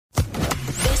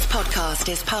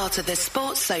podcast is part of the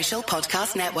Sports Social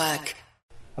Podcast Network.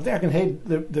 I think I can hear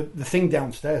the thing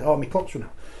downstairs. Oh, my clock's run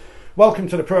out. Welcome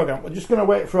to the programme. We're just going to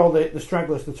wait for all the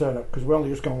stragglers to turn up because we're only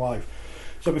just gone live.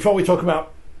 So before we talk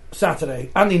about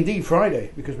Saturday, and indeed Friday,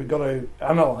 because we've got to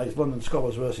analyse London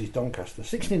Scholars versus Doncaster,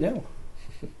 60-0.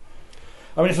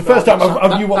 I mean, it's the first time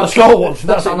I've knew what the score was.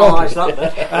 That's analysed that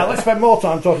bit. Let's spend more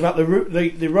time talking about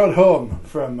the road home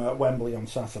from Wembley on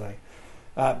Saturday,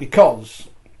 because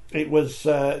it was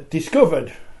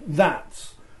discovered that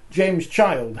James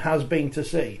Child has been to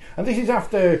see, and this is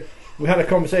after we had a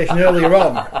conversation earlier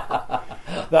on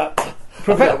that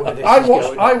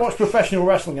I watch professional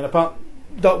wrestling, and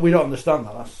we don't understand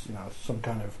that. That's some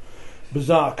kind of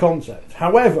bizarre concept.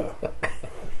 However,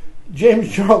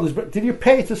 James Child did you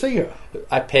pay to see her?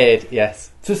 I paid,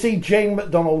 yes. To see Jane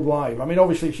McDonald live. I mean,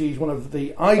 obviously she's one of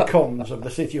the icons of the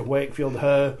city of Wakefield.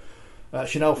 Her,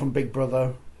 Chanel from Big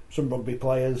Brother, some rugby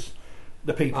players,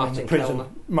 the people in the prison,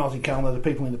 Martin Kellner, the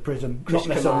people in the prison, not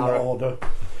necessarily in order,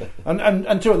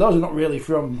 and two of those are not really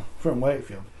from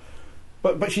Wakefield.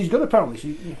 But she's good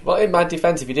apparently. Well, in my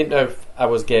defence, if you didn't know if I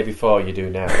was gay before, you do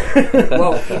now.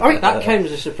 Well, I mean, that came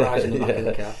as a surprise in the back of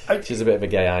the car. She's a bit of a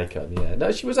gay icon, yeah.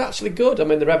 No, she was actually good. I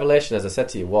mean, the revelation, as I said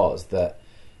to you, was that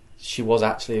she was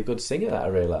actually a good singer, that I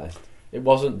realised. It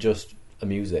wasn't just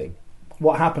amusing.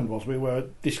 What happened was we were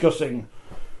discussing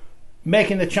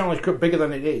making the Challenge Cup bigger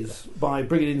than it is by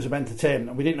bringing in some entertainment,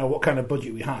 and we didn't know what kind of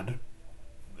budget we had.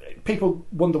 People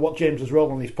wonder what James's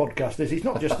role on this podcast is. It's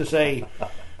not just to say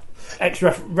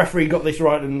referee got this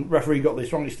right and referee got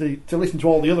this wrong. It's to listen to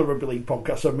all the other rugby league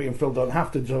podcasts so me and Phil don't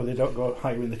have to, so they don't go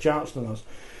higher in the charts than us.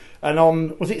 And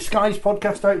on, was it Sky's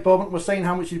podcast, Eric Bowman was saying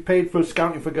how much he paid for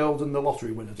scouting for girls and the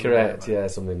lottery winners? Correct, yeah,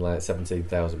 something like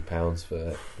 £17,000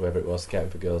 for whoever it was scouting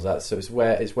for girls. So it's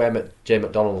where Jane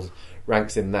McDonald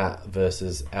ranks in that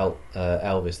versus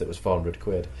Elvis that was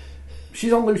 £400.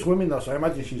 She's on Loose Women though, so I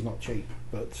imagine she's not cheap.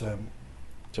 But so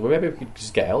maybe we could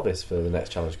just get Elvis for the next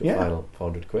Challenge Cup final,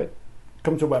 £400.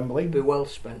 Come to Wembley. Be well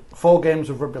spent. 4 games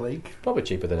of rugby league. Probably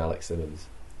cheaper than Alex Simmons.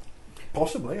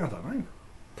 Possibly, I don't know.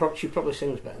 She probably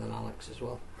sings better than Alex as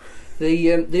well.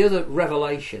 The other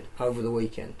revelation over the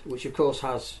weekend, which of course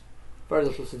has very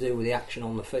little to do with the action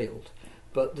on the field,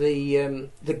 but the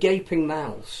gaping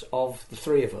mouths of the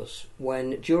three of us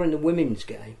when during the women's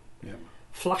game,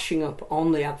 flashing up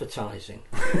on the advertising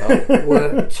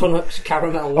were Tunnocks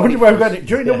caramel. I wonder where we're going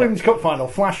during the Women's Cup final.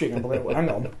 Flashing, unbelievable. Hang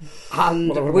on,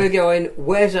 and we're going.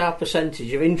 Where's our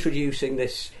percentage of introducing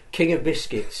this king of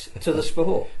biscuits to the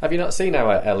sport? Have you not seen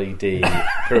our LED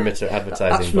perimeter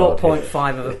advertising? That's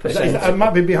 0.5 of a percent. It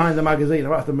might be behind the magazine. I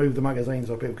might have to move the magazine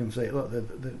so people can see it. Look,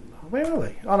 where are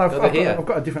they? Oh, no, I've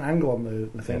got a different angle on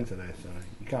the thing today, so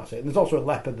you can't see it. And there's also a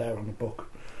leopard there on the book.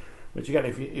 Which again,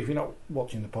 if you're not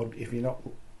watching the program, you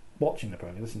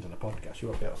listen to the podcast, you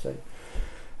won't be able to see.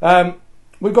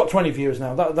 We've got 20 viewers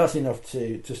now. That's enough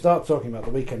to start talking about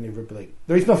the weekend in rugby league.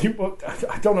 There is nothing.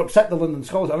 I don't upset the London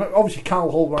Scholars. Obviously,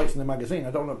 Carl Hull writes in the magazine.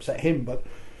 I don't upset him, but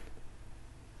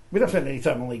we don't spend any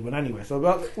time on League One anyway. So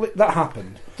that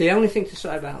happened. The only thing to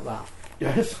say about that,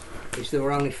 is there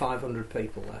were only 500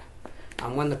 people there.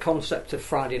 And when the concept of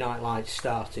Friday Night Lights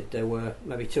started, there were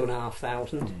maybe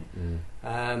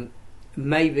 2,500.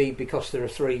 Maybe because there are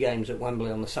 3 games at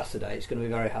Wembley on the Saturday, it's going to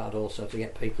be very hard also to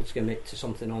get people to commit to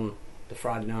something on the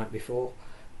Friday night before.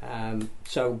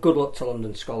 So good luck to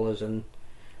London Scholars, and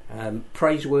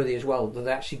praiseworthy as well that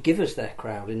they actually give us their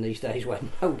crowd in these days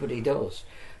when nobody does.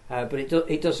 But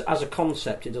it does as a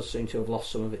concept, it does seem to have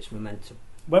lost some of its momentum.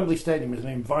 Wembley Stadium is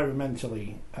an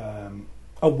environmentally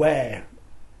aware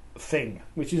thing,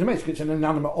 which is amazing. It's an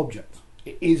inanimate object.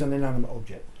 It is an inanimate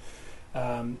object.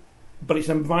 But it's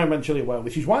environmentally aware,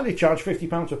 which is why they charge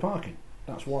 £50 for parking.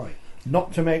 That's why.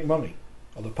 Not to make money.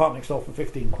 Or the park next door for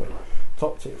 £15.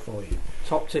 Top tip for you.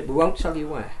 Top tip. We won't tell you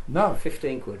where. No.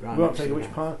 £15, right? We won't tell you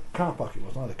which car park it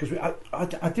was either. Because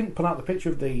I didn't put out the picture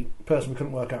of the person. We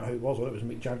couldn't work out who it was, whether it was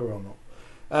Mick Jagger or not.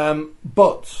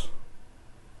 But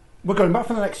we're going back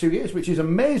for the next 2 years, which is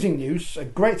amazing news.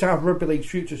 Great to have Rugby League's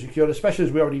future secured, especially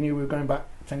as we already knew we were going back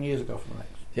 10 years ago for the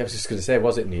next. Yeah, I was just going to say,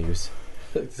 was it news?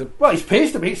 Well, it's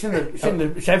appears to be. It's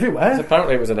everywhere. So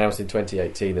apparently, it was announced in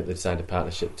 2018 that they'd signed a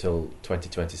partnership till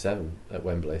 2027 at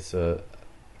Wembley. So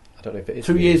I don't know if it is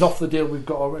 2 news. years off the deal we've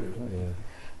got already. Isn't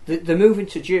it? The moving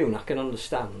to June, I can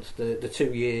understand. The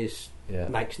 2 years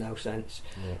makes no sense.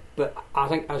 Yeah. But I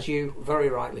think, as you very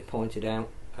rightly pointed out,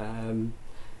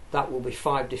 that will be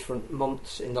 5 different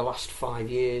months in the last 5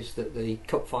 years that the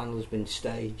cup final has been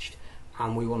staged.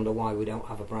 and we wonder why we don't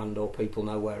have a brand or people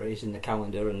know where it is in the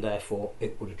calendar, and therefore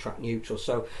it would attract neutrals.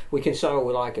 So we can say what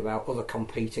we like about other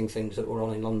competing things that were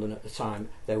on in London at the time.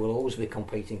 There will always be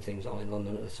competing things on in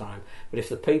London at the time. But if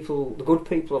the good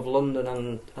people of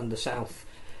London and the South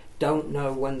don't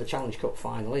know when the Challenge Cup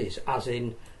final is, as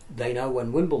in they know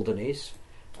when Wimbledon is,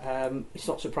 it's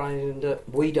not surprising that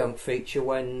we don't feature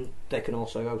when they can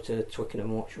also go to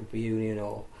Twickenham and watch Rugby Union,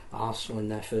 or Arsenal in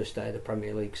their first day of the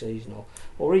Premier League season,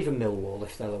 or even Millwall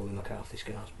if they're with McCarthy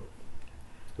Scarsbrook,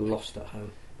 who lost at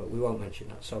home. But we won't mention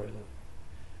that, sorry Lou.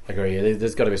 I agree,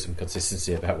 there's got to be some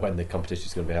consistency about when the competition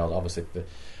is going to be held. Obviously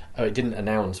it didn't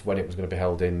announce when it was going to be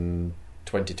held in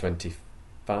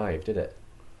 2025, did it?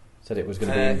 Said it was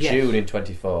going to be in June in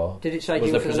 24. Did it say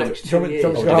June for the next 2 years?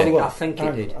 I think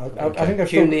it did. I think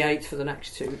June the 8th for the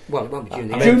next 2. Well, it won't be June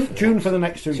the 8th. June for the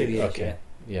next 2 years. Okay.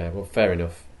 Yeah, well, fair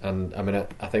enough. And I mean,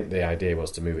 I think the idea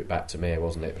was to move it back to May,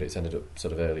 wasn't it? But it's ended up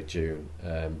sort of early June,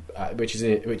 which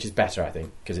is better, I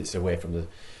think, because it's away from the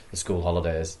school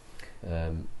holidays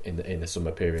in the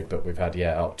summer period. But we've had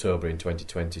October in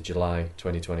 2020, July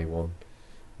 2021,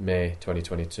 May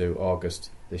 2022,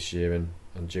 August this year,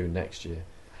 and June next year.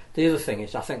 The other thing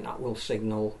is, I think that will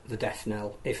signal the death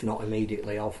knell, if not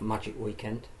immediately, of Magic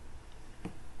Weekend.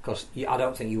 Because I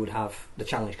don't think you would have the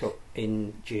Challenge Cup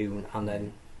in June and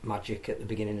then Magic at the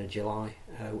beginning of July,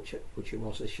 which it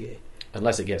was this year.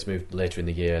 Unless it gets moved later in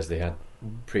the year, as they had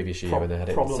previous year when they had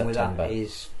it in September. The problem with that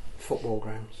is football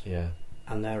grounds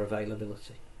and their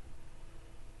availability.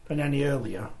 And any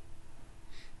earlier,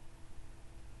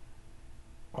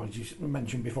 as you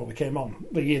mentioned before we came on,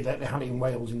 the year that they had it in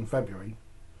Wales in February.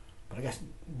 But I guess,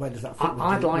 where does that fit?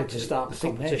 I'd like to start the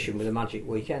competition with a Magic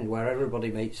Weekend where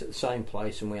everybody meets at the same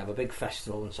place and we have a big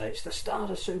festival and say it's the start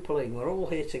of Super League, we're all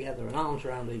here together and arms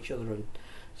around each other, and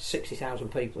 60,000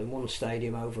 people in one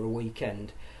stadium over a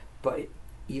weekend. But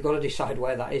you've got to decide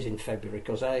where that is in February,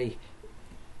 because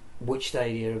which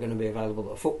stadia are going to be available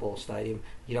at a football stadium.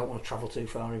 You don't want to travel too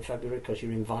far in February because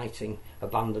you're inviting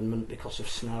abandonment because of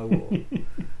snow.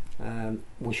 Or,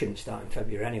 we shouldn't start in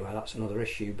February anyway, that's another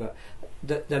issue. But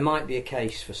there might be a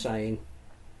case for saying,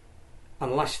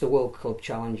 unless the World Club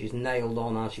Challenge is nailed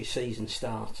on as your season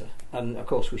starter, and of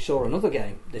course we saw another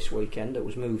game this weekend that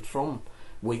was moved from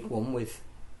week 1 with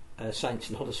Saints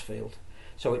and Huddersfield,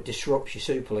 so it disrupts your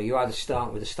Super League. You either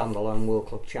start with a standalone World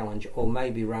Club Challenge, or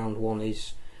maybe round 1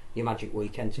 is your Magic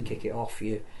Weekend to kick it off,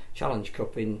 your Challenge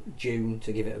Cup in June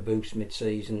to give it a boost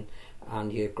mid-season,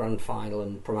 and your Grand Final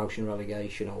and Promotion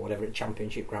Relegation, or whatever,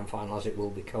 Championship Grand Final as it will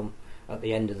become at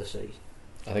the end of the season.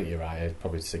 I think you're right. It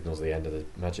probably signals the end of the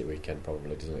Magic Weekend,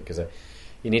 probably, doesn't it? Because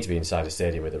you need to be inside a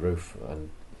stadium with a roof,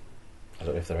 and I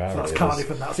don't know if there are. So that's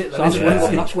Cardiff, and that's it. So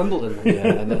that's Wimbledon.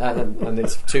 And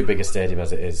it's too big a stadium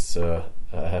as it is, so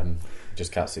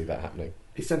just can't see that happening.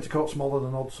 Is Centre Court smaller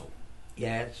than Odsal?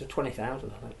 Yeah, it's a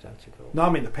 20,000, I think, Centre Court. No, I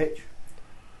mean the pitch.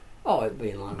 Oh, it'd be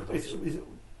in line with Odsal. Is it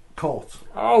court?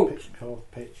 Oh!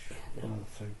 Pitch.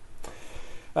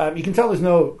 You can tell there's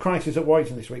no crisis at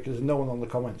Warrington this week because there's no one on the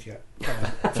comments yet.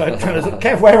 So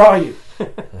Kev, where are you?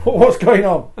 What's going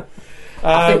on?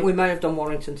 I think we may have done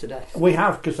Warrington to death. We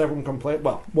have, because everyone complained.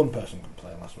 Well, one person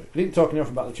complained last week. We didn't talk enough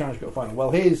about the Challenge Cup final.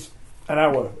 Well, here's an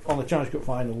hour on the Challenge Cup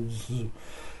finals and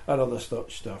other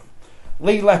stuff.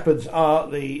 Lee Leopards are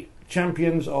the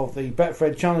champions of the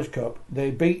Betfred Challenge Cup.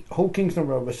 They beat Hull Kingston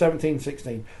Rovers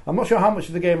 17-16. I'm not sure how much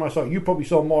of the game I saw. You probably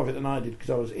saw more of it than I did because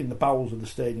I was in the bowels of the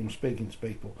stadium speaking to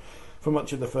people for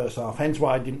much of the first half. Hence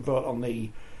why I didn't vote on the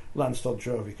Landstod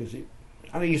Trophy, because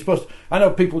I think you're supposed to, I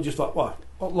know people just like, well,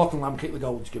 Lachlan Lamb kicked the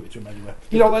goal, just give it to him anyway.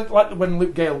 You know, like when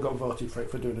Luke Gale got voted for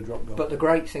it for doing a drop goal. But the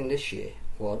great thing this year,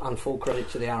 and full credit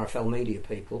to the RFL media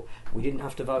people, we didn't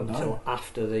have to vote until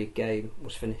after the game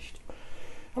was finished.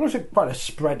 And also quite a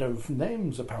spread of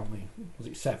names, apparently. Was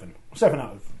it 7? 7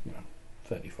 out of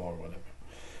 34 or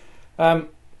whatever.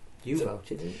 You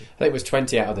voted, didn't you? I think it was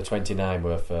 20 out of the 29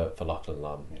 were for Lachlan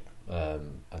Lamb. Yeah.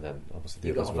 And then obviously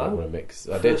you the others were a mix.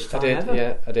 I did.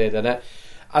 I did. And I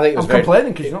think it was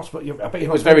complaining because you're not. I bet it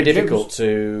was very difficult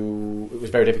to. It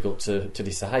was very difficult to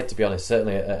decide. To be honest,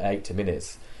 certainly at 80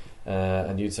 minutes.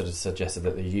 And you sort of suggested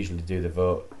that they usually do the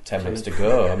vote 10 minutes to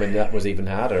go. I mean, that was even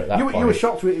harder at that point. You were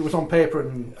shocked it was on paper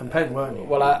and pen, weren't you?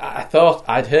 Well, I thought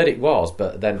I'd heard it was,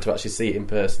 but then to actually see it in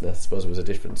person, I suppose it was a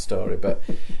different story. But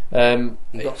you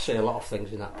got to see a lot of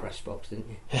things in that press box, didn't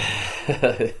you?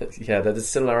 Yeah, the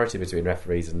similarity between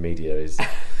referees and media is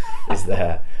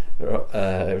there.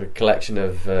 A collection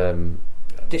of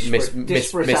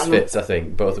misfits, I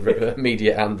think, both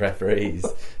media and referees.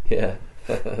 Yeah.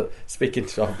 Speaking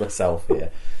of myself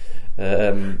here,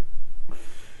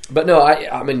 but no,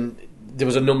 I mean there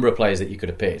was a number of players that you could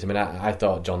have picked. I mean, I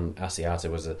thought John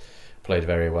Asiata played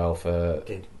very well for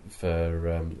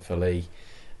Lee.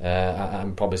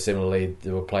 And probably similarly,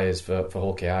 there were players for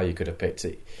Hull KR you could have picked.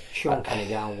 Sean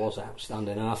Kenny-Gowan was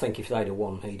outstanding, and I think if they'd have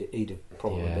won, he'd have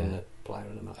probably been the player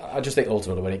in the match. I just think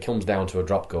ultimately, when it comes down to a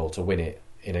drop goal to win it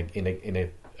in a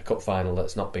cup final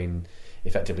that's not been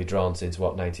effectively drawn since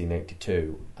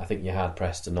 1982, I think you're hard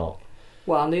pressed to not.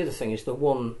 Well, and the other thing is the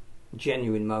one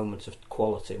genuine moment of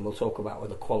quality, and we'll talk about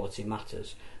whether quality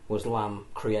matters, was Lamb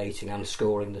creating and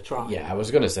scoring the try. Yeah, I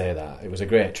was going to say that. It was a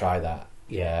great try, that.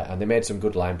 Yeah, and they made some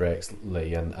good line breaks,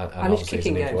 Lee, and his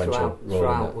kicking game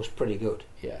throughout was pretty good.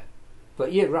 Yeah.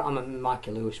 But yeah, I mean,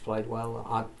 Michael Lewis played well.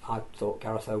 I thought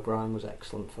Gareth O'Brien was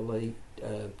excellent for Lee.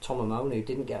 Tom Amone, who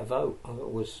didn't get a vote, I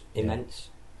thought was immense.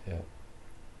 Yeah.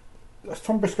 Has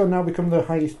Tom Briscoe now become the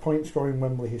highest point scorer in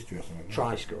Wembley history or something?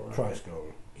 Try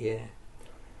scorer. Yeah.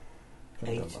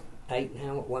 8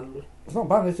 now at Wembley. It's not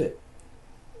bad, is it?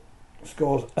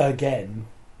 Scores again.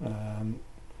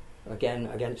 Again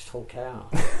against Hull KR.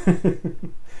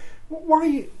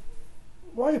 Why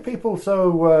are people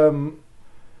so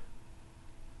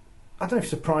I don't know if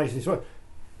surprised this way.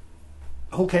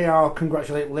 Hull KR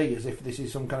congratulate Lee as if this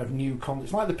is some kind of new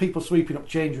it's like the people sweeping up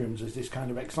change rooms as this kind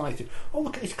of excited. Oh,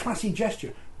 look at this classy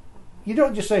gesture. You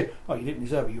don't just say, oh, you didn't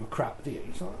deserve it, you were crap, do you?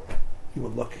 It's like, you were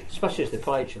lucky. Especially as they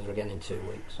play each other again in 2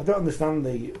 weeks. I don't understand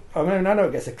I know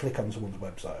it gets a click on someone's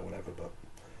website or whatever,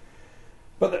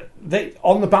 but they,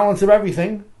 on the balance of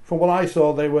everything, from what I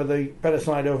saw, they were the better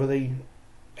side over the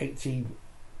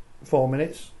 84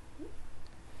 minutes.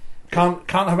 Can't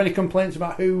have any complaints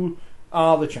about who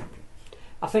are the champions.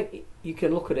 I think you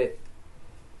can look at it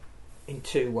in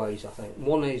 2 ways, I think.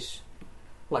 One is,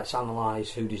 let's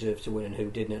analyse who deserved to win and who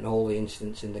didn't, and all the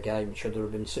incidents in the game, should there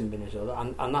have been sin binners,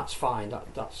 and that's fine.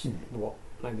 That's what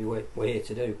maybe we're here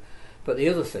to do. But the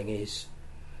other thing is,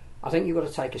 I think you've got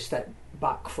to take a step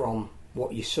back from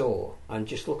what you saw and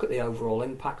just look at the overall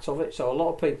impact of it. So a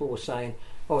lot of people were saying,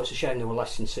 oh, it's a shame there were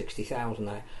less than 60,000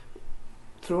 there.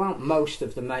 Throughout most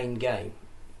of the main game,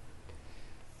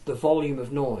 the volume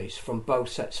of noise from both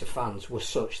sets of fans was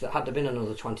such that had there been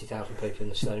another 20,000 people in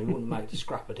the stadium, it wouldn't make the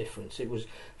scrap of difference. It was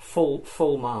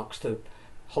full marks to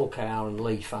Hull KR and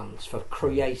Lee fans for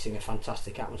creating a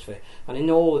fantastic atmosphere. And in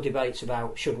all the debates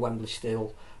about should Wembley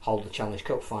still hold the Challenge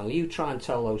Cup final, you try and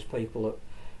tell those people that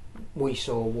we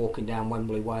saw walking down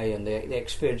Wembley Way and the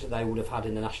experience that they would have had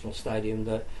in the National Stadium,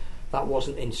 that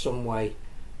wasn't in some way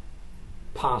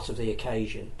part of the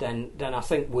occasion, then I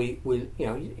think we take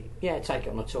it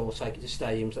on a tour, take it to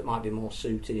stadiums that might be more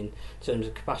suited in terms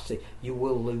of capacity. You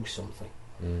will lose something.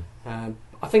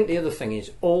 I think the other thing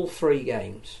is all 3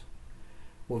 games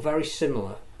were very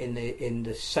similar in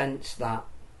the sense that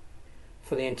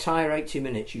for the entire 80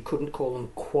 minutes you couldn't call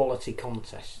them quality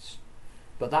contests,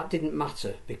 but that didn't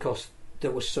matter because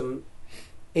there were some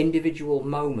individual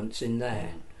moments in there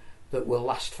that will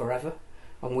last forever.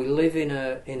 And we live in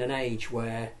an age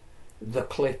where the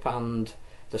clip and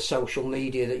the social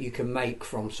media that you can make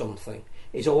from something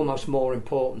is almost more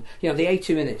important. You know, the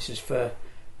 80 minutes is for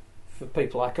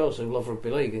people like us who love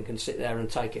rugby league and can sit there and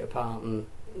take it apart and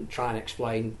try and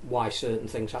explain why certain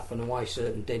things happened and why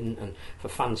certain didn't, and for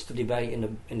fans to debate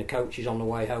in the coaches on the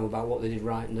way home about what they did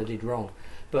right and they did wrong.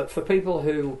 But for people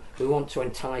who want to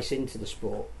entice into the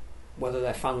sport, whether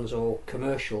they're fans or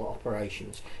commercial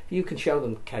operations, if you can show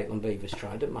them Caitlin Beaver's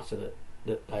try, it doesn't matter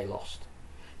that they lost.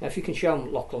 Now, if you can show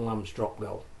them Lachlan Lamb's drop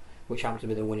goal, which happened to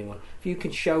be the winning one, if you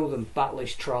can show them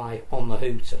Batley's try on the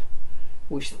hooter,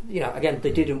 which, again,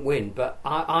 they didn't win, but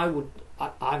I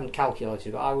haven't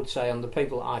calculated, but I would say on the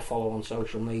people that I follow on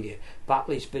social media,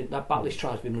 Batley's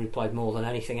try has been replayed more than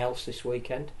anything else this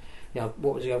weekend. What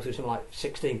was he go through? Something like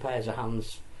 16 pairs of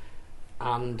hands,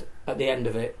 and at the end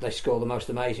of it, they score the most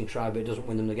amazing try, but it doesn't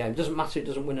win them the game. It doesn't matter; it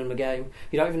doesn't win them the game.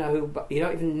 You don't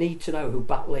even need to know who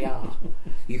Batley are.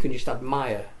 You can just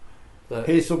admire that.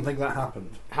 Here's something that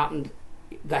happened.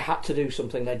 They had to do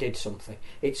something. They did something.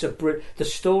 It's the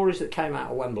stories that came out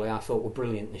of Wembley, I thought, were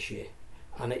brilliant this year,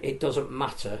 and it doesn't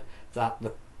matter that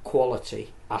the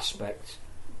quality aspect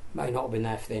may not have been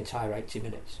there for the entire 80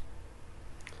 minutes.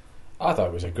 I thought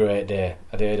it was a great day.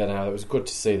 I did, and it was good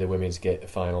to see the women's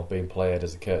final being played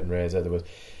as a curtain raiser. There was,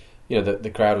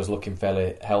 the crowd was looking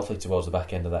fairly healthy towards the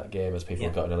back end of that game as people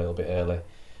got in a little bit early.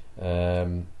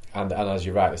 And as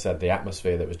you rightly said, the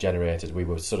atmosphere that was generated, we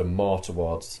were sort of more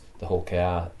towards the Hull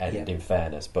KR end, in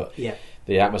fairness, but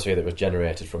the atmosphere that was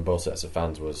generated from both sets of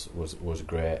fans was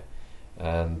great.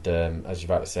 And as you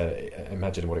rightly said,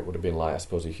 imagine what it would have been like, I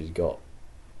suppose, if you'd got,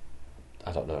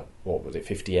 I don't know, what was it,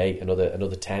 58,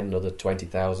 another 10, another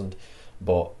 20,000,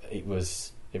 but it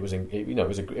was it was a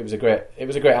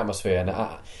great atmosphere,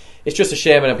 and it's just a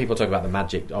shame when people talk about the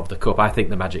magic of the cup. I think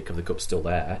the magic of the cup's still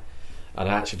there, and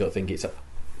I actually don't think it's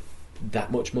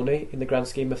that much money in the grand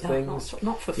scheme of things.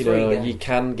 Not for three games. You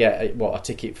can get a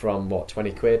ticket from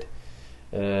 £20.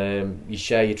 You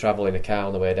share your travel in a car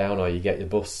on the way down, or you get your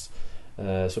bus,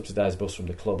 subsidised bus from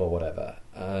the club or whatever.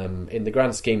 In the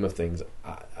grand scheme of things,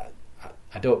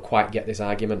 I don't quite get this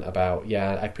argument about.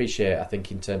 Yeah, I appreciate. I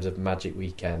think in terms of Magic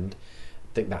Weekend,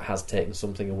 I think that has taken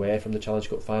something away from the Challenge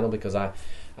Cup final, because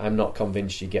I'm not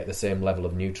convinced you get the same level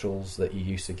of neutrals that you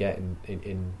used to get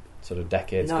in sort of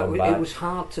decades gone by. It was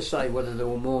hard to say whether there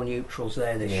were more neutrals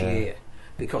there this year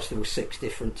because there were 6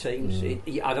 different teams.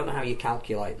 I don't know how you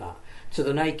calculate that. To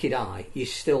the naked eye, you're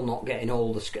still not getting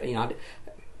all the.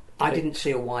 I didn't see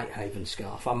a Whitehaven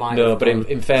scarf. I might. No, but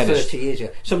in fairness, 30 years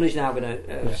ago, somebody's now going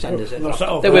to send us it.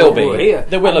 There will be.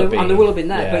 There will have been, and there will have been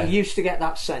there. But you used to get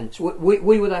that sense.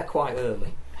 We were there quite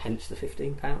early, hence the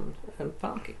 £15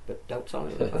 parking. But don't tell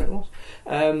me what it was.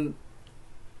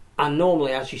 And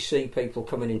normally, as you see people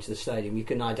coming into the stadium, you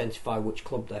can identify which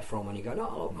club they're from, and you go,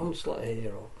 "Oh, look, I'm Slater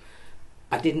here." Or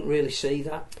I didn't really see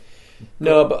that.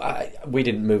 No, but we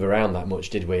didn't move around that much,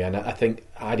 did we? And I think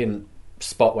I didn't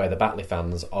spot where the Batley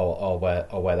fans or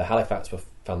where the Halifax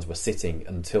fans were sitting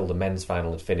until the men's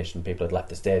final had finished and people had left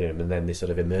the stadium, and then they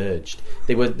sort of emerged.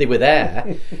 They were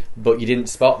there, but you didn't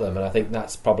spot them. And I think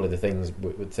that's probably the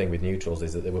thing with neutrals,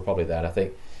 is that they were probably there. And I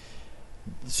think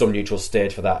some neutrals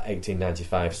stayed for that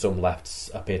 1895. Some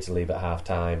left appeared to leave at half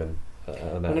time.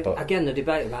 But again, the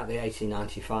debate about the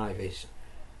 1895 is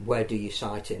where do you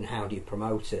cite it and how do you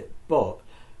promote it? But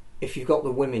if you've got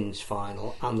the women's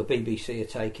final and the BBC are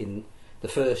taking the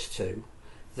first 2,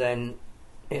 then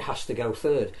it has to go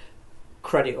third.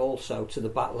 Credit also to the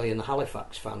Batley and the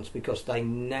Halifax fans, because they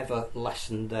never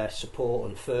lessened their support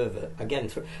and fervour.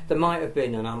 Again, there might have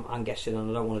been, and I'm guessing,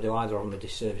 and I don't want to do either of them a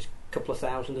disservice, a couple of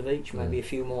thousand of each, maybe a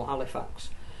few more Halifax.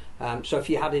 So if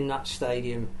you had in that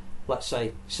stadium, let's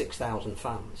say 6,000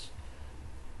 fans,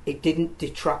 it didn't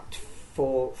detract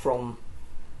from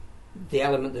the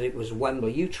element that it was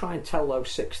Wembley. You try and tell those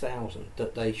 6,000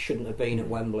 that they shouldn't have been at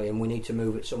Wembley and we need to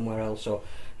move it somewhere else, or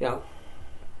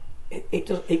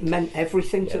it meant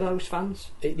everything to those fans.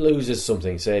 It loses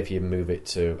something. Say if you move it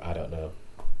to, I don't know,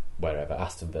 wherever,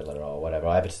 Aston Villa or whatever,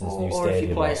 Everton's new stadium, or if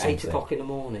you play at 8 o'clock in the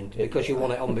morning because you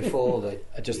want it on before the.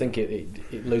 I just think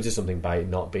it loses something by it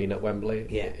not being at Wembley.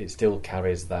 Yeah. It still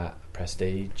carries that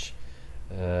prestige,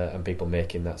 and people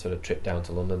making that sort of trip down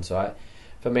to London. So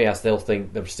for me, I still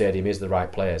think the stadium is the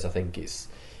right place. I think it's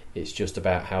just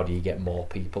about how do you get more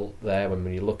people there. When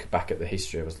you look back at the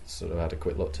history, I had a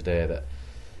quick look today that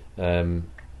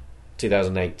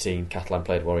 2018 Catalan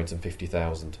played Warrington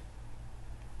 50,000,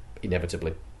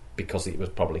 inevitably, because it was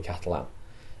probably Catalan.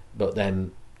 But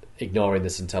then, ignoring the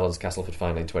St Helens Castleford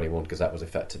final in 21, because that was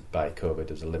affected by COVID,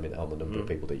 there was a limit on the number of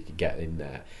people that you could get in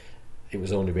there. It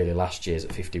was only really last year's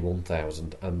at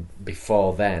 51,000, and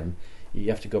before then you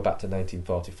have to go back to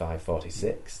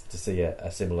 1945-46 to see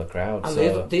a similar crowd. And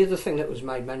the other thing that was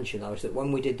made mention, though, is that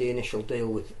when we did the initial deal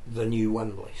with the new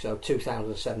Wembley, so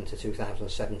 2007 to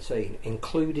 2017,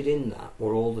 included in that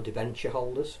were all the debenture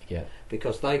holders,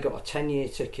 because they got a 10-year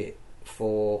ticket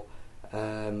for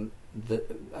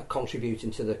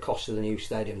contributing to the cost of the new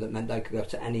stadium. That meant they could go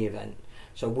to any event.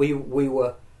 So we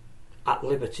were at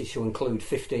liberty to include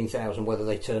 15,000 whether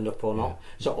they turned up or not.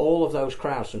 So all of those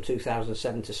crowds from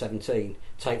 2007 to 17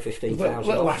 take 15,000.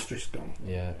 Little asterisk gone.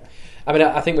 Yeah. I mean,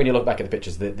 I think when you look back at the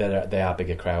pictures, they are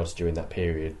bigger crowds during that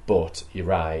period. But you're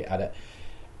right.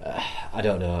 I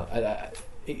don't know.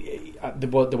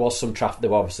 There was some traffic.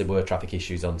 There obviously were traffic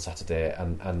issues on Saturday,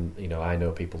 and I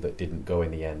know people that didn't go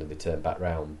in the end and they turned back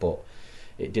round. But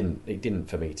it didn't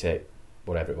for me take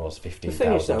whatever it was,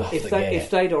 15,000 off the gate. If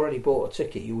they'd already bought a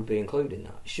ticket, you would be including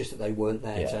that. It's just that they weren't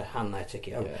there to hand their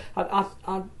ticket over.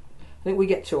 I think we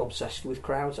get too obsessed with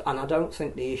crowds, and I don't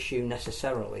think the issue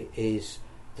necessarily is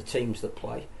the teams that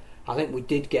play. I think we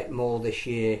did get more this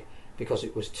year because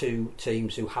it was 2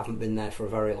 teams who haven't been there for a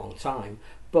very long time,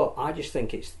 but I just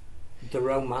think it's the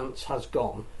romance has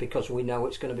gone because we know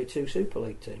it's going to be 2 Super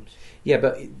League teams. Yeah,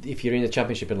 but if you're in the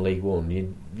Championship and League One,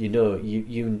 you've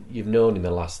known in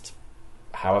the last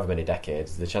however many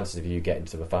decades, the chances of you getting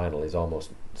to the final is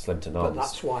almost slim to none. But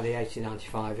that's why the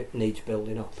 1895 needs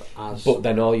building up. But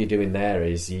then all you're doing there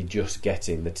is you're just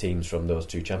getting the teams from those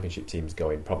 2 Championship teams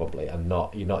going, probably, and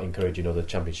you're not encouraging other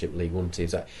Championship League One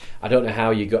teams. I don't know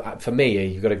how you got. For me,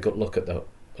 you've got to good look at the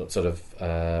sort of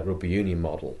rugby union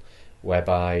model,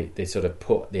 whereby they sort of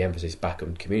put the emphasis back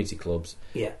on community clubs,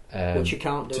 which you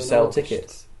can't do to in sell August.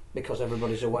 tickets. because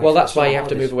everybody's away. Well, that's why you have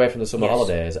to move away from the summer Yes.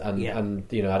 holidays, and Yeah. and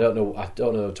I don't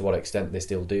know to what extent they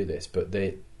still do this, but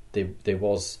the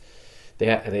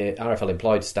RFL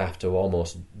employed staff to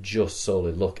almost just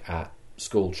solely look at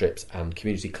school trips and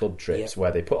community club trips,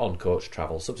 where they put on coach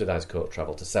travel, subsidised coach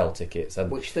travel to sell tickets,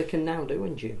 and which they can now do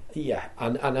in June. Yeah,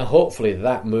 and hopefully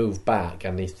that move back,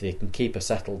 and if they can keep a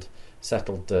settled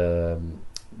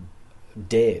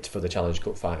date for the Challenge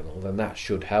Cup final, then that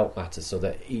should help matters, so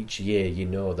that each year you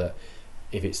know that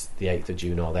if it's the 8th of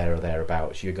June or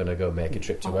thereabouts, you're going to go make a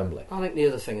trip to Wembley. I think the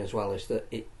other thing as well is that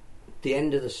the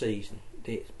end of the season,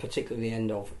 particularly the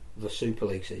end of the Super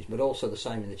League season, but also the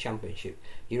same in the Championship,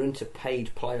 you're into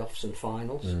paid playoffs and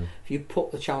finals. If you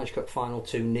put the Challenge Cup final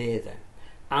too near them,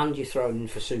 and you're throwing in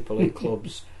for Super League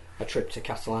clubs a trip to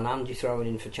Catalan, and you're throwing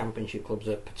in for Championship clubs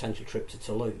a potential trip to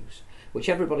Toulouse, which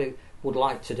everybody would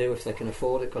like to do if they can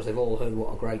afford it, because they've all heard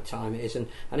what a great time it is, and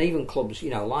even clubs,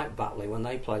 like Batley, when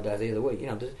they played there the other week,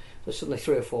 there's suddenly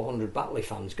 300 or 400 Batley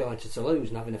fans going to Toulouse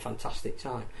and having a fantastic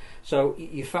time. So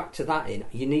you factor that in.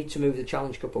 You need to move the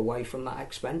Challenge Cup away from that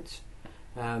expense,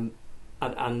 and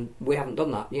we haven't done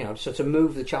that. So to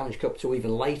move the Challenge Cup to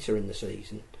even later in the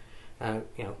season,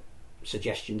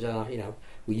 suggestions are,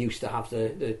 we used to have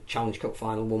the Challenge Cup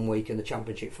final one week and the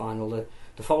Championship final the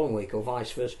following week, or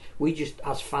vice versa. We just,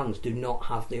 as fans, do not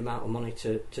have the amount of money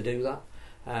to do that.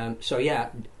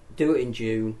 Do it in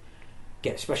June.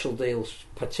 Get special deals,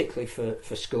 particularly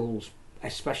for schools,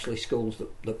 especially schools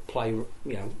that play,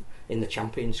 in the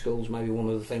champion schools. Maybe one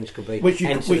of the things could be which you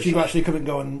actually couldn't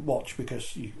go and watch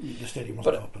because the stadium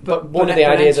wasn't open. But one of the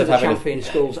ideas of having champion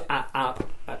schools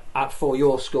at for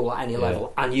your school at any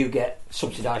level, and you get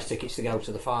subsidised tickets to go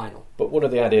to the final. But one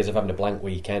of the ideas of having a blank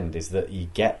weekend is that you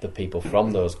get the people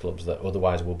from those clubs that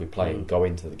otherwise will be playing go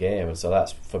into the game, and so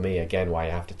that's for me again why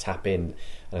you have to tap in.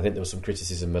 And I think there was some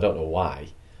criticism, I don't know why,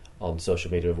 on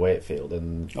social media of Wakefield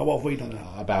and what have we done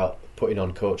about putting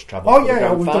on coach travel.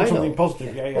 We've done something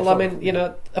positive. Well, I mean,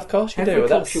 of course you Every do.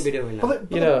 club should be doing that.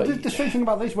 The strange thing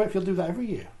about this, Wakefield do that every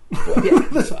year.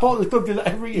 The supporters club do that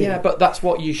every year. Yeah, but that's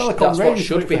what that's what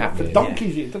should be happening.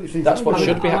 That's what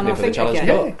should be happening for the Challenge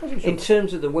Cup. In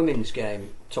terms of the women's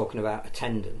game, talking about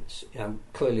attendance,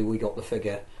 clearly we got the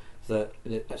figure that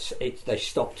they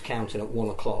stopped counting at 1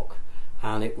 o'clock,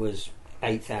 and it was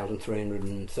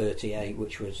 8,338,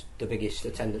 which was the biggest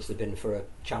attendance there'd been for a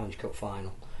Challenge Cup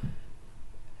final.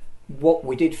 What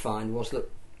we did find was that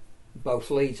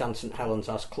both Leeds and St Helens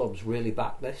as clubs really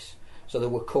backed this. So there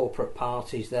were corporate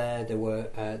parties there. There were,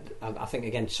 I think,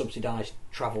 again, subsidised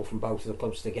travel from both of the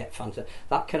clubs to get fans.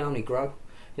 That can only grow.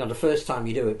 The first time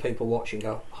you do it, people watch and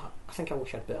go, I think I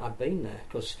wish I'd been there,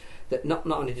 because not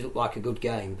only did it look like a good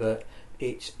game, but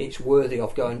it's worthy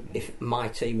of going. If my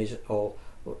team is, or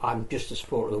I'm just a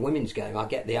supporter of the women's game, I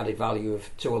get the added value of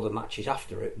 2 other matches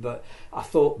after it. But I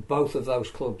thought both of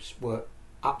those clubs were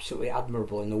absolutely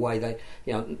admirable in the way they,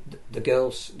 the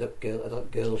girls,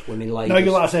 women, ladies. No, you're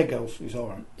allowed to say girls. It's all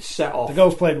right. Set off. The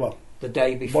girls played well. The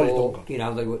day before,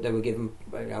 they were given.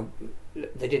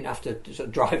 They didn't have to sort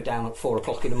of drive down at 4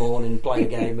 o'clock in the morning, play a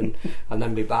game, and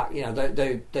then be back.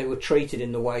 They were treated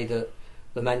in the way that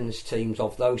the men's teams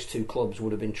of those 2 clubs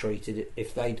would have been treated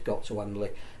if they'd got to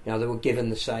Wembley. They were given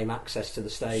the same access to the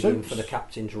stadium Suits. For the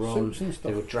captain's run.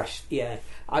 They were dressed. Yeah,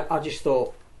 I just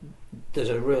thought there's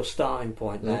a real starting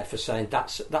point there for saying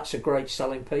that's a great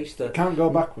selling piece. That can't go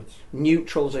backwards.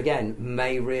 Neutrals again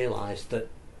may realise that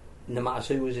no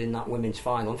matter who was in that women's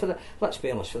final, and let's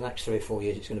be honest, for the next 3 or 4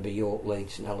 years, it's going to be York,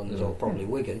 Leeds, St Helens, or probably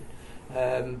Wigan.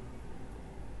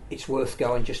 It's worth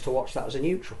going just to watch that as a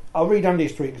neutral. I'll read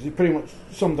Andy's tweet because he pretty much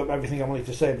summed up everything I wanted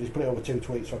to say, but he's put it over 2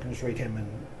 tweets, so I can just read him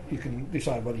and you can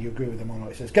decide whether you agree with them or not.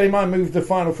 He says, "Get in mind, moved the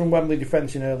final from Wembley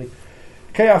defence in early.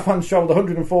 KR fans travelled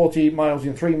 140 miles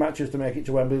in 3 matches to make it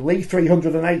to Wembley. Leeds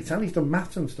 308, and he's done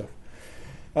maths and stuff.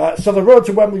 So the road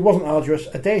to Wembley wasn't arduous.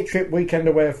 A day trip, weekend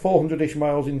away of 400-ish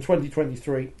miles in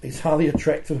 2023 is hardly a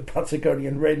trek to the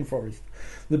Patagonian rainforest.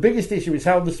 The biggest issue is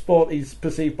how the sport is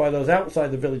perceived by those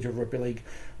outside the village of rugby league.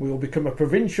 We will become a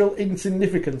provincial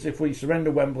insignificance if we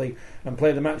surrender Wembley and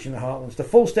play the match in the heartlands. The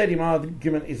full stadium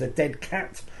argument is a dead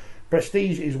cat.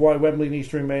 Prestige is why Wembley needs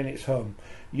to remain its home."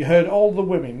 You heard all the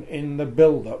women in the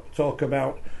build-up talk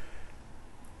about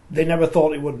they never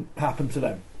thought it would happen to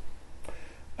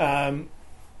them.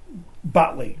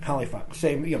 Batley, Halifax,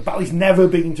 same. Batley's never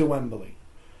been to Wembley.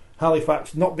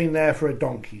 Halifax not been there for a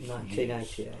donkey's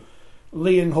 1988.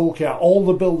 Lee and Hulkar, all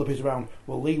the build-up is around.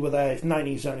 Well, Lee were there. It's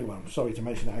 1971. Sorry to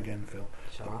mention that again, Phil.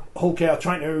 It's all right. Hulkar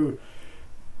trying to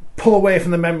pull away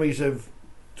from the memories of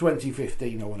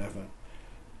 2015 or whatever.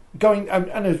 Going and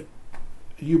as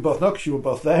you both know, because you were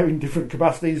both there in different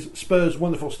capacities, Spurs,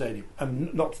 wonderful stadium.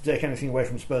 And not to take anything away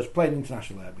from Spurs, playing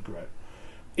internationally, that'd be great.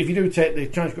 If you do take the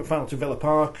Challenge Cup final to Villa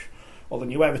Park, or the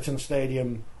new Everton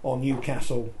Stadium, or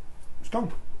Newcastle, it's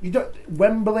gone.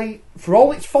 Wembley, for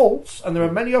all its faults, and there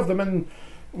are many of them, and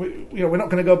we're not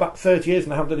going to go back 30 years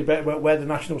and have the debate about where the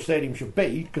national stadium should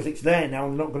be, because it's there now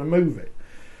and they're not going to move it.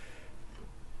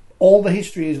 All the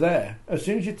history is there. As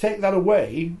soon as you take that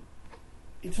away,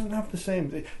 it doesn't have the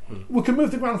same. We can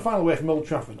move the grand final away from Old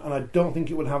Trafford, and I don't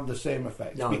think it would have the same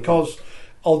effect, because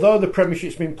although the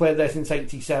Premiership's been played there since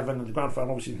 '87 and the grand final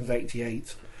obviously since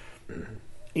 '88,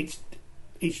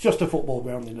 it's just a football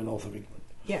ground in the north of England.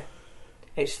 Yeah.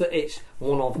 It's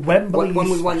one of Wembley. When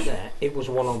we went there, it was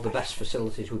one of the best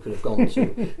facilities we could have gone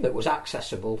to that was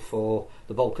accessible for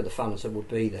the bulk of the fans that would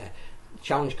be there. The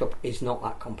Challenge Cup is not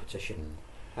that competition,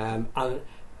 and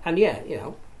yeah,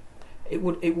 it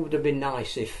would have been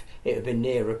nice if it had been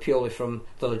nearer purely from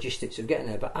the logistics of getting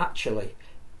there. But actually,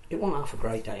 it wasn't half a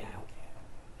great day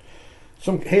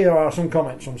out. Here are some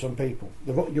comments from some people.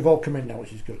 You've all come in now,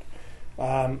 which is good.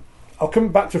 I'll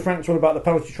come back to Frank's one about the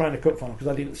penalty try in the cup final, because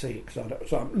I didn't see it.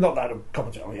 So I'm not that I'm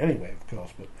commenting on it anyway, of course.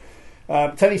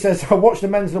 But Teddy says, I watched the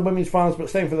men's and the women's finals, but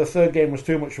staying for the third game was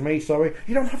too much for me. Sorry.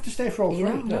 You don't have to stay for all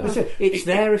three. No. It's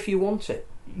there if you want it.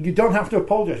 You don't have to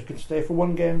apologise. You can stay for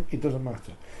one game. It doesn't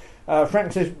matter.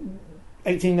 Frank says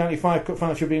 1895 cup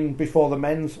final should have been before the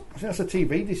men's. I think that's a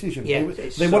TV decision. Yeah,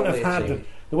 they wouldn't have had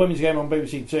the women's game on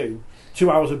BBC Two. 2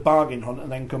 hours of bargain hunt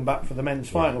and then come back for the men's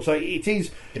final. So it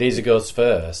either goes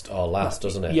first or last,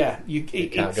 doesn't it? Yeah,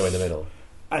 it can't go in the middle.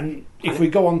 And if we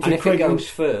go on to if it goes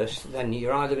first, then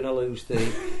you're either going to lose the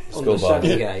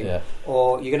under-7s game,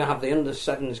 or you're going to have the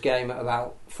under-7s game at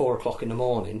about 4 o'clock in the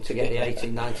morning to get the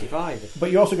 1895.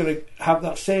 But you're also going to have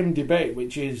that same debate,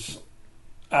 which is,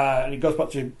 and it goes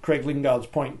back to Craig Lingard's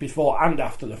point before and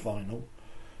after the final.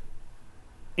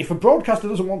 If a broadcaster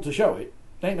doesn't want to show it,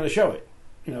 they ain't going to show it.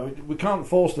 We can't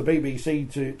force the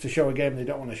BBC to show a game they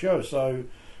don't want to show. So,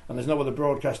 and there's no other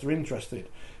broadcaster interested,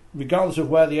 regardless of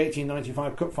where the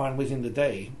 1895 cup final is in the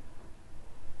day.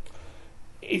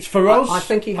 It's for us. I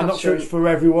think I'm not sure it's for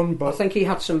everyone, but I think he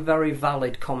had some very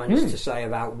valid comments to say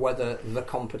about whether the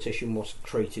competition was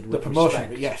treated with the promotion.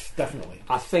 Respect. Yes, definitely.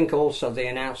 I think also they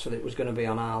announced that it was going to be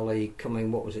on our league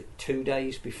coming. What was it? 2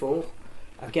 days before.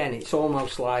 Again, it's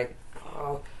almost like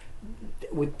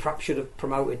we perhaps should have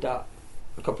promoted that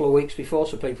a couple of weeks before,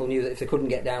 so people knew that if they couldn't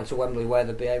get down to Wembley, where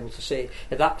they'd be able to see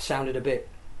it. That sounded a bit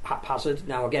haphazard.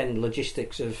 Now again,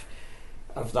 logistics of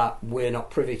that we're not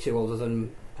privy to, other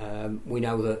than we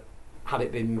know that had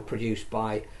it been produced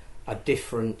by a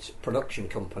different production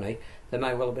company, there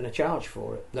may well have been a charge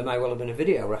for it. There may well have been a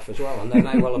video ref as well, and there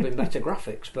may well have been better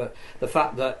graphics. But the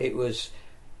fact that it was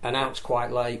announced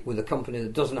quite late with a company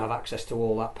that doesn't have access to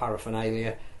all that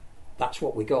paraphernalia, that's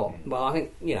what we got. Well, I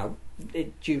think,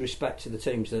 due respect to the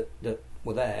teams that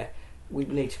were there, we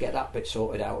need to get that bit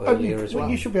sorted out earlier as well.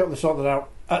 You should be able to sort that out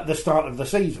at the start of the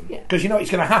season, because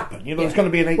it's going to happen. There's going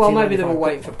to be an 1895. Well, maybe they were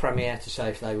waiting for Premier to say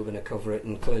if they were going to cover it,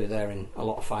 and clearly they're in a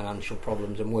lot of financial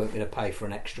problems and weren't going to pay for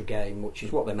an extra game, which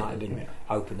is what they might have been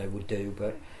hoping they would do.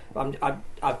 But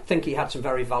I think he had some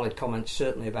very valid comments,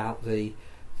 certainly about the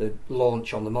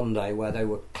launch on the Monday, where they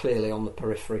were clearly on the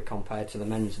periphery compared to the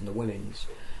men's and the women's.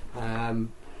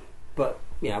 But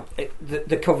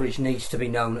the coverage needs to be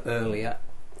known earlier,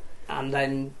 and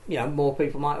then more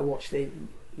people might have watched the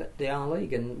R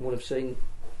League and would have seen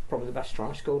probably the best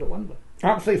try scored at Wembley.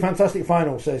 Absolutely fantastic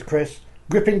final, says Chris.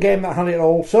 Gripping game that had it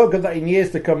all. So good that in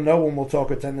years to come no one will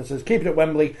talk attendances. Keep it at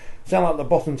Wembley. Sell out the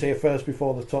bottom tier first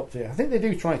before the top tier. I think they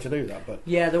do try to do that, but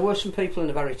yeah, there were some people in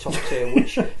the very top tier,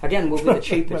 which again will be the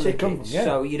cheaper tickets.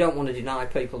 So you don't want to deny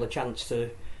people the chance to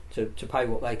pay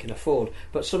what they can afford.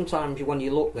 But sometimes when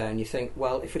you look there and you think,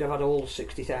 well, if we'd have had all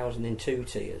 60,000 in 2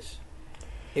 tiers,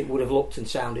 it would have looked and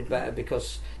sounded better,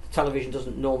 because the television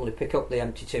doesn't normally pick up the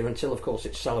empty tier until, of course,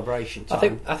 it's celebration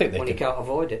time. I think when you can't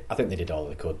avoid it. I think they did all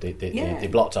they could. They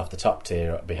blocked off the top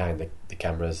tier behind the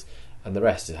cameras, and the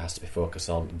rest it has to be focused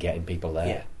on getting people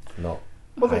there, not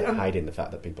hiding the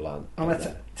fact that people aren't. And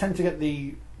I tend to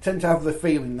have the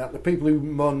feeling that the people who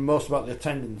moan most about the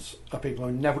attendance are people who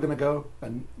are never going to go,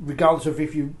 and regardless of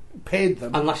if you paid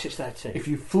them, unless it's their team, if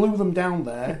you flew them down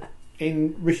there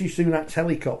in Rishi Sunak's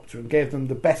helicopter and gave them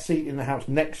the best seat in the house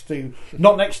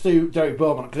not next to Derek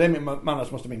Beaumont, because Amy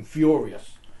McManus must have been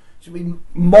furious. She'd been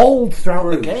mauled throughout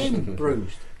the game,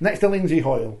 bruised next to Lindsay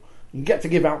Hoyle. You get to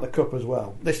give out the cup as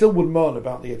well. They still would moan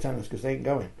about the attendance because they ain't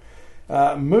going.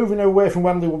 Moving away from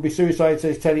Wembley would be suicide,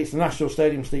 says Teddy. It's the National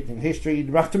Stadium steeped in history.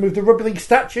 You'd have to move the Rugby League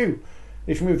statue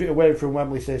if you moved it away from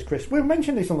Wembley, says Chris. We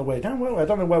mentioned this on the way down, weren't we? I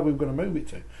don't know where we were going to move it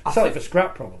to. Sell it for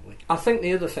scrap, probably. I think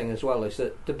the other thing as well is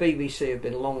that the BBC have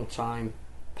been long-time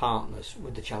partners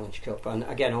with the Challenge Cup, and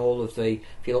again, if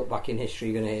you look back in history,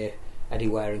 you're going to hear Eddie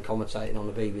Waring commentating on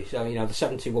the BBC. So, the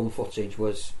 71 footage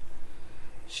was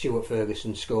Stuart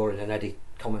Ferguson scoring and Eddie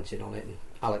commenting on it, and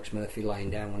Alex Murphy laying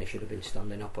down when he should have been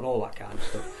standing up, and all that kind of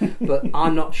stuff. But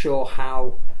I'm not sure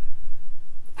how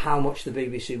much the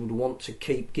BBC would want to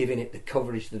keep giving it the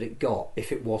coverage that it got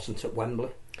if it wasn't at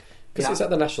Wembley. Because it's at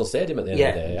the National Stadium at the end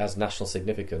of the day. It has national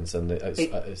significance, and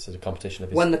it's a competition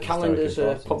of when the calendars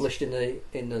are published in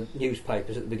the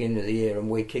newspapers at the beginning of the year, and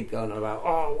we keep going on about,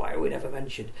 why are we never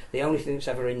mentioned? The only thing that's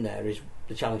ever in there is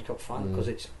the Challenge Cup final, because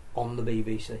it's on the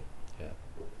BBC. Yeah.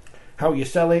 How you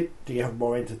sell it? Do you have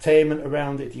more entertainment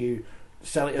around it? Do you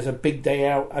sell it as a big day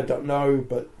out? I don't know,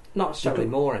 but not necessarily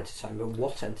more entertainment.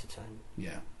 What entertainment?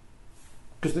 Yeah.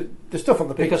 Because the stuff on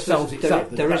the pitch sells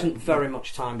itself. There isn't very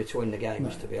much time between the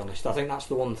games, to be honest. I think that's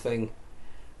the one thing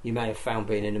you may have found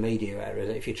being in the media area,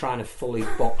 that if you're trying to fully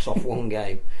box off one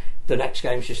game, the next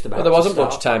game's just about to start. Well, there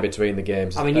wasn't much time between the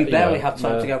games. I mean, you barely had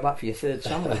time to go back for your third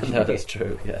sandwich. No, that's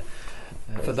true, yeah.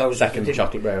 For those second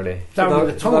chocolate brownie. For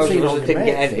those of us that didn't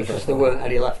get any, because there weren't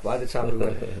any left by the time we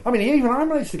were. I mean, even I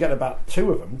managed to get about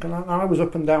 2 of them, and I was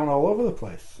up and down all over the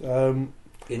place.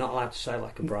 You're not allowed to say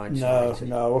like a bride. No,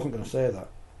 I wasn't going to say that,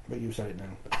 but you said it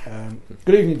now.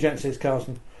 Good evening, gents, says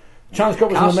Carson. Challenge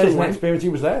Cup was an amazing experience. He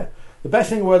was there. The best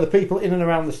thing were the people in and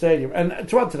around the stadium. And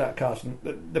to add to that, Carson,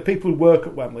 the people who work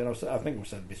at Wembley, and I think we've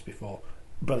said this before,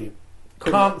 brilliant.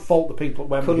 Can't fault the people at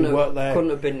Wembley who work there.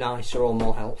 Couldn't have been nicer or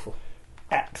more helpful.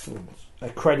 Excellent. A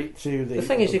credit to the... The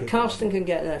thing is, if Carsten can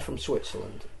get there from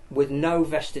Switzerland with no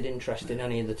vested interest in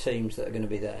any of the teams that are going to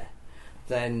be there,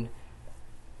 then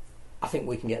I think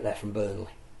we can get there from Burnley.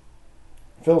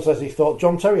 Phil says he thought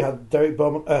John Terry had a Derek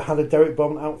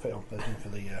Bowman outfit on for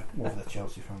the one of the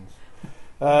Chelsea fans.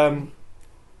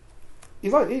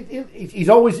 He's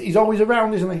always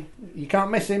around, isn't he? You can't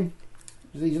miss him.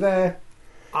 He's there.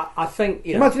 I think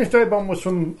imagine if Derek Bowman was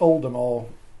from Oldham or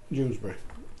Dewsbury,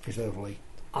 reserve.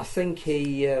 I think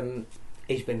he's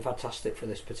been fantastic for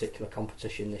this particular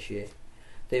competition this year.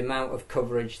 The amount of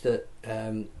coverage that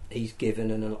he's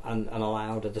given and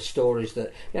allowed, the stories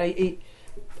that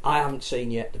I haven't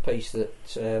seen yet the piece that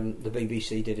the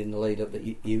BBC did in the lead up that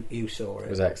you saw. It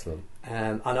was excellent.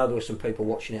 I know there were some people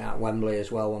watching it at Wembley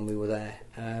as well when we were there.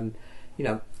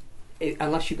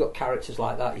 Unless you've got characters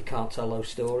like that, you can't tell those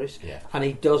stories. Yeah. And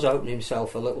he does open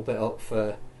himself a little bit up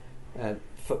for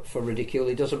ridicule.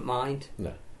 He doesn't mind.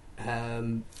 No.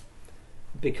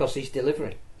 Because he's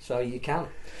delivering, so you can.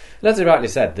 And as he rightly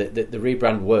said, the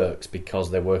rebrand works because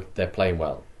they're playing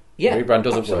well. Yeah, the rebrand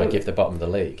doesn't absolutely work if they're bottom of the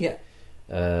league. Yeah.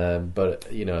 But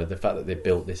the fact that they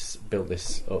built this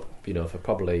up, for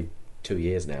probably 2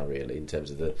 years now, really, in terms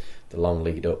of the long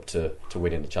lead up to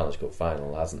winning the Challenge Cup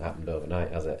final, hasn't happened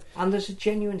overnight, has it? And there's a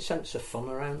genuine sense of fun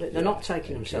around it. They're not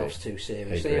taking themselves too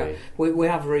seriously. We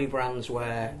have rebrands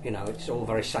where it's all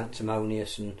very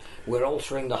sanctimonious and we're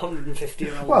altering the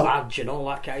 150-year-old badge and all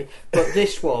that kind. But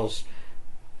this was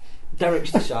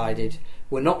Derek's decided.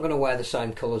 We're not going to wear the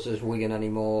same colours as Wigan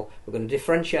anymore. We're going to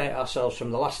differentiate ourselves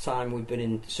from the last time we've been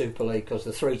in Super League, because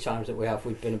the 3 times that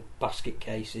we've been in basket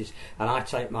cases, and I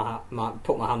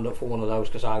put my hand up for one of those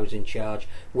because I was in charge.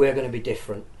 We're going to be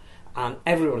different, and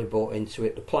everybody bought into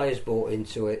it. The players bought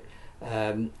into it.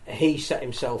 He set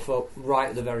himself up right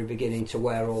at the very beginning to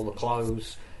wear all the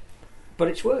clothes, but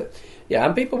it's worked. Yeah,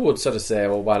 and people would sort of say,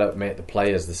 well, why don't make the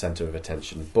players the centre of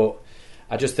attention? But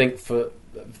I just think for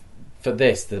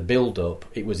this, the build-up,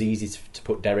 it was easy to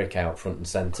put Derek out front and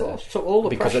centre.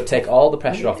 Because it'd take all the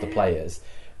pressure off the players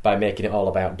by making it all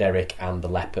about Derek and the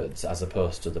Leopards as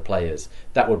opposed to the players.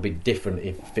 That would be different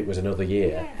if it was another year.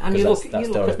 Yeah. And you look at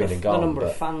the number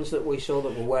of fans that we saw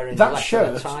that were wearing that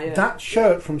leopard attire. That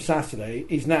shirt from Saturday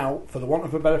is now, for the want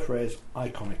of a better phrase,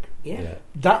 iconic. Yeah.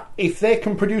 That if they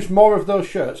can produce more of those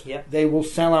shirts, they will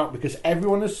sell out, because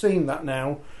everyone has seen that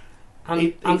now. And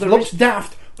it looks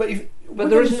daft, but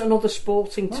there isn't another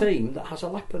sporting team that has a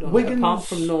leopard on it, apart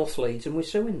from North Leeds, and we're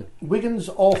suing them. Wigan's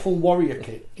awful Warrior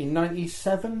kit in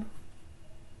 97,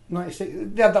 96,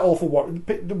 they had that awful Warrior.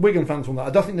 The Wigan fans won that. I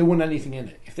don't think they won anything in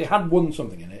it. If they had won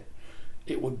something in it,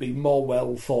 it would be more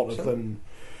well thought of than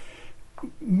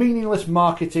meaningless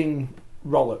marketing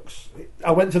rollicks.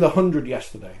 I went to the 100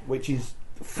 yesterday, which is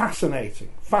fascinating.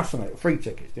 Free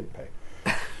tickets, didn't pay.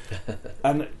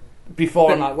 And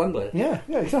before, a bit like Wembley. Yeah,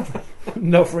 exactly.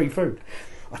 No free food.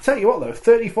 I tell you what though,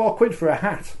 34 quid for a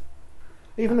hat.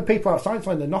 Even the people outside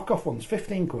selling the knockoff ones,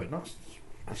 15 quid.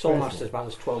 That's almost as bad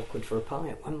as 12 quid for a pie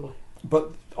at Wembley.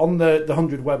 But on the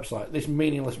 100 website, this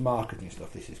meaningless marketing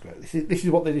stuff, this is great. This is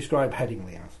what they describe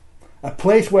Headingley as. A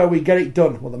place where we get it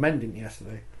done. Well, the men didn't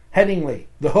yesterday. Headingley,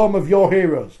 the home of your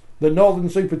heroes, the Northern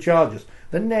Superchargers.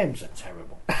 The names are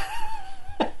terrible.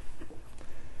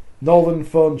 Northern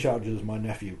Phone Chargers, my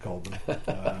nephew called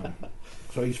them.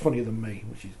 So he's funnier than me,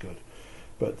 which is good.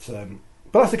 But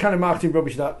that's the kind of marketing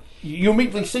rubbish that you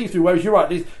immediately see through, whereas you're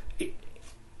right,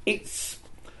 it's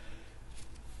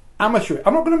amateur.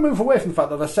 I'm not going to move away from the fact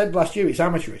that I said last year it's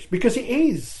amateurish, because it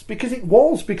is, because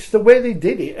the way they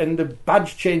did it, and the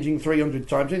badge changing 300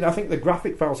 times. I think the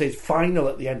graphic file says final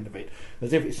at the end of it,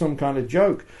 as if it's some kind of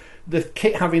joke. The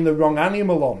kit having the wrong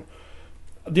animal on.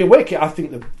 The away kit, I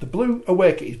think the blue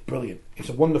away kit is brilliant. It's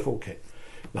a wonderful kit.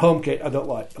 The home kit I don't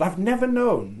like, but I've never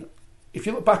known, if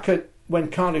you look back at when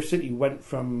Cardiff City went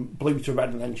from blue to red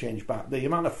and then changed back, the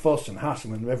amount of fuss and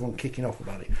hassle and everyone kicking off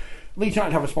about it. Leeds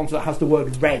United have a sponsor that has the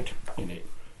word red in it.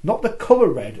 Not the colour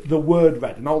red, the word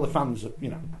red. And all the fans, are,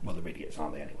 well, they're idiots,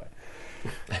 aren't they, anyway?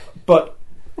 But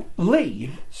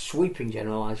Lee... Sweeping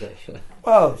generalisation.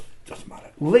 Well, it doesn't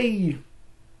matter. Lee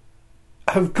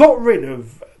have got rid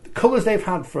of the colours they've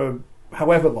had for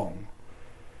however long.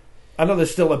 I know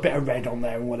there's still a bit of red on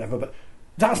there and whatever, but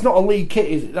that's not a League kit,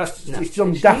 is it? It's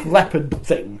some Daft Leopard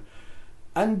thing.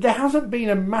 And there hasn't been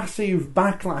a massive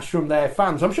backlash from their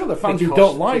fans. I'm sure the fans who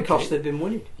don't like it, because they've been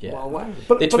winning. Yeah.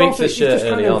 But they tweaked the shirt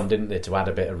early on, didn't they, to add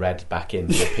a bit of red back in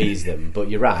to appease them. But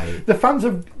you're right. The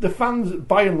fans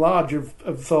by and large have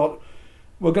thought,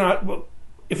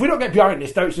 if we don't get behind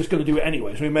this, Derek's just going to do it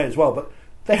anyway, so we may as well. But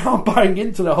they aren't buying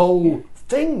into the whole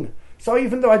thing. So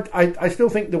even though I still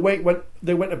think the way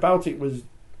they went about it was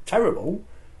terrible,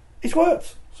 it's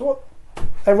worked. So what?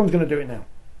 Everyone's going to do it now.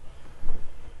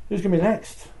 Who's going to be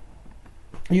next?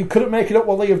 You couldn't make it up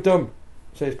what they have done,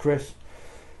 says Chris.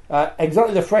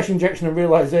 Exactly the fresh injection and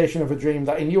realisation of a dream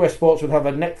that in US sports would have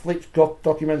a Netflix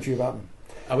documentary about them.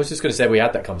 I was just going to say we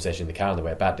had that conversation in the car on the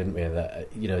way back, didn't we?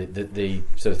 That the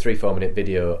sort of 3-4 minute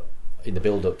video in the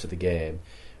build up to the game.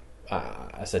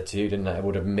 I said to you, didn't I? It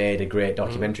would have made a great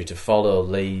documentary to follow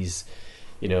Lee's,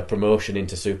 promotion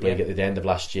into Super League at the end of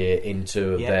last year,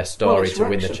 into their story to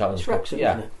win the Challenge Cup.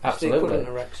 Yeah, absolutely.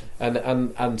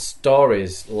 And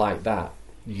stories like that,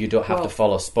 you don't have to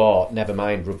follow sport, never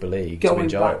mind rugby league, to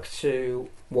enjoy. Going back to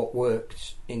what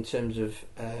worked in terms of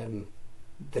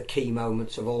the key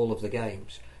moments of all of the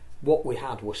games, what we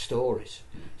had were stories.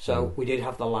 So we did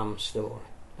have the Lamb story.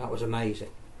 That was amazing.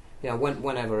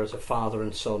 Whenever as a father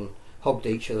and son hugged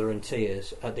each other in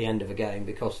tears at the end of a game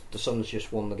because the son's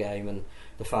just won the game and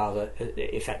the father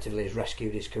effectively has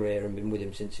rescued his career and been with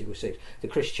him since he was 6. The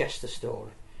Chris Chester story,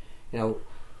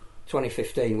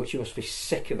 2015, which you must be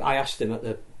sick of. I asked him at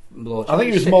the launch. I think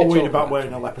he was more worried about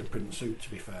wearing a leopard print suit,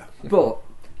 to be fair. But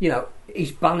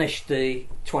he's banished the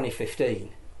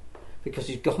 2015 because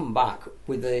he's gone back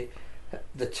with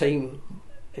the team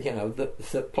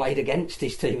that played against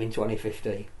his team in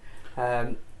 2015.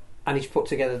 And he's put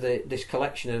together this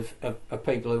collection of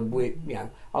people who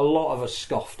a lot of us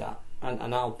scoffed at,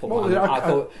 and I'll put. Well,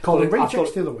 I called him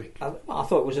rejects the other week. I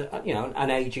thought it was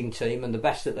an ageing team and the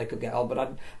best that they could get on,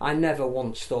 but I never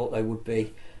once thought they would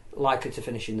be likely to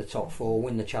finish in the top 4,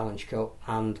 win the Challenge Cup,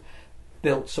 and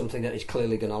built something that is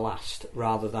clearly going to last,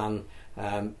 rather than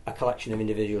a collection of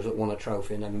individuals that won a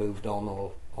trophy and then moved on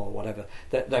or whatever.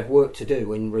 They've work to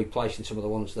do in replacing some of the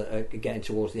ones that are getting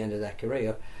towards the end of their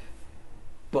career.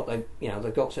 But they've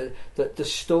got the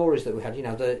stories that we had.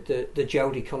 The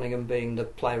Jodie Cunningham being the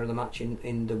player of the match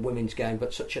in the women's game,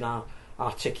 but such an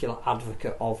articulate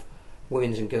advocate of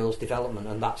women's and girls' development,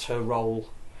 and that's her role.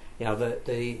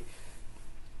 We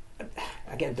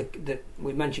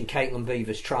mentioned Caitlin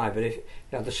Beaver's try, but if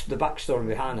the backstory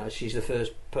behind that, she's the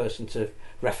first person to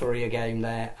referee a game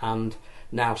there and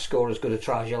now score as good a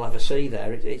try as you'll ever see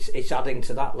there. It's adding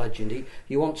to that legend.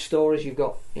 You want stories. You've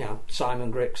got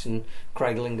Simon Grix and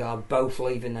Craig Lingard both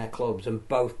leaving their clubs and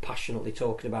both passionately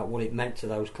talking about what it meant to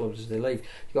those clubs as they leave.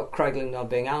 You've got Craig Lingard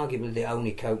being arguably the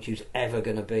only coach who's ever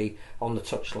going to be on the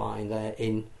touchline there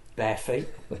in bare feet.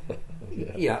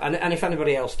 And if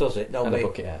anybody else does it, they'll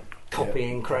be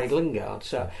copying Craig Lingard.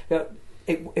 So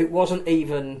it wasn't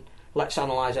even let's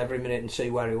analyse every minute and see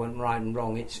where he went right and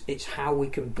wrong. It's how we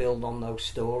can build on those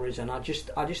stories, and I just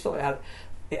thought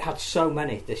it had so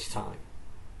many this time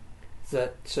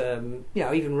that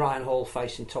even Ryan Hall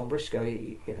facing Tom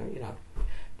Briscoe,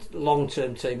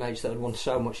 long-term teammates that had won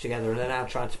so much together, and they're now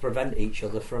trying to prevent each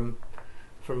other from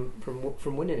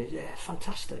winning. It's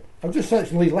fantastic. I've just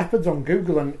searched Lee Leopards on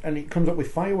Google and it comes up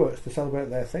with fireworks to celebrate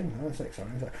their thing. That's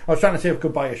exciting. I was trying to see if I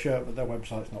could buy a shirt, but their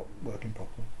website's not working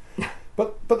properly.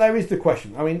 But there is the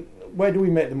question. I mean, where do we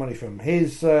make the money from?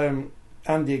 Here's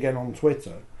Andy again on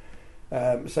Twitter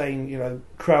saying,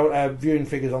 crowd viewing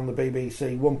figures on the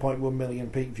BBC, 1.1 million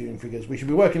peak viewing figures. We should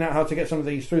be working out how to get some of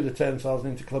these through the turnstiles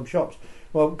and into club shops.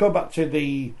 Well, go back to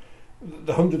the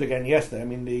 100 again yesterday. I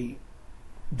mean,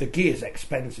 the gear's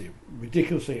expensive,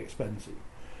 ridiculously expensive.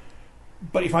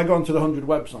 But if I go onto the 100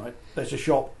 website, there's a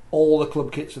shop, all the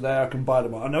club kits are there, I can buy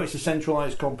them all. I know it's a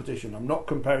centralised competition, I'm not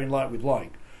comparing like with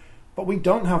like, but we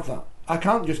don't have that. I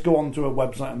can't just go onto a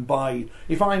website and buy,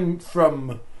 if I'm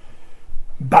from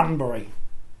Banbury,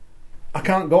 I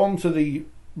can't go onto the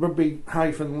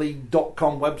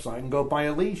rugby-league.com website and go buy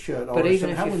a Leeds shirt or but a even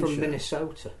St if Helens you're from shirt.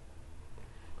 Minnesota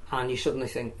and you suddenly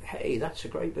think, hey, that's a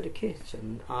great bit of kit,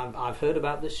 and I've heard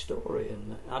about this story,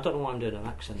 and I don't know why I'm doing an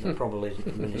accent that probably isn't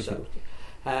from Minnesota.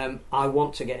 I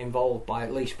want to get involved by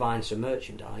at least buying some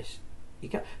merchandise. You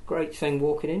get great thing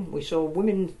walking in. We saw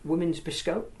women's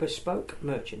bespoke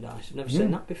merchandise. I've never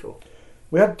seen that before.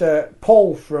 We had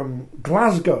Paul from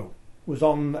Glasgow was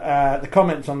on the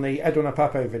comments on the Edwin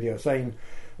Apape video saying,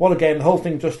 what a game, the whole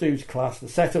thing just oozed class, the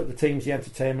setup, the teams, the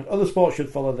entertainment, other sports should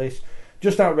follow this,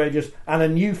 just outrageous, and a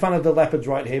new fan of the Leopards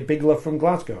right here, big love from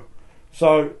Glasgow.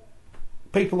 So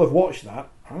people have watched that.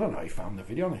 I don't know how you found the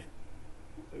video on it.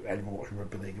 Anyone watching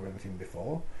rugby league or anything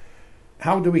before?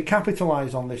 How do we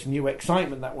capitalise on this new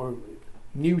excitement that we're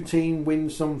new team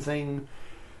wins something,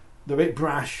 they're a bit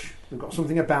brash, they've got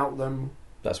something about them.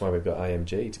 That's why we've got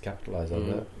IMG to capitalise on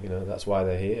that. That's why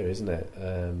they're here, isn't it?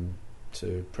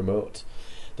 To promote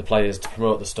the players, to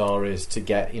promote the stories, to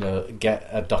get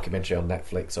a documentary on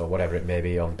Netflix or whatever it may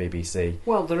be on BBC.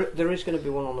 Well, there is going to be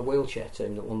one on the wheelchair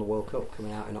team that won the World Cup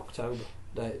coming out in October.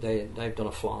 They've done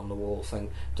a fly on the wall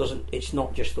thing. It's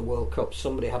not just the World Cup.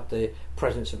 Somebody had the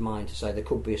presence of mind to say there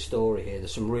could be a story here.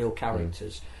 There's some real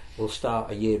characters. We'll start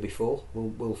a year before.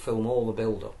 We'll film all the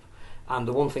build up. And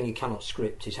the one thing you cannot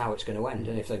script is how it's going to end.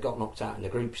 And if they got knocked out in the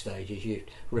group stages, you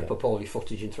rip up all your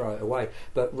footage and throw it away.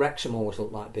 But Wrexham always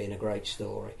looked like being a great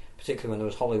story, particularly when there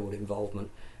was Hollywood involvement.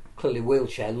 Clearly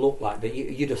Wheelchair looked like, but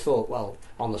you'd have thought, well,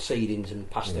 on the seedings and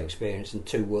past experience and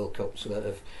 2 World Cups that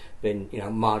have been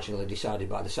marginally decided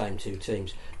by the same 2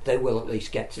 teams, they will at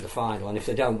least get to the final. And if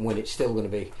they don't win, it's still going to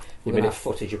be, we're going to have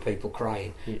footage of people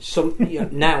crying.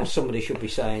 Now somebody should be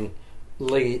saying,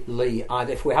 Lee,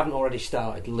 either if we haven't already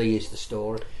started, Lee is the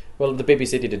story. Well, the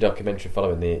BBC did a documentary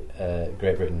following the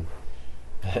Great Britain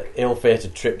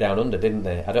ill-fated trip down under, didn't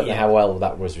they? I don't know how well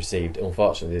that was received.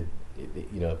 Unfortunately,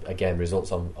 again,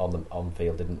 results on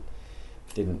field didn't.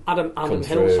 Adam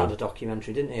Hills had a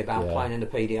documentary, didn't he, about playing in the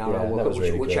PDRL World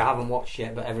Cup, which I haven't watched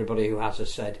yet, but everybody who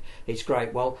has said it's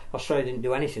great. Well, Australia didn't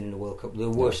do anything in the World Cup; they're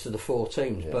the worst of the 4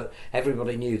 teams. But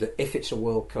everybody knew that if it's a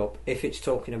World Cup, if it's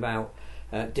talking about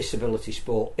disability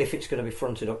sport, if it's going to be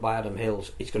fronted up by Adam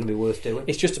Hills, it's going to be worth doing.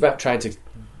 It's just about trying to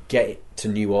get it to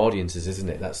new audiences, isn't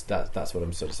it? That's what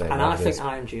I'm sort of saying. And I think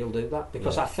IMG will do that,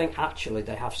 because I think actually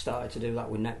they have started to do that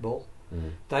with netball.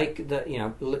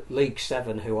 League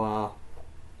 7, who are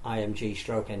IMG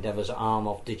Stroke Endeavour's arm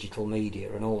of digital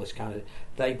media and all this kind of,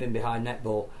 they've been behind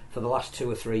netball for the last 2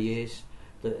 or 3 years,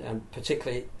 and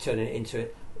particularly turning it into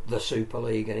the Super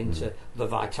League and into the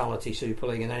Vitality Super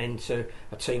League and then into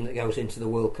a team that goes into the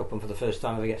World Cup and for the first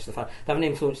time ever gets to the final. They haven't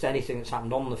influenced anything that's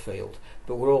happened on the field,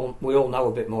 but we all know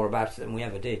a bit more about it than we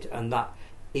ever did, and that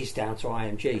is down to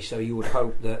IMG. So you would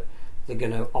hope that they're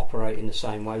going to operate in the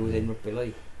same way within rugby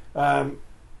league.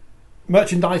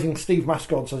 Merchandising, Steve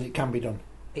Mascott says it can be done.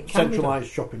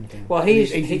 Centralised shopping thing. Well,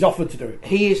 he's offered to do it.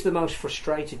 He is the most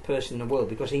frustrated person in the world,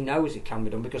 because he knows it can be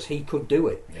done, because he could do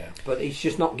it. Yeah. But he's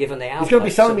just not given the outlet. He's going to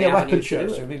be selling me a leopard shirt,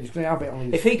 so he's going to have it on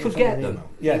his. If he could get them,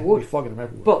 he would. He'll be flogging them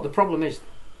everywhere. But the problem is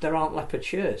there aren't leopard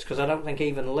shirts, because I don't think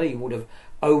even Lee would have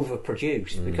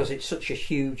overproduced, because it's such a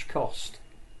huge cost.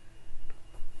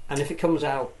 And if it comes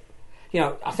out,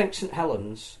 I think St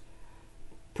Helens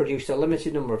produced a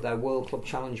limited number of their World Club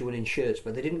Challenge winning shirts,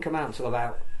 but they didn't come out until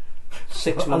about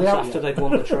 6 months after they'd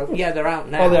won the trophy. Yeah, they're out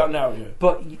now. Oh, they're out now, yeah.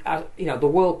 But, the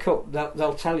World Cup,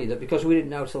 they'll tell you that because we didn't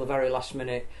know till the very last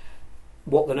minute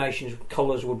what the nation's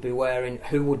colours would be wearing,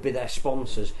 who would be their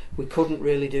sponsors, we couldn't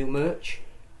really do merch.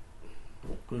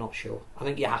 I'm not sure. I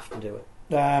think you have to do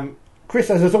it. Chris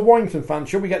says, as a Warrington fan,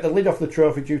 should we get the lid off the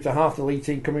trophy due to half the league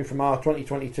team coming from our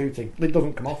 2022 team? Lid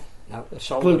doesn't come off. No,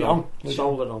 soldered on.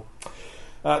 Soldered on.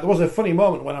 There was a funny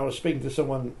moment when I was speaking to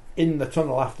someone in the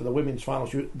tunnel after the women's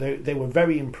finals. They were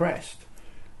very impressed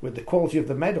with the quality of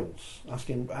the medals,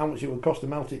 asking how much it would cost to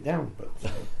melt it down.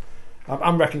 But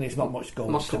I'm reckoning it's not much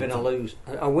gold. Must have content.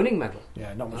 been a winning medal.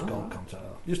 Yeah, not much gold content.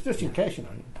 Just in case,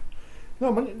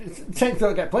 No, teams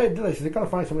don't get played, do they? So they've got to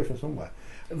find somebody from somewhere.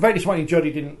 Very disappointing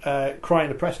Jodie didn't cry in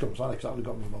the press conference, because that would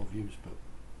have got me more views. But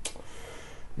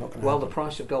Not going well, the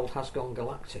price of gold has gone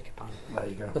galactic, apparently. There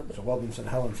you go. So well done, St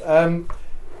Helens.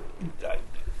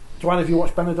 Do either of you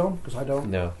watch Benidorm? Because I don't.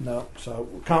 No. So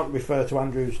we can't refer to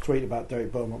Andrew's tweet about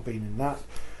Derek Beaumont being in that.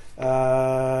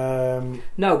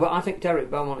 No, but I think Derek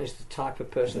Beaumont is the type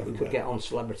of person that we could get on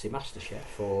Celebrity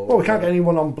MasterChef. Or well, we can't get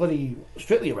anyone on bloody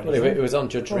Strictly or anything. Well, it was on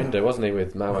Judge Rinder, wasn't he,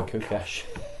 with Mao and Kukash?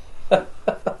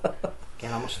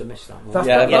 Yeah, I must have missed that one.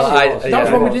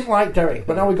 That's when we didn't like Derek,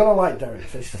 but now we've got to like Derek.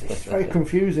 It's very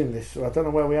confusing, this. I don't know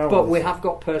where we are. But we have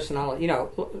got personality. You know,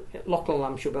 Lachlan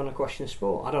Lamb should be on A Question of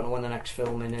Sport. I don't know when the next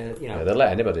film in a, Yeah, they'll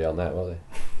let anybody on that, won't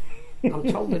they?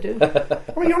 I'm told they do.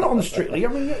 I mean, you're not on the Strictly. I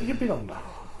mean, you've been on that.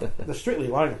 The Strictly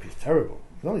lineup is terrible.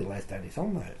 There's only Les Dennis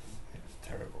on there. It's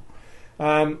terrible.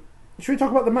 Should we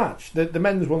talk about the match? The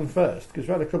men's won first, because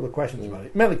we had a couple of questions about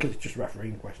it. Mainly because it's just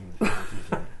refereeing questions.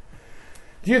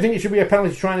 Do you think it should be a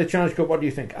penalty trying the Challenge Cup? What do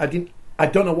you think? I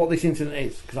don't know what this incident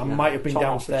is, because I might have been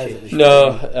downstairs at this you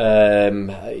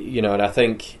know, and I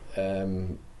think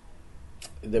Hull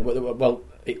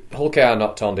KR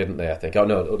knocked on, didn't they? I think. Oh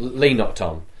no, Lee knocked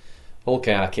on. Hull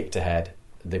KR kicked ahead.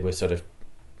 They were sort of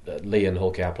Lee and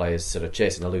Hull KR players sort of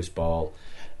chasing a loose ball,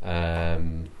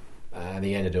 and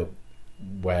he ended up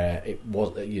where it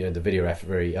was, you know, the video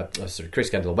referee,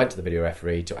 Chris Kendall went to the video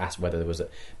referee to ask whether there was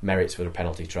merits for a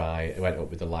penalty try. It went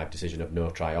up with the live decision of no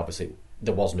try. Obviously,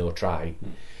 there was no try,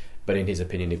 but in his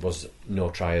opinion, it was no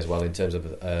try as well in terms of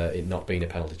it not being a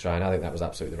penalty try. And I think that was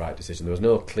absolutely the right decision. There was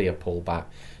no clear pullback.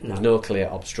 There was no clear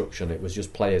obstruction. It was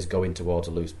just players going towards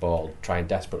a loose ball, trying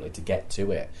desperately to get to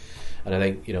it. And I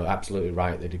think, you know, absolutely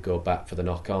right, they did go back for the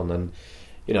knock on. And,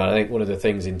 you know, I think one of the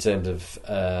things in terms of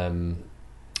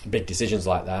big decisions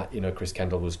like that, you know, Chris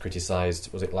Kendall was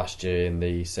criticised, was it last year in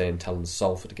the St Helens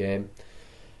Salford game,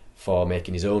 for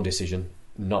making his own decision,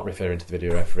 not referring to the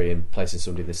video referee and placing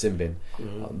somebody in the sin bin.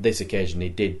 On this occasion he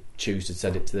did choose to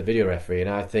send it to the video referee, and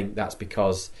I think that's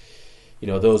because, you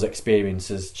know, those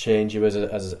experiences change you as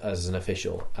an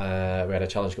official. We had a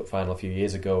Challenge Cup final a few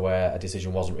years ago where a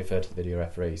decision wasn't referred to the video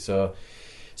referee, so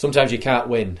sometimes you can't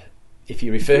win. If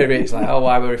you refer it, it's like, oh,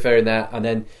 why are we referring that? And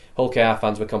then Hull KR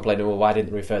fans were complaining, well, why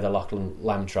didn't we refer the Lachlan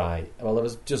Lamb try? Well, there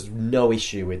was just no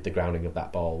issue with the grounding of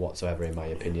that ball whatsoever, in my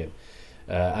opinion.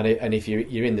 And if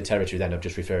you're in the territory then of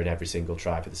just referring every single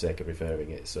try for the sake of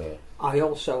referring it. So I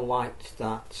also liked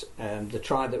that the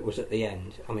try that was at the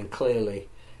end. I mean, clearly,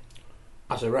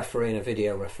 as a referee and a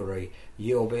video referee,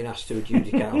 you're being asked to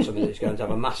adjudicate on something that's going to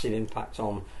have a massive impact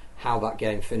on how that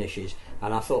game finishes.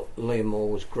 And I thought Liam Moore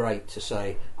was great to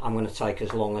say, I'm going to take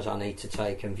as long as I need to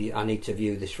take, and I need to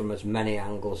view this from as many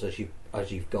angles as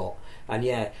you've got. And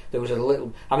yeah, there was a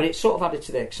little, I mean, it sort of added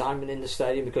to the excitement in the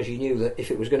stadium, because you knew that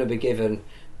if it was going to be given,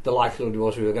 the likelihood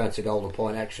was we were going to Golden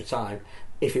Point extra time.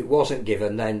 If it wasn't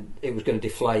given, then it was going to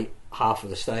deflate half of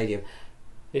the stadium.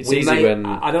 It's easy when...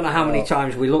 I don't know how many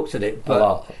times we looked at it,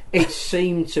 but it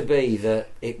seemed to be that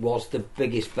it was the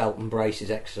biggest belt and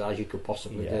braces exercise you could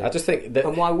possibly do. I just think that...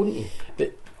 And why wouldn't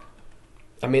you?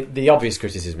 I mean, the obvious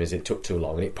criticism is it took too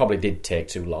long, and it probably did take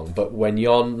too long, but when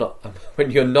you're not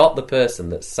the person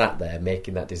that sat there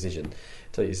making that decision,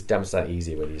 so it's damn sight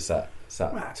easy when you sat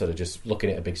sort of just looking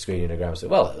at a big screen in a ground and say,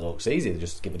 well, it looks easy,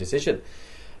 just give a decision.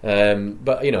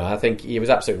 But, you know, I think he was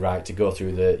absolutely right to go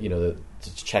through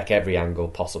to check every angle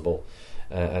possible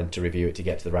and to review it to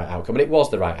get to the right outcome. And it was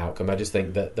the right outcome. I just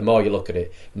think that the more you look at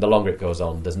it and the longer it goes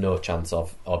on, there's no chance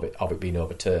of it being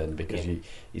overturned, because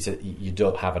you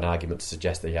don't have an argument to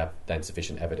suggest that you have then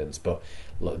sufficient evidence. But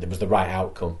look, it was the right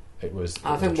outcome.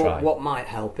 I think what might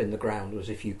help in the ground was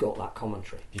if you got that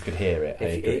commentary. You could hear it. I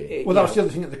agree. Well, that was the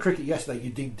other thing at the cricket yesterday. You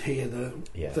did hear the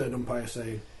third umpire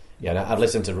say... Yeah, and I've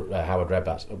listened to Howard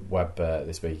Webb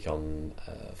this week on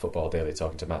Football Daily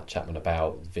talking to Matt Chapman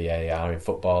about VAR in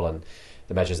football and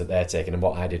the measures that they're taking. And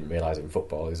what I didn't realise in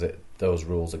football is that those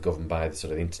rules are governed by the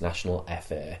sort of international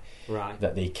FA. Right.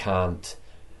 That they can't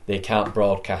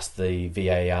broadcast the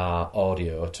VAR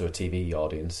audio to a TV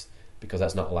audience, because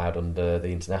that's not allowed under the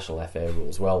international FA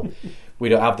rules. Well, we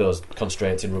don't have those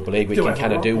constraints in rugby league. We can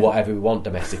kind of do whatever we want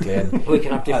domestically, and we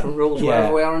can have different rules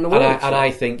wherever we are in the world. And I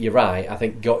think you're right. I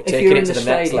think taking it to the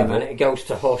next level, and it goes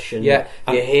to hush, and you're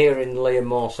hearing Liam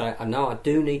Moore say, "I know, I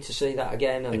do need to see that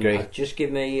again." And agree. Just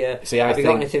give me. Have you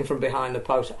got anything from behind the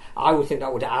post? I would think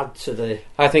that would add to the.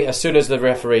 I think as soon as the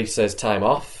referee says time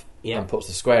off and puts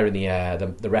the square in the air,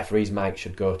 the referee's mic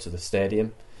should go to the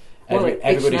stadium. Well,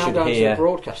 everybody it's now should down hear. To the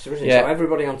broadcaster, isn't it? So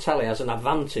everybody on telly has an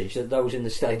advantage that those in the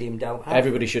stadium don't have.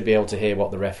 Everybody should be able to hear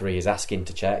what the referee is asking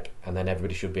to check, and then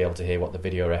everybody should be able to hear what the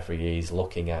video referee is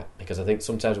looking at. Because I think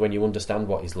sometimes when you understand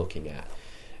what he's looking at,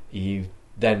 you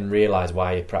then realise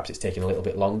why perhaps it's taking a little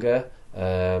bit longer,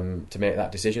 to make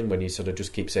that decision when you sort of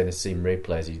just keep saying the same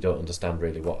replays. You don't understand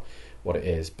really what it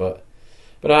is. But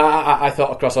I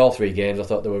thought across all 3 games, I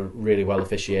thought they were really well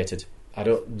officiated. I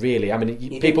don't really. I mean,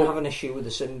 you people didn't have an issue with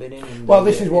the sin binning. Well,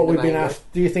 this is what we've been asked.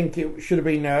 Do you think it should have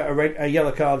been a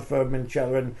yellow card for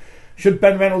Minchella, and should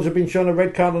Ben Reynolds have been shown a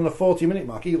red card on the 40-minute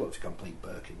mark? He looks a complete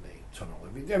Birkin, the tunnel.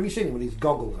 Have you seen him with his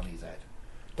goggles on his head?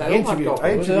 They all had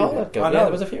goggles. There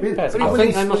was a few pairs. I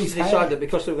think they must have decided that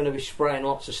because they were going to be spraying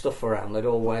lots of stuff around, they'd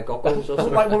all wear goggles or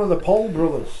something. Like one of the Paul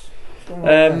brothers.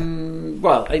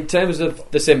 Well, in terms of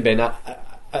the sin bin,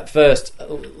 at first,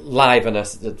 live,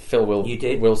 and Phil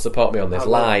will support me on this.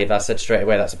 Live, I said straight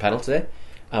away that's a penalty.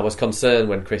 I was concerned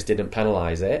when Chris didn't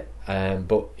penalise it,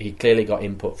 but he clearly got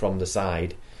input from the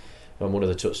side, from one of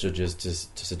the touch judges,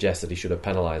 to suggest that he should have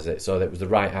penalised it. So that was the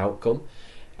right outcome.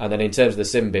 And then in terms of the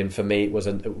sin bin, for me, it was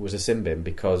a sin bin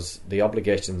because the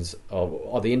obligations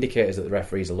or the indicators that the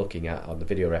referees are looking at, on the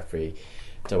video referee,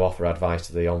 to offer advice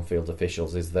to the on-field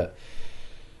officials, is that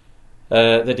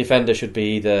the defender should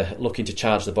be either looking to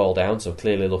charge the ball down, so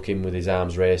clearly looking with his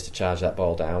arms raised to charge that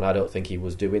ball down. I don't think he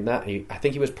was doing that. I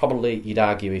think he was probably, you'd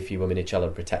argue, if you were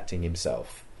Minicello, protecting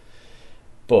himself.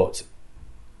 But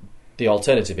the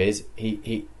alternative is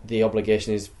the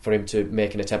obligation is for him to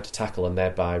make an attempt to tackle and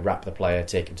thereby wrap the player,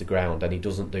 take him to ground, and he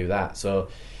doesn't do that. So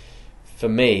for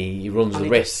me, he runs the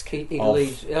risk. He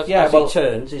leaves, as he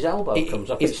turns, his elbow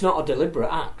comes up. It's not a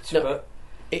deliberate act, but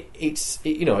it's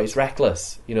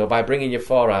reckless. By bringing your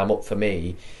forearm up, for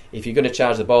me, if you're going to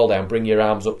charge the ball down, bring your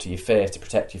arms up to your face to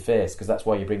protect your face, because that's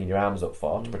why you're bringing your arms up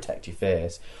for, to protect your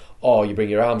face. Or you bring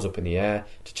your arms up in the air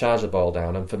to charge the ball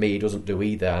down, and for me, he doesn't do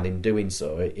either. And in doing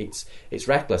so, it's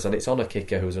reckless, and it's on a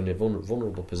kicker who's in a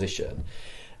vulnerable position.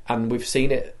 And we've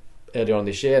seen it earlier on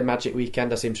this year, Magic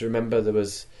Weekend. I seem to remember there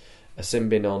was a sin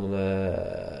bin on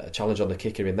a challenge on the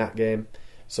kicker in that game.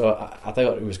 So I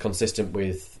thought it was consistent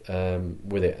with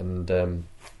it, and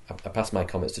I passed my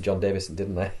comments to John Davison,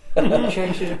 didn't I?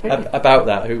 Changed his opinion about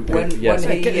that.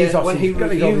 When he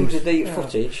reviewed the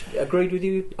footage, agreed with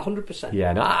you 100%.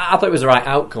 Yeah, no, I thought it was the right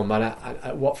outcome.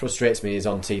 And what frustrates me is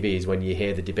on TV is when you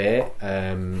hear the debate,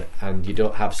 and you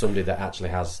don't have somebody that actually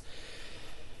has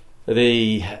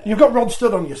You've got Rod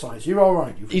Studd on your side, so you're all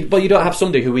right. But you don't have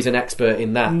somebody who is an expert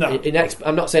in that. No.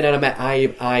 I'm not saying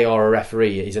I or a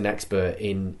referee is an expert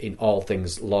in all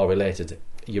things law related.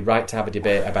 You're right to have a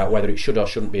debate about whether it should or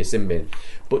shouldn't be a sin bin,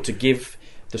 but to give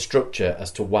the structure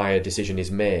as to why a decision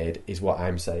is made is what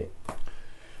I'm saying.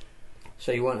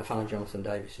 So you weren't a fan of Jonathan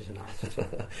Davis's analysis?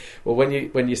 Well,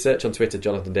 when you search on Twitter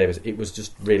Jonathan Davis, it was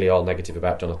just really all negative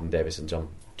about Jonathan Davis and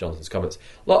Jonathan's comments.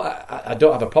 Look, I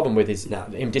don't have a problem with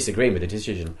him disagreeing with the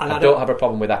decision. I don't have a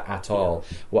problem with that at all.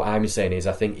 What I'm saying is,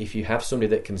 I think if you have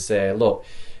somebody that can say, look,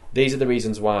 these are the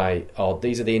reasons why, or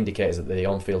these are the indicators that the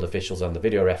on-field officials and the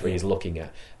video referee is looking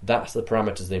at, that's the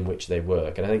parameters in which they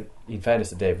work. And I think, in fairness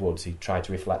to Dave Woods, he tried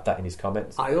to reflect that in his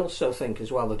comments. I also think as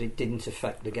well that it didn't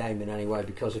affect the game in any way,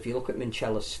 because if you look at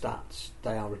Mincella's stats,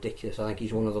 they are ridiculous. I think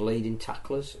he's one of the leading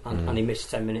tacklers, and he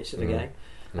missed 10 minutes of the game.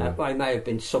 Well, he may have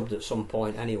been subbed at some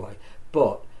point anyway.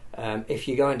 But if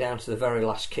you're going down to the very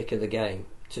last kick of the game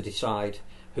to decide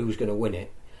who's going to win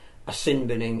it, a sin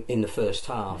binning in the first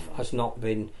half has not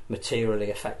been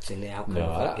materially affecting the outcome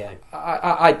of that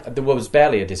game. There was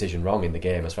barely a decision wrong in the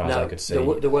game as far as I could see.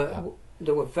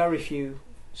 There were very few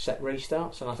set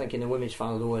restarts, and I think in the women's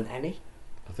final there weren't any.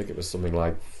 I think it was something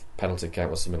like penalty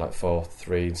count was something like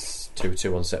 4-3,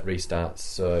 2-2 on set restarts.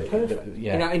 So perfect.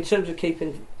 In terms of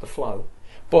keeping the flow.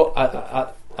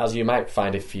 But as you might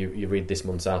find if you read this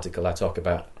month's article, I talk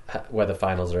about whether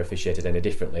finals are officiated any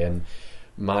differently, and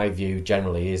my view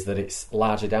generally is that it's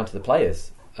largely down to the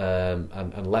players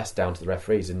and less down to the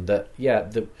referees, and that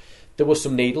there was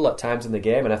some needle at times in the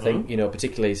game, and I think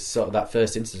particularly sort of that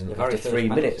first incident after 3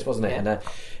 minutes, wasn't it? Yeah. And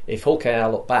if Hull KR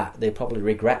look back, they probably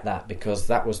regret that, because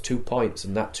that was 2 points,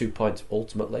 and that 2 points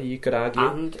ultimately, you could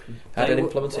argue, had an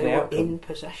influence on the outcome. In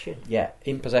possession. Yeah,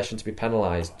 in possession to be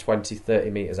penalised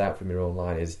 20-30 metres out from your own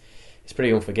line is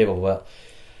pretty unforgivable. But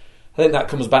I think that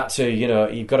comes back to,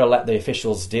 you've got to let the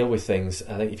officials deal with things.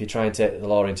 I think if you try and take the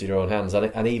law into your own hands,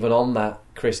 and even on that,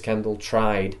 Chris Kendall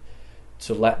tried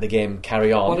to let the game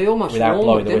carry on without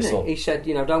blowing the whistle. He said,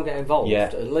 don't get involved.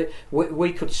 Yeah.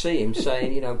 We could see him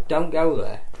saying, don't go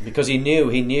there. Because he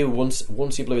knew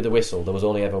once he blew the whistle, there was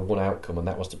only ever one outcome, and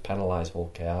that was to penalise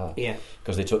Hull KR. Yeah.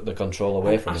 Because they took the control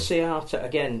away from him. Asiata,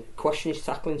 again, question his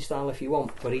tackling style if you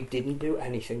want, but he didn't do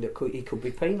anything that he could be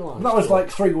penalised. That was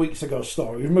like 3 weeks ago's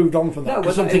story. We've moved on from that.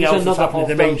 No, something else has happened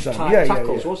in the meantime.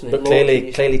 Tackles, wasn't it? But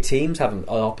clearly teams haven't,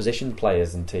 opposition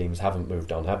players and teams haven't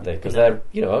moved on, have they? Because they're,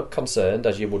 concerned,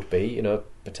 as you would be,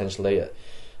 potentially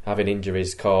having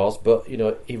injuries caused, but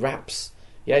he wraps.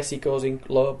 Yes, he goes in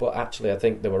low, but actually I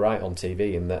think they were right on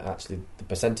TV in that actually the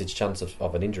percentage chance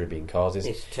of an injury being caused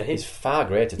is far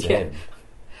greater to him.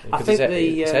 I think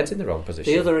his head's in the wrong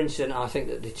position. The other incident I think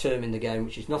that determined the game,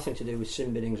 which is nothing to do with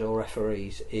sin binnings or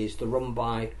referees, is the run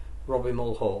by Robbie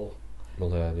Mulhern.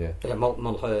 Mulhern, yeah.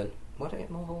 Mulhern. Where did I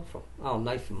get Mulhern from? Oh,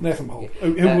 Nathan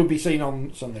Mulhern, who will be seen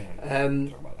on Sunday.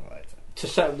 Talk about that later. To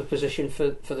set up the position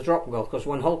for the drop goal, because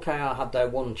when Hull KR had their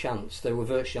one chance, they were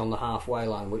virtually on the halfway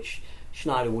line, which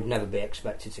Schneider would never be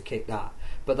expected to kick that.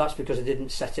 But that's because they didn't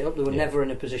set it up. They were never in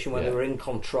a position where they were in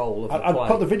control of the play. I'd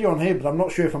put the video on here, but I'm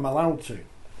not sure if I'm allowed to.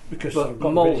 Because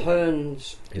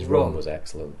Mulhern's his run was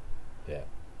excellent. Yeah.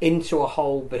 Into a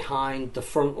hole behind the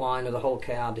front line of the Hull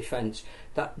KR defence.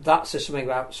 That says something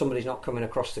about somebody's not coming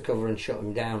across the cover and shut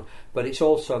him down. But it's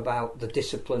also about the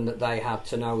discipline that they had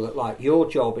to know that, your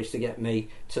job is to get me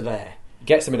to there.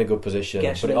 Gets them in a good position,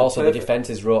 but also the defence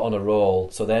is on a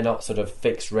roll, so they're not sort of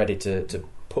fixed, ready to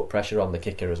put pressure on the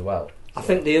kicker as well. I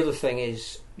think the other thing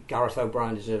is Gareth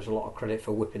O'Brien deserves a lot of credit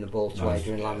for whipping the ball to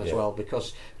Adrian Lamb as well,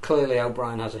 because clearly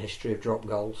O'Brien has a history of drop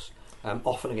goals,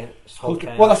 often against Hull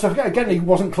KR. Well, again, he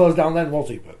wasn't closed down then, was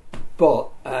he?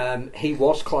 But he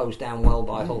was closed down well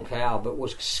by Hull KR, but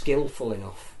was skillful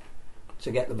enough to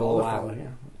get the ball out,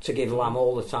 to give Lamb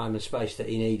all the time and space that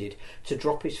he needed, to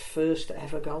drop his first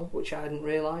ever goal, which I hadn't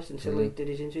realised until he did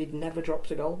his interview. He'd never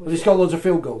dropped a goal. Has he scored loads of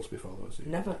field goals before, was he?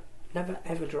 Never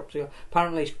ever dropped a goal.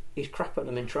 Apparently he's crap at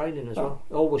them in training as well.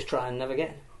 Always try and never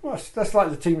get. Well, that's like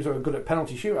the teams that are good at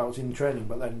penalty shootouts in training,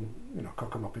 but then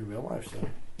cock them up in real life. So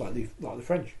like the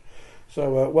French.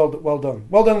 So well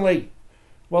done, Lee.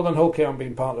 Well done, Hull KR, on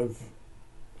being part of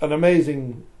an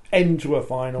amazing end to a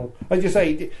final. As you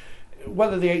say,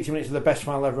 whether the 80 minutes are the best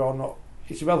final ever or not,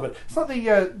 it's irrelevant. It's like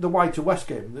the Wide to West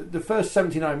game. The first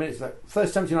 79 minutes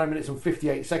and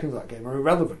 58 seconds of that game are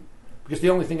irrelevant. Because the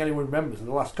only thing anyone remembers are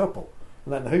the last couple,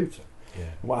 and then the hooter,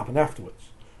 and what happened afterwards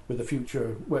with the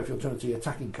future Wakefield Trinity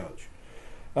attacking coach.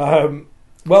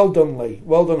 Well done, Lee.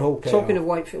 Well done, Hull KR. Talking of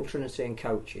Wakefield Trinity and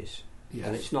coaches,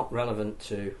 and it's not relevant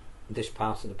to this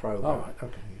part of the programme. All right,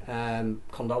 okay. Yeah.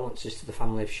 Condolences to the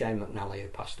family of Shane McNally, who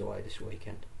passed away this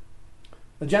weekend.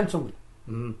 A gentleman.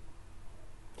 The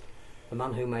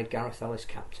man who made Gareth Ellis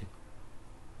captain.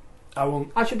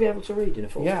 I should be able to read in a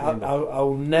full screen.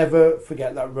 I'll never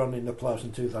forget that run in the playoffs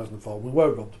in 2004. We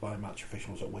were robbed by match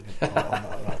officials at Wigan. on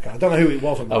that I don't know who it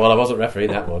was. I wasn't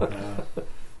refereeing that one.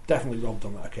 Definitely robbed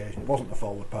on that occasion. It wasn't a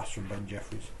forward pass from Ben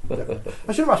Jeffries. Definitely.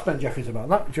 I should have asked Ben Jeffries about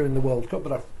that during the World Cup,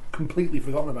 but I've completely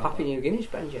forgotten about Papua New Guinea's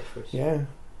Ben Jeffries. Yeah.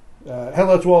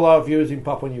 Hello to all our viewers in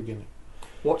Papua New Guinea.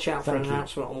 Watch out for an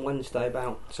announcement on Wednesday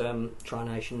about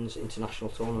Tri-Nations international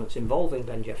tournaments involving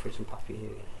Ben Jeffries and Papua New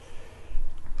Guinea.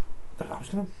 I was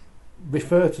going to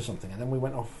refer to something, and then we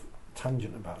went off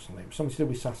tangent about something. It was something to do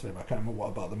with Saturday, but I can't remember what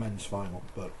about the men's final.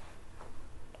 But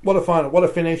what a final! What a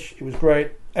finish! It was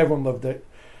great. Everyone loved it,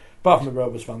 apart from the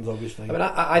Rovers fans, obviously. I mean,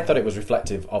 I thought it was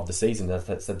reflective of the season. I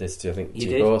said this to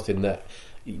you both, in that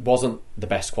it wasn't the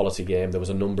best quality game. There was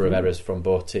a number of errors from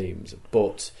both teams,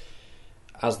 but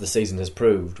as the season has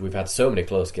proved, we've had so many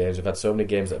close games. We've had so many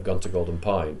games that have gone to Golden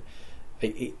Point.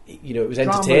 It was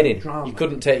entertaining. Drama. You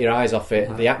couldn't take your eyes off it.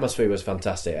 No. The atmosphere was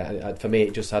fantastic. For me,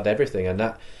 it just had everything, and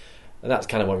that's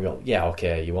kind of what we want. Yeah,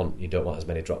 okay, you don't want as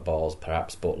many drop balls,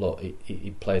 perhaps, but look,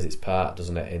 it plays its part,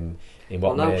 doesn't it? In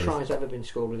what no try's ever been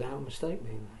scored without a mistake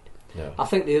being made. No. I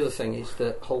think the other thing is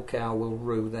that Hull KR will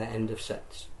rue their end of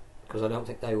sets, because I don't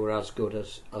think they were as good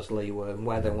as Lee were, and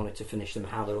where they wanted to finish them,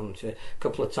 how they wanted to. A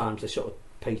couple of times they sort of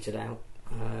petered out.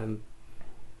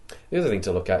 The other thing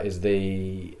to look at is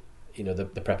the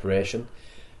preparation.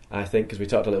 I think, because we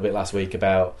talked a little bit last week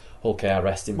about Hull KR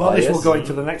resting players. Well, this will go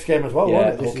into the next game as well, won't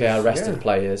it? Hull KR rested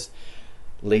players.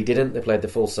 Lee didn't. They played the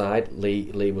full side.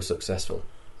 Lee was successful.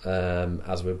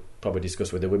 As we probably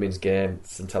discussed with the women's game,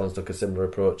 St Helens took a similar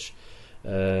approach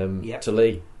to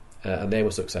Lee, and they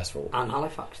were successful. And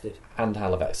Halifax did. And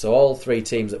Halifax. So all three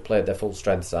teams that played their full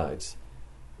strength sides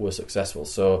were successful.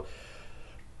 So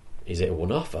is it a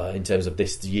one-off in terms of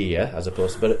this year, as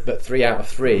opposed to, but 3 out of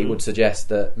 3 would suggest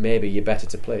that maybe you're better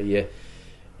to play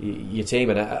your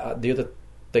team. And the other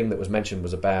thing that was mentioned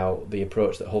was about the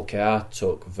approach that Hull KR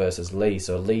took versus Lee.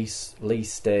 So Lee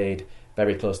stayed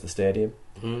very close to the stadium.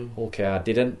 Hull KR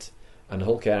didn't, and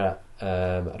Hull KR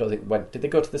I don't think did they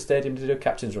go to the stadium to do a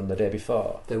captain's run the day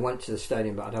before? They went to the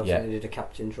stadium, but I don't think they did a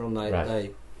captain's run.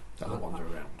 They wander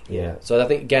around. Yeah, so I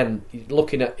think, again,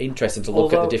 interesting to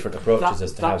look at the different approaches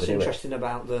as to how they do it. That's interesting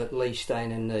about the Lee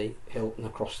staying in the Hilton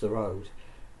across the road.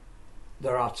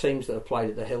 There are teams that have played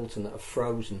at the Hilton that have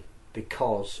frozen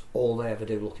because all they ever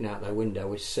do looking out their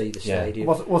window is see the stadium.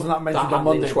 Wasn't that mentioned on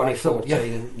Monday?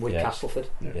 2014 with Castleford.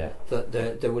 Yeah.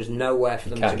 That there was nowhere for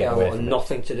them to go and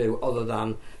nothing to do other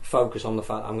than focus on the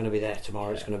fact I'm going to be there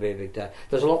tomorrow. It's going to be a big day.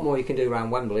 There's a lot more you can do around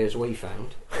Wembley, as we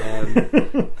found.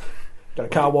 Got a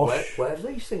car wash. Where have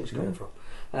these things come from?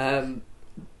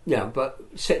 But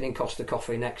sitting in Costa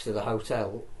Coffee next to the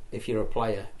hotel, if you're a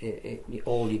player,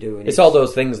 all you're doing. It's all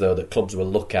those things though that clubs will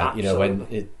look at. Absolutely.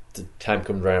 When the time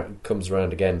comes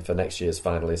around again for next year's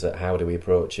final, is that how do we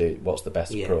approach it? What's the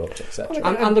best approach, etc.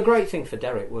 And the great thing for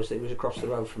Derek was that it was across the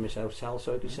road from his hotel,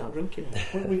 so he could start drinking.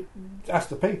 We asked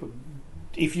the people,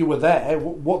 if you were there,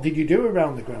 what did you do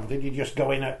around the ground? Did you just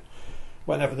go in at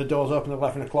whenever the doors open at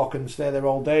 11 o'clock and stay there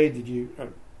all day? Did you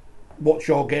watch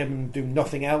your game and do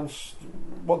nothing else?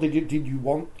 What did you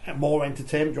want? More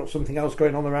entertainment? Did you want something else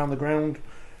going on around the ground?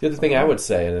 The other thing I would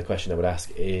say, and the question I would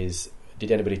ask is,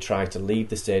 did anybody try to leave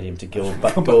the stadium to go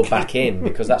back in?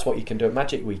 Because that's what you can do at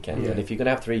Magic Weekend. And if you're going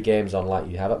to have 3 games on like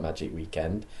you have at Magic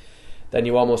Weekend, then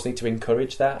you almost need to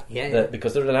encourage that.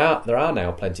 Because there are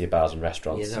now plenty of bars and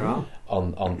restaurants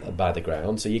on by the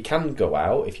ground, so you can go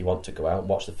out if you want to go out and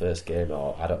watch the first game,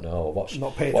 or I don't know, watch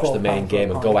the main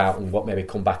game and go out and maybe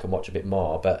come back and watch a bit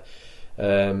more. But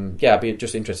I'd be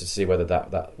just interested to see whether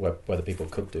whether people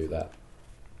could do that.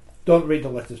 Don't read the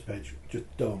letters page. Just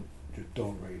don't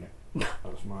read it.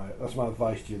 That's my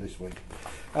advice to you this week.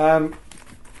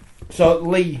 So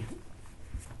Lee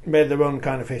made their own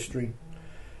kind of history,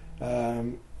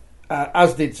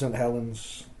 as did St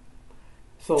Helens.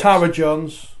 Thoughts? Tara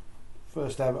Jones,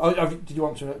 first ever. Did you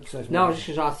want to say something? No, just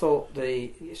because I thought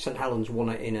the St Helens won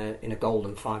it in a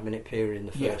golden 5-minute period in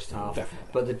the first half. Definitely.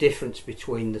 But the difference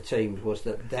between the teams was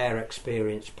that their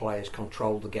experienced players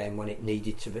controlled the game when it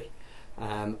needed to be,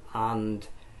 and.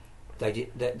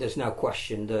 There's no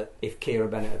question that if Ciara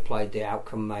Bennett had played, the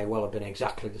outcome may well have been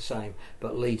exactly the same.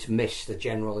 But Leeds missed the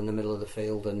general in the middle of the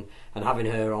field, and having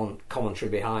her on commentary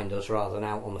behind us rather than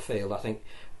out on the field, I think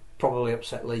probably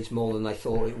upset Leeds more than they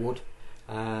thought it would.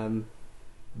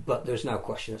 But there's no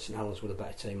question that St Helens were the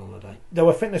better team on the day. There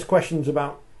were fitness questions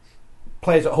about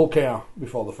players at Hull KR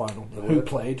before the final. Who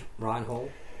played? Ryan Hall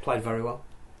played very well.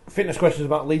 Fitness questions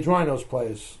about Leeds Rhinos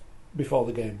players before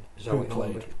the game. Who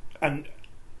played? And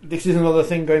this is another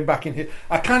thing going back in here.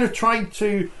 I kind of tried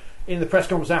to, in the press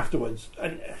conference afterwards,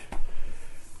 and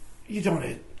you don't want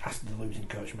to ask the losing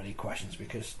coach many questions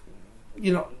because,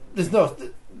 there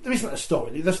isn't a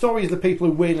story. The story is the people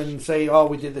who win and say, oh,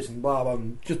 we did this and blah, blah,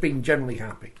 and just being generally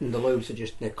happy. And the loser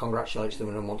just congratulates them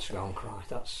and wants to go and cry.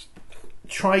 That's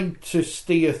tried to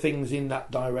steer things in that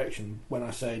direction when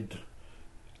I said,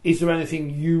 is there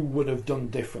anything you would have done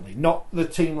differently? Not the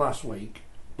team last week,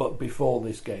 but before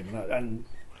this game. And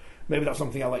maybe that's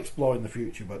something I'll explore in the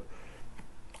future, but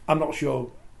I'm not sure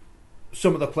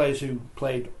some of the players who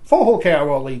played for Hull KR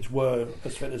or Leeds were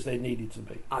as fit as they needed to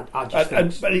be.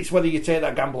 But it's whether you take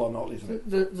that gamble or not, isn't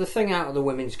it? The thing out of the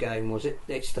women's game was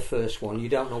it's the first one. You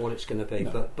don't know what it's going to be,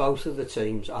 but both of the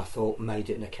teams, I thought, made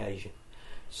it an occasion.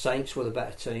 Saints were the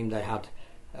better team. They had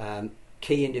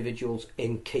key individuals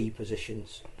in key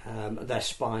positions. Their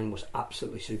spine was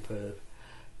absolutely superb.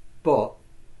 But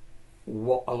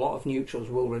what a lot of neutrals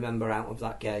will remember out of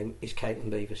that game is Caitlin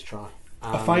Beaver's try.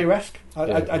 A fire-esque.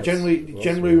 I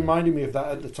generally reminded me of that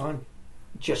at the time.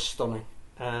 Just stunning.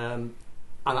 And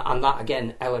that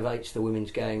again elevates the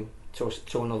women's game to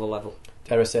another level.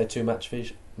 Dare I say 2 match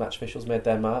officials made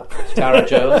their mark. Tara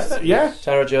Jones.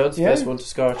 Tara Jones, first one to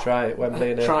score a try at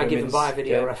Wembley. Try given by a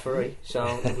video referee,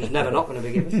 so it was never not going to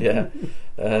be given.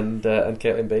 And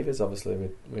Caitlin Beavers, obviously,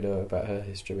 we know about her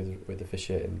history with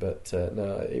officiating, but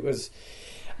no, it was.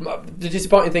 The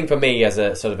disappointing thing for me as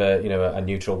a sort of a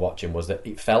neutral watching was that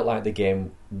it felt like the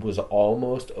game was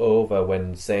almost over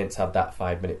when Saints had that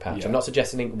 5-minute patch. Yeah. I'm not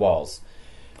suggesting it was,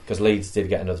 because Leeds did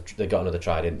get another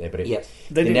try, didn't they? But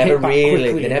they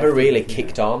never really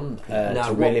kicked on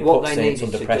to really put Saints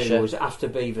under pressure. What they needed to do was, after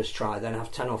Beaver's try, then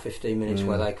have 10 or 15 minutes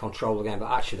where they control the game.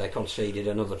 But actually, they conceded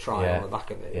another try on the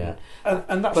back of it. Yeah.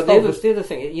 And that's but the other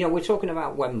thing, we're talking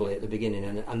about Wembley at the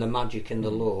beginning and the magic and the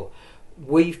law.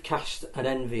 We've cast an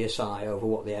envious eye over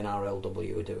what the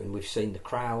NRLW are doing. We've seen the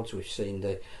crowds, we've seen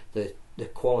the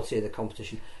quality of the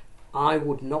competition. I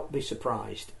would not be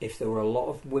surprised if there were a lot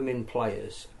of women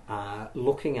players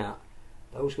looking at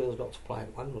those girls got to play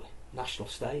at Wembley, National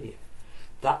Stadium.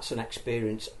 That's an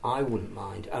experience I wouldn't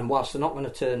mind. And whilst they're not going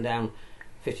to turn down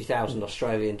 50,000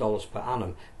 Australian dollars per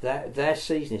annum, their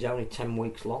season is only 10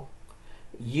 weeks long.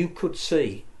 You could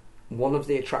see one of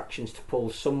the attractions to pull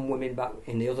some women back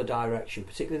in the other direction,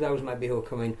 particularly those maybe who are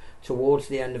coming towards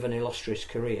the end of an illustrious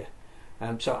career,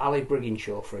 So Ali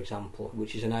Brigginshaw, for example,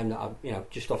 which is a name that I've,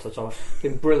 just off the top,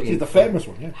 been brilliant. She's the famous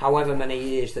one, yeah. However many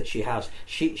years that she has,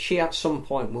 she at some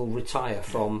point will retire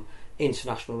from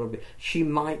international rugby. She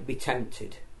might be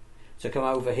tempted to come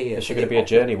over here. Is she going to be a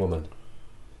journeywoman?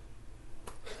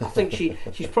 I think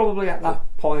she's probably at that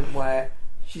point where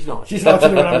she's not. She's not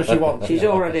doing whatever she wants. She's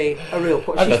already a real.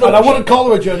 And I wouldn't call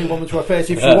her a journeywoman to her face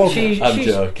if she was. I'm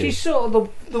joking. She's sort of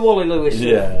the Wally Lewis of the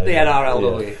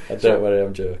NRLW. Yeah. Don't worry,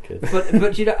 I'm joking.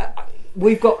 But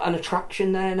we've got an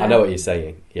attraction there now. I know what you're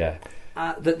saying. Yeah.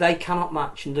 That they cannot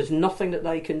match, and there's nothing that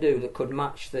they can do that could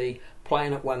match the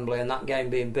playing at Wembley and that game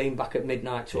being back at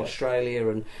midnight to Australia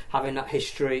and having that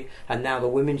history, and now the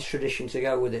women's tradition to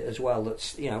go with it as well.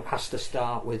 That's has to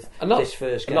start with this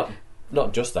first game.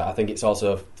 Not just that, I think it's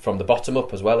also from the bottom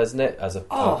up as well, isn't it?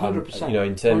 100%.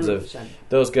 In terms 100%. of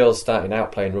those girls starting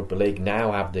out playing rugby league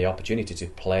now have the opportunity to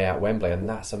play at Wembley, and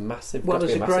that's a massive. Well,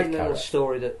 there's a great little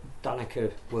story that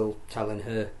Danica will tell in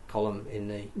her column in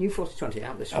the new Forty20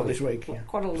 out this week. This week, yeah.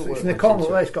 Quite a lot of work. It's in the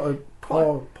column. It's got a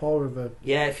paw of a.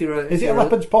 Yeah, if you're a. Is it a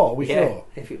leopard's paw? Are we sure?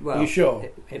 Are you sure?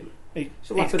 It's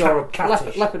a leopard or a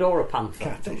panther.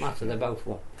 It doesn't matter. They're both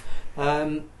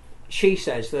one. She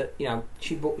says that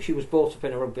she was brought up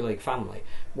in a rugby league family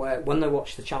where when they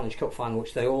watched the Challenge Cup final,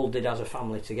 which they all did as a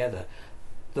family together,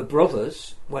 the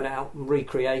brothers went out and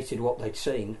recreated what they'd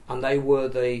seen, and they were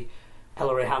the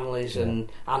Ellery Hanleys and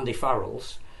Andy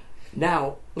Farrells.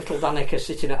 Now little Danica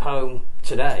sitting at home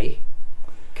today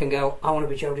can go, I want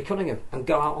to be Jodie Cunningham, and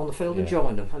go out on the field and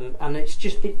join them, and it's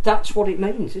just that's what it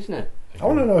means, isn't it? I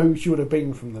want to know who she would have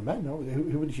been from the men.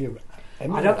 Who would she have?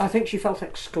 I think she felt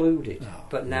excluded,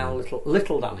 but now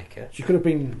little Danica. She could have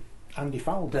been Andy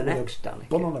Farrell. The next Danica.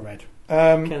 Bun on her head.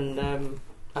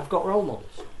 I've got role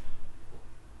models.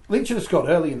 Leeds should have scored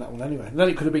early in that one anyway. Then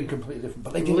it could have been completely different.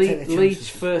 But they didn't take the Leeds'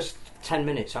 first 10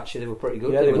 minutes, actually, they were pretty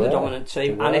good. Yeah, they were the dominant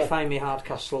team. And if Amy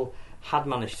Hardcastle had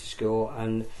managed to score,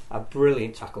 and a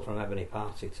brilliant tackle from Ebony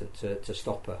Party to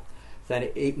stop her, then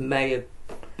it may have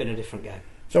been a different game.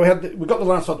 So we got the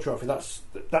Lansdowne Trophy. That's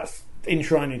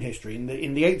enshrined in history. In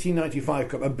the 1895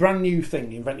 Cup, a brand new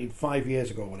thing invented 5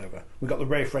 years ago or whatever, we got the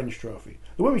Ray French Trophy.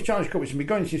 The Women's Challenge Cup, which has been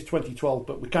going since 2012,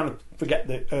 but we kind of forget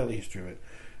the early history of it.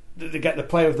 They get the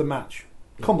player of the match.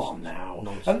 Come on now.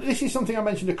 Nonsense. And this is something I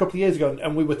mentioned a couple of years ago,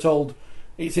 and we were told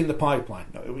it's in the pipeline.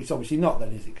 No, it's obviously not then,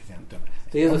 is it? Because they haven't done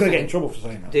it. I'm going to get in trouble for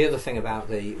saying that. The other thing about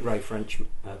the Ray French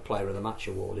Player of the Match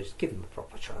award is give them a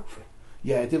proper trophy.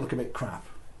 Yeah, it did look a bit crap.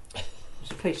 It's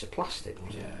a piece of plastic,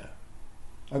 wasn't it?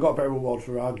 I got a better reward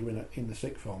for arguing it in the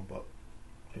sixth form, but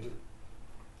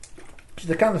it's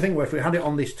the kind of thing where if we had it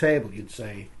on this table, you'd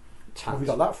say, "Where have we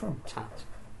got that from?" Tat.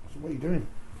 So what are you doing?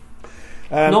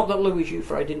 Not that Louis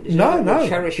Jouffre didn't deserve it. No.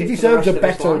 Cherish He it deserves for the a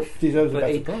rest of better. his life. Deserves a But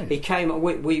better prize. He came.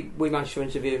 We managed to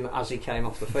interview him as he came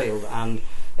off the field, and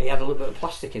he had a little bit of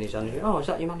plastic in his hand. Oh, is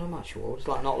that your man of the match award? It's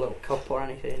like not a little cup or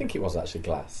anything. I think it was actually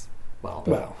glass. Well,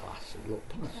 glass. It looked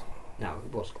plastic. No,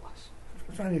 it was glass.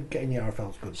 Trying to get in the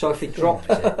RFL's good. So if he dropped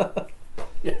it,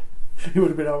 yeah, he would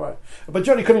have been all right. But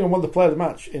Jodie Cunningham won the player of the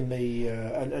match in the,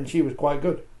 and she was quite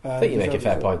good. I think you make a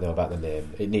fair point though about the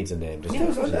name. It needs a name, doesn't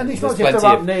it? And it's not just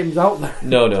about names out there.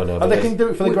 No. And they can do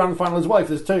it for the grand final as well if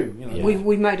there's two.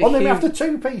 We've made a huge. After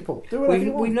two people, do whatever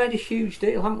you want. We've made a huge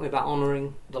deal, haven't we, about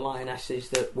honouring the lionesses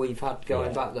that we've had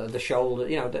going back the shoulder.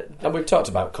 And we've talked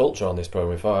about culture on this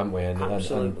programme before, haven't we? And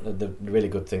Absolutely. the really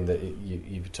good thing that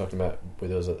you were talking about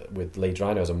with us with Leeds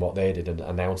Rhinos and what they did and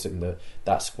announcing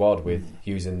that squad with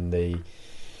using the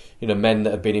men that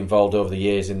have been involved over the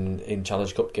years in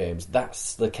Challenge Cup games.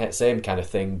 That's the same kind of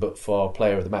thing, but for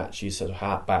player of the match, you sort of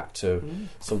hark back to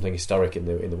something historic in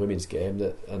the women's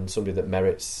game and somebody that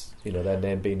merits their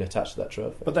name being attached to that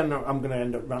trophy. But then I'm going to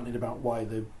end up ranting about why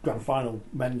the grand final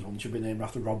men's one should be named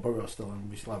after Rob Burrows still, and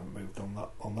we still haven't moved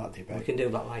on that debate. We can do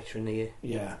that later in the year.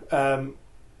 Yeah.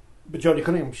 But Jodie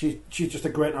Cunningham, she's just a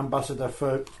great ambassador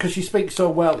because she speaks so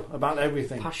well about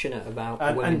everything. Passionate about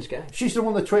the women's game. She's the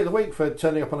one that tweeted the week for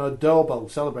turning up on her doorbell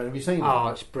celebrating. Have you seen that? Oh,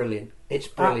 it's brilliant. It's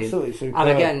brilliant. Absolutely superb. And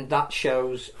again, that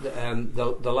shows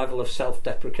the level of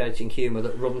self-deprecating humour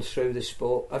that runs through this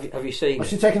sport. Have you seen? Has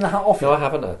she taken the hat off? No, I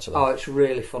haven't actually. Oh, it's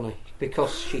really funny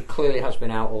because she clearly has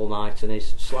been out all night and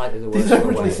is slightly the worst.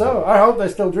 Deservedly so. I hope they're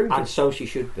still drinking. And so she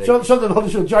should be. So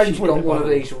the giant. She's got one of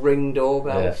these ring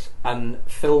doorbells and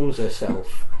films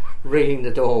herself ringing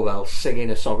the doorbell, singing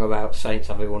a song about Saints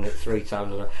having won it 3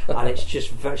 times, and it's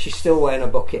just she's still wearing a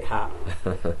bucket hat,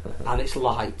 and it's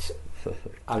light,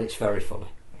 and it's very funny.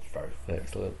 It's very funny.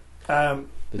 Excellent.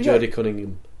 The Jodie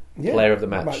Cunningham player of the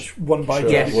match won by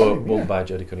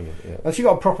Jodie Cunningham. Yeah. And she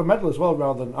got a proper medal as well,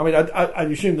 rather than I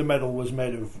assume the medal was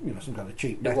made of some kind of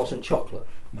cheap metal. It wasn't chocolate.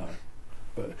 No.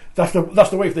 But that's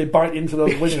the way if they bite into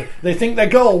those winners. They think they're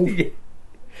gold.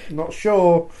 Not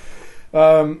sure.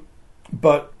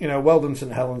 But, well done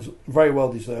St Helens, very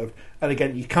well deserved. And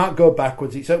again, you can't go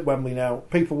backwards. It's at Wembley now.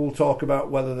 People will talk about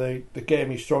whether the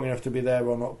game is strong enough to be there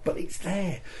or not, but it's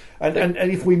there. And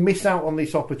if we miss out on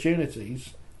these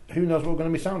opportunities, who knows what we're going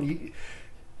to miss out on?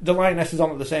 The Lioness is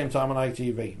on at the same time on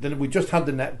ITV. Then we just had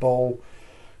the netball.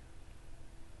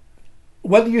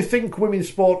 Whether you think women's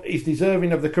sport is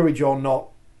deserving of the courage or not,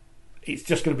 it's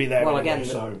just going to be there. Well, anyway,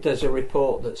 again, there's a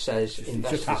report that says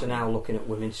investors are now looking at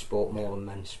women's sport more than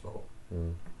men's sport.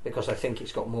 Because I think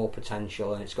it's got more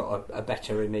potential and it's got a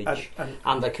better image,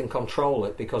 and they can control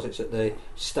it because it's at the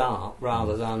start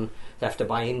rather than they have to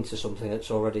buy into something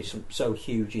that's already so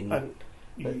huge.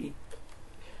 You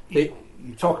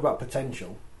talk about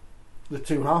potential. The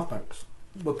two halfbacks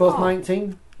were both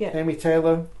 19. Yeah. Amy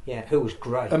Taylor, who was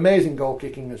great, amazing goal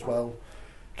kicking as well.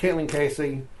 Caitlin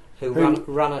Casey, who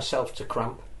ran herself to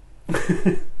cramp.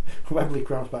 Wembley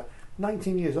cramps back.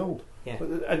 19 years old. Yeah.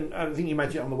 And I think you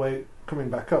mentioned it on the way coming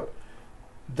back up.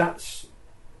 That's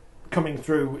coming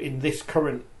through in this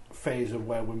current phase of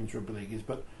where Women's Rugby League is,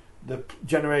 but the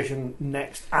generation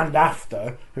next and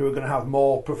after who are going to have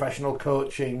more professional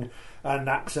coaching and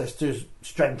access to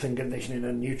strength and conditioning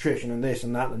and nutrition and this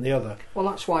and that and the other. Well,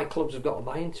 that's why clubs have got to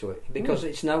buy into it, because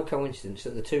it's no coincidence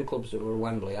that the two clubs that were at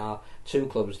Wembley are two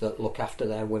clubs that look after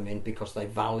their women because they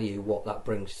value what that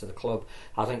brings to the club.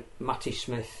 I think Matty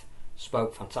Smith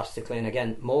spoke fantastically, and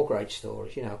again, more great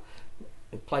stories. He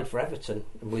played for Everton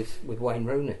with Wayne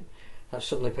Rooney. And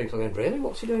suddenly people are going, really?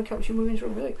 What's he doing coaching women's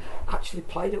rugby league? Actually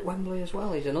played at Wembley as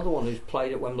well. He's another one who's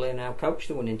played at Wembley and now coached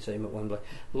the winning team at Wembley.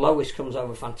 Lois comes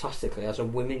over fantastically as a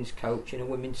women's coach in a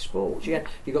women's sport. You've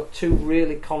got two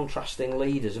really contrasting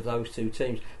leaders of those two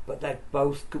teams, but they're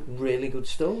both really good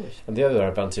stories. And the other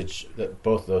advantage that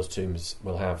both of those teams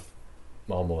will have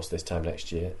almost this time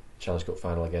next year, Challenge Cup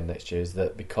final again next year, is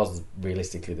that because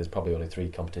realistically there's probably only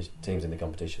three teams in the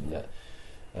competition that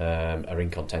are in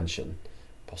contention,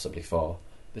 possibly four,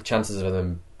 the chances of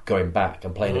them going back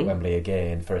and playing at Wembley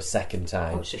again for a second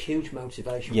time, it's a huge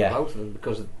motivation for both of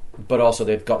them, but also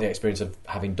they've got the experience of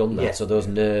having done that, so those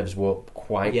nerves won't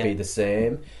quite be the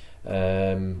same.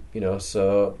 It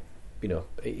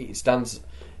stands,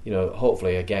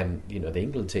 hopefully again, the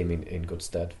England team in good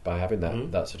stead by having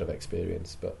that sort of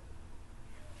experience. But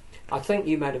I think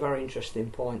you made a very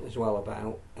interesting point as well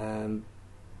about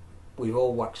we've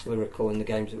all waxed lyrical in the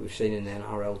games that we've seen in the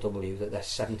NRLW that they're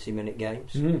 70-minute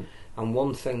games. And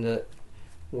one thing that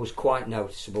was quite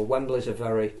noticeable, Wembley's a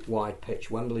very wide pitch,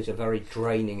 Wembley's a very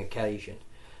draining occasion,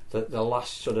 that the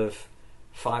last sort of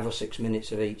 5 or 6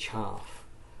 minutes of each half,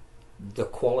 the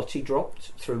quality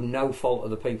dropped through no fault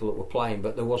of the people that were playing,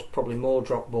 but there was probably more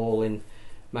drop ball in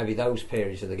maybe those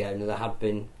periods of the game than there had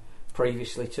been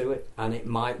previously to it. And it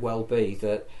might well be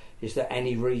that, is there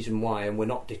any reason why, and we're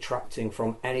not detracting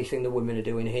from anything the women are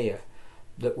doing here,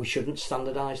 that we shouldn't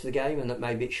standardise the game and that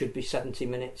maybe it should be 70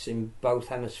 minutes in both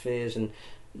hemispheres? And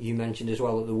you mentioned as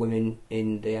well that the women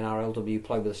in the NRLW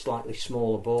play with a slightly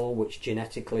smaller ball, which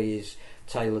genetically is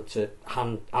tailored to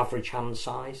average hand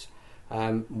size.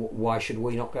 Why should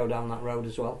we not go down that road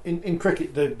as well? In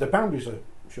cricket, the boundaries are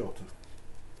shorter.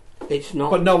 It's not,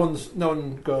 but no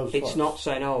one goes. It's not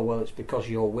saying, oh well, it's because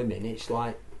you're women. It's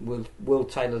like we'll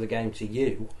tailor the game to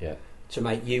you to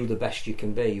make you the best you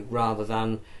can be, rather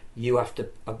than you have to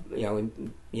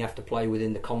you have to play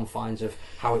within the confines of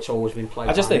how it's always been played.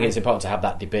 I just think it's important to have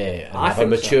that debate and have a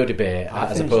mature debate,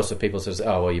 as opposed to people saying,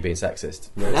 "Oh, well, you're being sexist."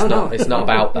 No, it's not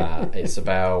about that. It's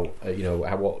about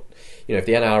if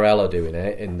the NRL are doing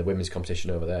it in the women's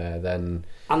competition over there, then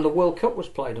and the World Cup was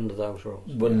played under those rules.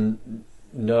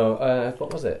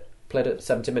 What was it? Played at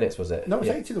 70 minutes, was it? No, it was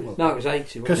 80 the World Cup. No, it was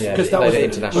 80. Because that was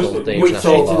international. We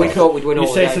thought we'd win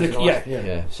all the games.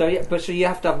 Yeah. So you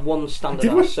have to have one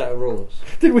standardised set of rules.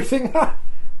 Did we think that?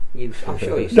 I'm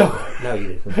sure you said no,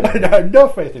 you didn't. I have no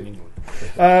faith in England.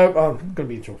 I'm going to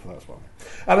be in trouble for that as well.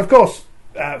 And of course,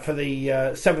 for the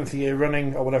 7th year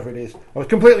running, or whatever it is, I was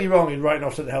completely wrong in writing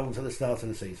off St Helens at the start of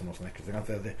the season, wasn't I? Because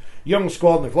they're the young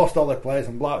squad and they've lost all their players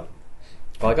and blah.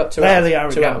 Well, I got two out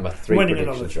of my 3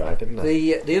 predictions right, didn't I?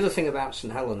 The other thing about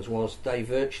St Helens was they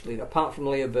virtually, apart from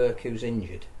Leah Burke, who's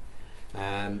injured,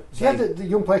 the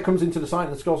young player comes into the side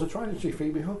and scores a try, and she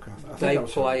Phoebe Hook.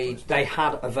 They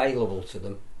had available to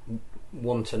them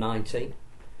 1 to 19,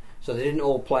 so they didn't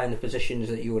all play in the positions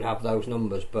that you would have those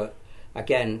numbers. But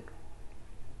again,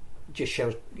 just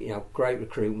shows great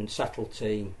recruitment, settled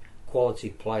team, quality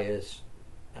players.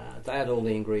 They had all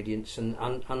the ingredients and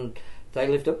they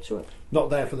lived up to it. Not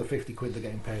there for the 50 quid they're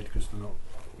getting paid because they're not.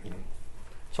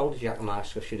 Told you Jack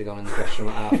Masker should have gone in the dressing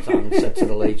room at half time and said to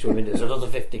the Leeds women, there's another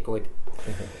 50 quid.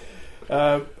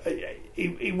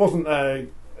 It wasn't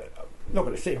not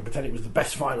going to sit and pretend it was the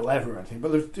best final ever or anything,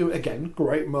 but there's again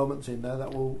great moments in there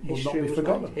that will not be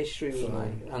forgotten. History was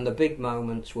made, and the big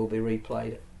moments will be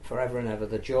replayed forever and ever.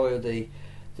 The joy of the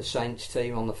Saints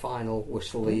team on the final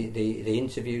whistle, the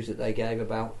interviews that they gave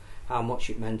about how much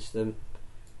it meant to them.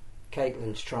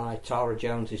 Caitlin's try, Tara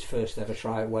Jones's first ever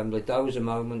try at Wembley. Those are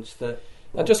moments that.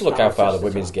 And just look how far the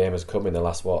women's game has come in the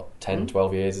last 10,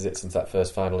 12 years, is it, since that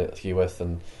first final at Heworth,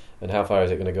 and how far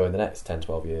is it going to go in the next 10,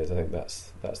 12 years? I think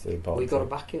that's the important We've got to thing.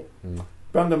 back it.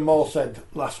 Brandon Moore said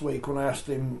last week when I asked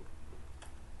him,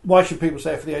 why should people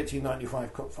say for the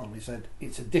 1895 Cup final, he said,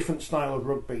 it's a different style of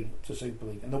rugby to Super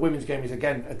League. And the women's game is,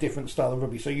 again, a different style of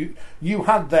rugby. So you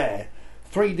had there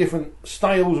 3 different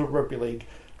styles of rugby league.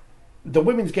 The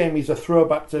women's game is a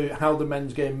throwback to how the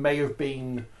men's game may have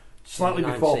been slightly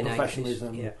before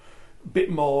professionalism, a bit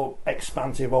more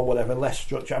expansive or whatever, less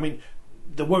structure. I mean,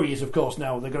 the worry is, of course,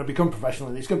 now they're going to become professional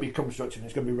and it's going to become structured and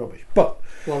it's going to be rubbish. But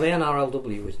well, the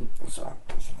NRLW isn't. So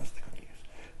that's the good news.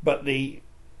 But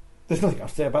there's nothing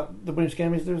else to say about the women's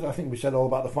game. I think we said all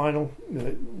about the final.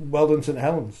 Well done, St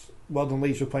Helens. Well done,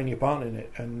 Leeds, for playing your part in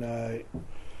it. And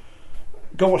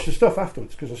go watch the stuff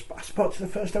afterwards, because I spoke to the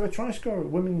first ever try scorer,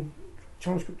 women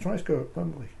Challenge Cup try scorer at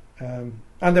Wembley. And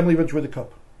Emily Rudge with the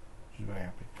cup. She was very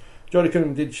happy. Jodie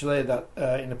Cunningham did say that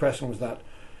in the press conference that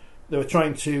they were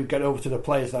trying to get over to the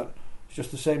players that it's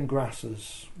just the same grass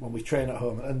as when we train at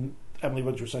home. And Emily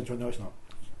Rudge was saying to her, no, it's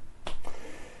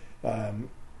not.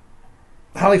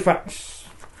 Halifax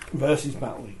versus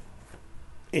Batley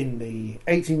in the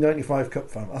 1895 Cup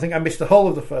final. I think I missed the whole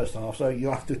of the first half, so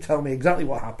you'll have to tell me exactly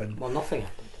what happened. Well, nothing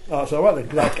happened. Oh, so well then,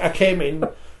 'cause I came in,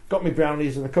 got me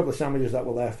brownies and a couple of sandwiches that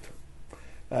were left.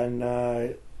 And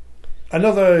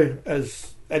another,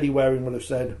 as Eddie Waring would have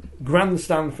said,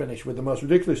 grandstand finish with the most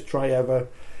ridiculous try ever.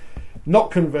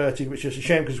 Not converted, which is a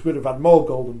shame because we would have had more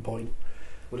golden point.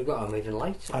 Would have got home even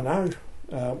later. I know.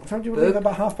 What time did we leave?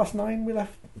 About 9:30 we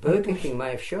left. Burger King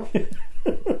may have shut.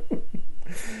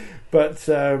 But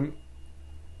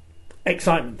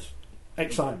excitement.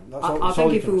 That's all, I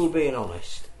think if we were being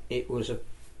honest, it was a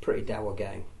pretty dour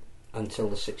game until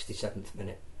the 67th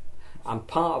minute. And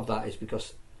part of that is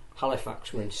because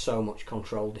Halifax were in so much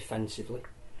control defensively,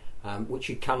 which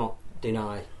you cannot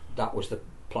deny that was the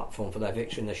platform for their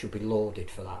victory, and they should be lauded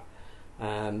for that.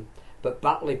 But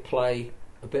Batley play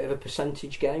a bit of a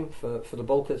percentage game for the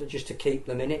bulk of it, just to keep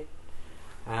them in it.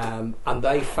 And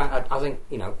they found, I think,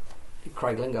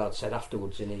 Craig Lingard said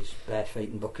afterwards in his bare feet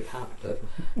and bucket hat that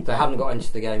they hadn't got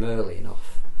into the game early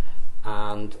enough,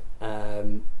 and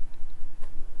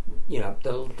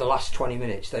the last 20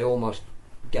 minutes they almost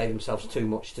gave themselves too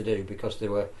much to do because they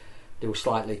were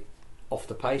slightly off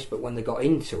the pace. But when they got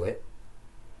into it,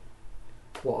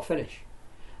 what a finish!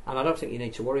 And I don't think you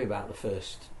need to worry about the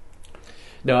first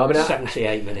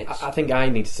 78 minutes. I think I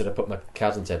need to sort of put my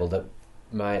cards on the table that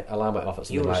my alarm went off at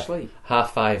something like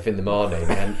 5:30 in the morning,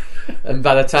 and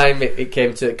by the time it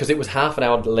came to, because it was half an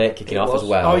hour late kicking off as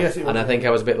well. Oh yes, it was. And I think I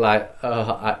was a bit like,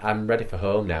 I'm ready for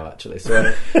home now, actually.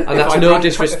 So, and that's no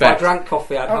disrespect. If I drank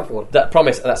coffee, I'd have one.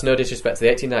 That's no disrespect to the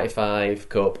 1895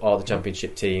 Cup or the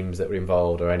Championship teams that were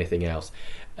involved or anything else.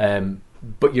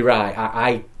 But you're right.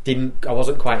 I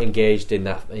wasn't quite engaged in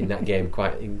that game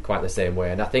in quite the same way,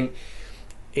 and I think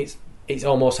it's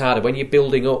almost harder when you're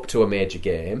building up to a major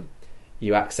game.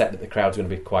 You accept that the crowd's going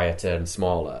to be quieter and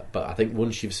smaller, but I think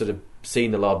once you've sort of seen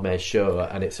the Lord Mayor's show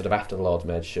and it's sort of after the Lord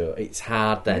Mayor's show, it's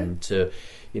hard then to,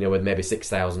 with maybe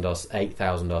 6,000 or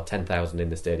 8,000 or 10,000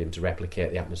 in the stadium to replicate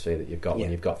the atmosphere that you've got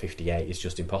when you've got 58. It's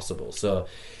just impossible. So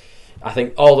I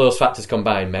think all those factors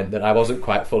combined meant that I wasn't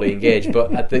quite fully engaged,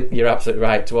 but I think you're absolutely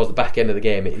right. Towards the back end of the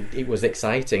game, it was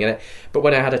exciting. But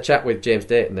when I had a chat with James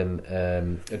Dayton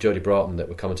and Jodie Broughton that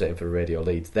were commentating for Radio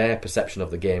Leeds, their perception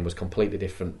of the game was completely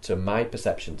different to my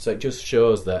perception. So it just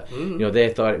shows that they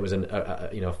thought it was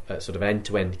a sort of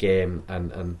end-to-end game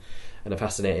and a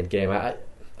fascinating game. I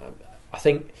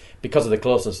think because of the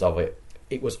closeness of it,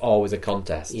 it was always a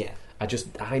contest. Yeah.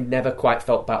 I never quite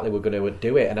felt Batley were going to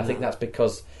do it, and I think that's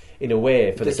because, in a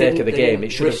way, for the sake of the game,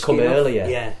 it should have come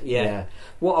earlier. Yeah.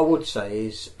 What I would say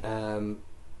is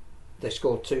they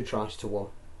scored 2 tries to 1,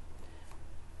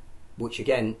 which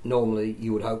again, normally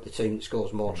you would hope the team that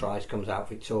scores more tries comes out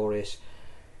victorious.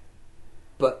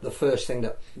 But the first thing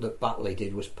that Batley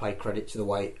did was pay credit to the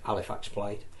way Halifax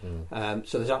played.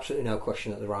 So there's absolutely no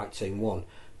question that the right team won.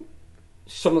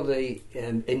 Some of the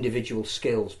individual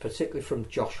skills, particularly from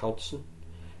Josh Hodgson,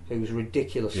 whose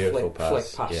ridiculous flick pass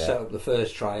set up the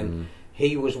first try, and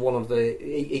he was one of the.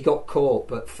 He got caught,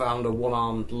 but found a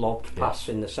one-armed lobbed pass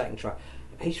in the second try.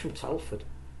 He's from Telford.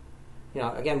 You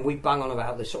know, again, we bang on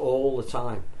about this all the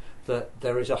time. That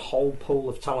there is a whole pool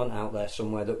of talent out there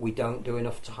somewhere that we don't do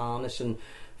enough to harness, and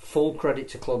full credit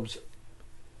to clubs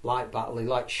like Batley,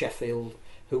 like Sheffield,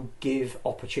 who give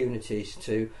opportunities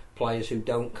to players who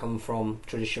don't come from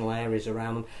traditional areas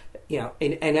around them. You know,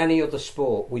 in any other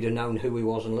sport, we'd have known who he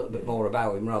was and a little bit more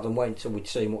about him, rather than wait until we'd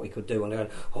seen what he could do and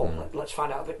go, let's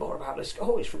find out a bit more about this.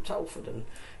 Oh, he's from Telford. And,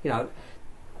 you know,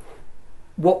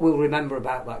 what we'll remember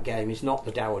about that game is not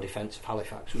the dour defence of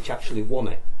Halifax, which actually won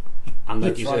it. And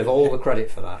they deserve all the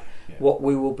credit for that. Yeah. What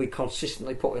we will be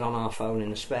consistently putting on our phone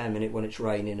in a spare minute when it's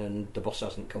raining and the bus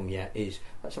hasn't come yet is,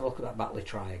 let's have a look at that Batley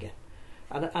try again.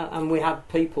 And we had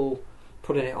people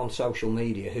putting it on social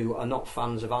media who are not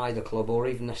fans of either club or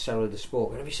even necessarily the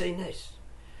sport. Have you seen this?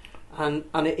 And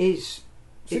it is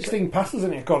 16 passes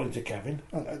in it, according to Kevin.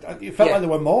 It felt like there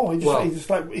were more.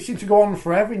 It seemed to go on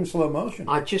forever in slow motion.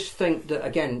 I just think that,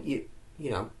 again, you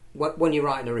know, when you're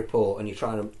writing a report and you're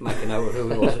trying to make a note of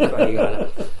who it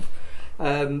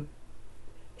was,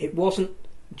 it wasn't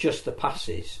just the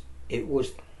passes, it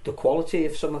was the quality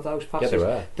of some of those passes. Yeah, they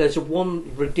were. There's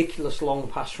one ridiculous long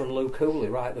pass from Luke Hooley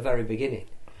right at the very beginning,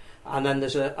 and then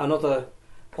there's another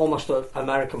almost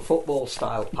American football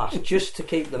style pass just to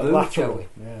keep the move going.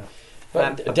 Yeah.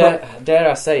 But dare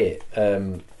I say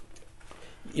it,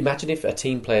 imagine if a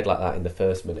team played like that in the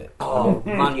first minute. Oh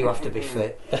man, you have to be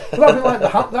fit. That'd be like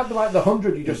the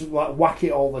 100. You just like whack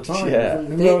it all the time. Yeah.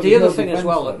 The other thing as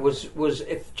well that was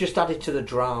if just added to the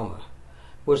drama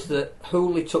was that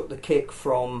Hooley took the kick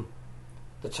from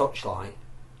the touchline,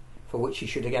 for which he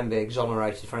should again be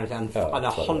exonerated for anything, and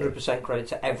 100% credit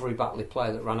to every Batley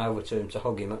player that ran over to him to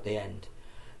hug him at the end,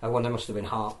 when they must have been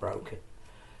heartbroken.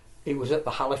 It was at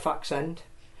the Halifax end.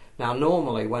 Now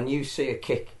normally when you see a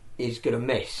kick is going to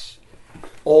miss,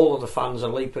 all of the fans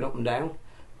are leaping up and down.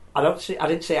 I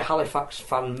didn't see a Halifax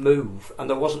fan move, and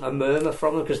there wasn't a murmur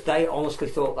from them because they honestly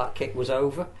thought that kick was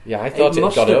over. Yeah, I thought it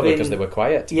got over because they were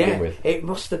quiet to begin with. It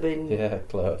must have been. Yeah,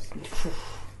 close.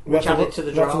 Which added to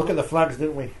the drama. We had to look at the flags,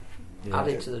 didn't we? Yeah.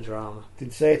 Added to the drama.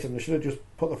 Did say to them, they should have just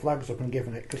put the flags up and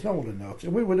given it, because no one would have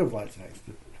noticed. We would have liked an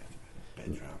extra bit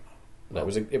of drama. No,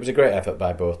 it was a great effort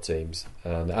by both teams,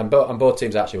 and both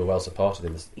teams actually were well supported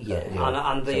in this.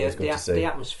 And the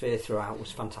atmosphere throughout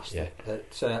was fantastic. Yeah.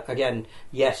 That again,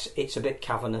 yes, it's a bit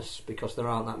cavernous because there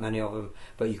aren't that many of them,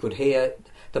 but you could hear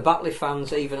the Batley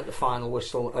fans even at the final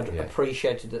whistle had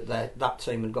appreciated that that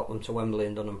team had got them to Wembley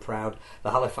and done them proud.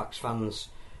 The Halifax fans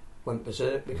went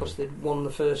berserk because they'd won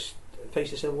the first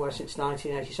piece of silverware since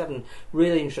 1987.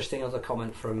 Really interesting other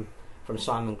comment from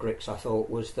Simon Grix, I thought,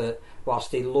 was that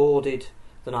whilst he lauded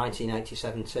the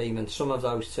 1987 team, and some of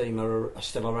those teams are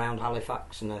still around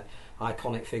Halifax and are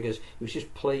iconic figures, he was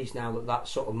just pleased now that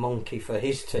sort of monkey for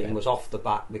his team was off the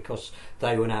back because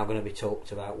they were now going to be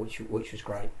talked about, which was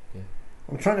great. Yeah.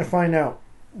 I'm trying to find out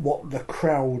what the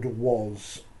crowd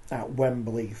was at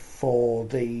Wembley for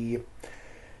the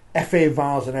FA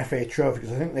Vase and FA Trophy,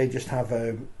 because I think they just have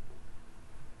a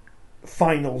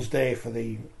finals day for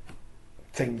the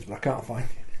things, but I can't find it.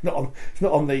 It's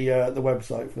not on the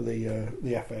website for the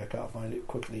FA. I can't find it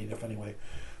quickly enough anyway.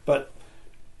 But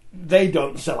they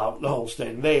don't sell out the whole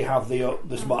stadium. They have the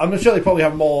spot. I'm sure they probably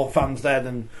have more fans there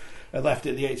than left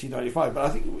at the 1895. But I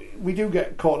think we do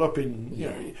get caught up in, you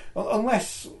know,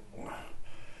 unless.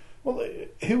 Well,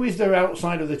 who is there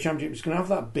outside of the Championship who's going to have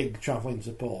that big travelling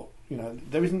support? You know,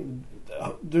 there isn't.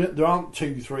 There aren't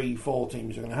 2, 3, 4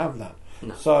 teams who are going to have that.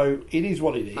 No. So it is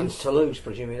what it is. And to lose,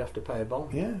 presumably you'd have to pay a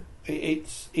bond. Yeah,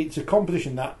 it's a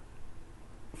competition that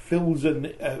fills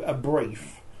a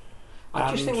brief.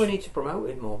 I just think we need to promote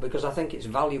it more because I think it's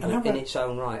valuable in its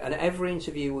own right. And every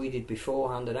interview we did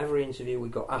beforehand and every interview we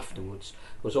got afterwards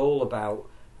was all about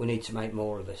we need to make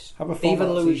more of this.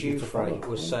 Even Louis Jouffre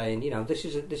was saying, you know, this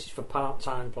is for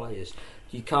part-time players.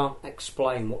 You can't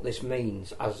explain what this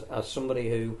means as somebody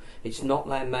who it's not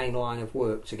their main line of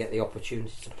work to get the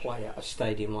opportunity to play at a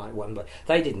stadium like Wembley.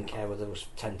 They didn't care whether there was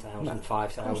 10,000,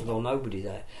 5,000 or nobody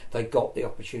there. They got the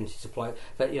opportunity to play.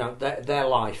 That, you know, their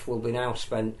life will be now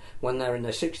spent when they're in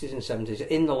their 60s and 70s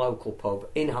in the local pub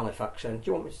in Halifax. And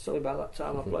do you want me to tell you about that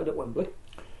time I played at Wembley?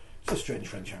 It's a strange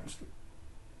French accent.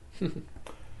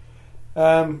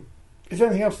 Is there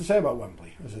anything else to say about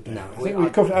Wembley as a day? No, I think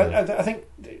we've covered. I think,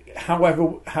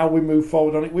 however, how we move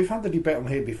forward on it, we've had the debate on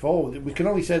here before. We can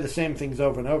only say the same things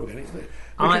over and over again.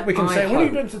 We can say, "When are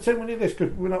you doing to when you do this?"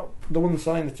 Because we're not the ones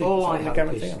signing the ticket. All I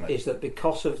hope is that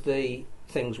because of the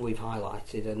things we've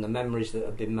highlighted and the memories that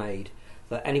have been made,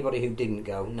 that anybody who didn't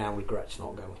go now regrets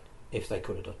not going if they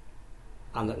could have done,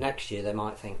 and that next year they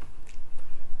might think,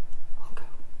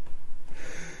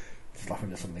 Just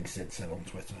laughing at something Sid said on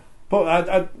Twitter.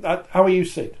 But how are you,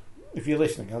 Sid? If you're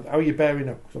listening, how are you bearing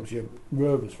up? Because obviously you're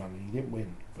a Rovers fan and you didn't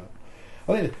win. But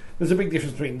I think there's a big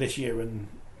difference between this year and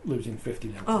losing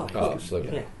 50 now.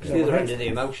 Absolutely. Yeah. It's the other end of the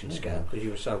emotion scale because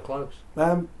you were so close.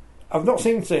 I've not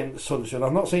seen Huddersfield.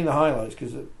 I've not seen the highlights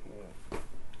because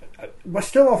we're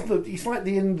still off. It's like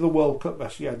the end of the World Cup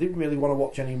last year. I didn't really want to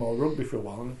watch any more rugby for a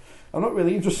while. And I'm not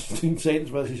really interested in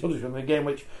Saints versus Huddersfield in a game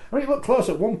which, I mean, it looked close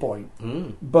at one point,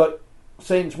 but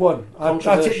Saints won.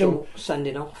 Controversial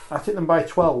sending off. I took them by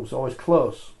 12, so I was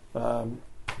close.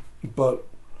 But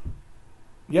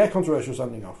yeah, controversial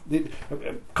sending off.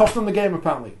 Cost them the game,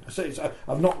 apparently.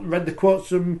 I've not read the quotes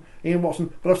from Ian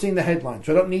Watson, but I've seen the headline,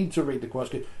 so I don't need to read the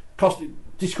quotes. Cost,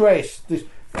 disgrace.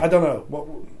 I don't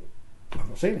know. I've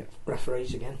not seen it.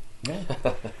 Referees again. Yeah.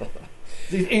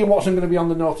 Is Ian Watson going to be on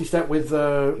the naughty step with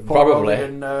probably?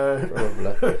 And,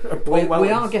 probably.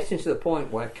 We are getting to the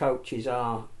point where coaches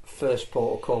are first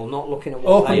port of call, not looking at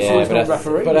what they are.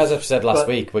 But as I've said last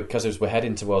week, because we're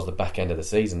heading towards the back end of the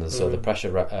season, and so the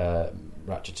pressure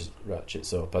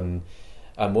ratchets up, and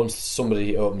once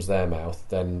somebody opens their mouth,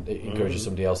 then it encourages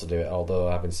somebody else to do it. Although,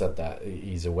 having said that,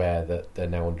 he's aware that they're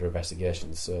now under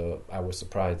investigation, so I was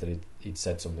surprised that he'd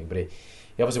said something, but he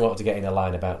obviously wanted to get in a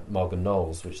line about Morgan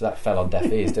Knowles, which that fell on deaf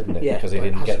ears, didn't it? Yeah, because he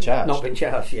didn't get charged. Not been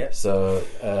charged yet. So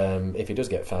if he does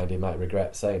get fined, he might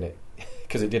regret saying it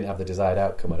because it didn't have the desired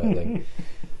outcome, I don't think.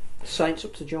 Saints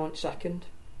up to joint second,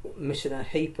 missing a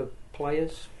heap of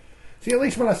players. See, at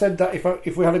least when I said that,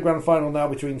 if we had a grand final now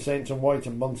between Saints and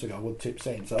White months ago, I would tip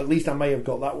Saints. So at least I may have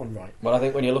got that one right. Well, I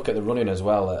think when you look at the running as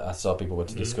well, I saw people were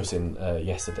discussing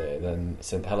yesterday, then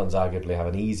St Helens arguably have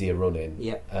an easier running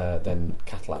than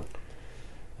Catalan.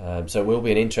 So it will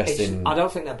be an interesting... I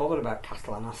don't think they're bothered about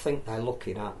Catalan. I think they're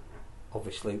looking at,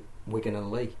 obviously, Wigan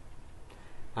and Leigh.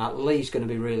 Leigh's going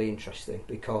to be really interesting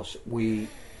because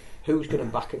who's going to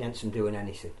back against them doing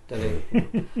anything?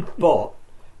 But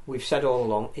we've said all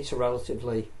along it's a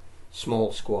relatively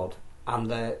small squad, and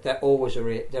there always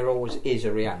is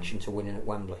a reaction to winning at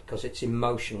Wembley because it's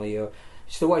emotionally.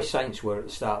 It's the way Saints were at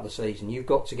the start of the season. You've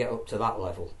got to get up to that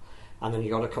level, and then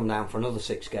you've got to come down for another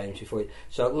 6 games before.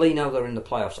 So Leigh know they're in the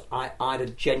playoffs. I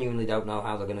genuinely don't know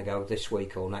how they're going to go this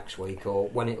week or next week or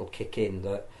when it'll kick in.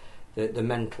 The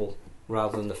mental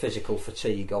rather than the physical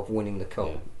fatigue of winning the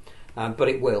cup, but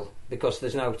it will because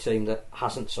there's no team that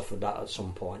hasn't suffered that at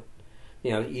some point.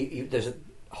 You know, there's a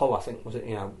Hull, I think, was it?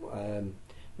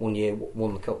 1 year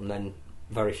won the cup and then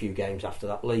very few games after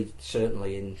that. Leeds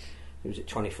certainly in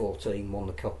 2014 won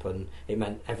the cup and it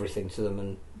meant everything to them,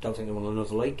 and don't think they won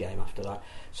another league game after that.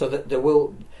 So that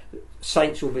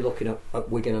Saints will be looking at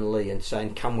Wigan and Leigh and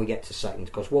saying, can we get to second?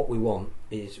 Because what we want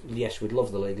is, yes, we'd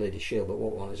love the League Leaders' Shield, but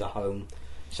what we want is a home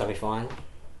semi-final,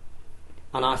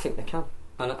 and I think they can.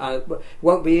 And it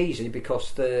won't be easy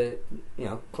because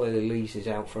clearly Leeds is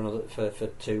out for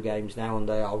 2 games now, and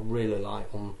they are really light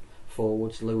on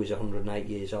forwards. Lou is 108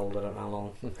 years old. I don't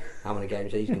know how many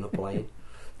games he's going to play in.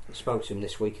 I spoke to him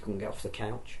this week. He couldn't get off the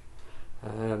couch,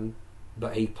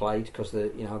 but he played because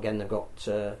again they've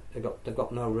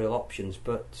got no real options.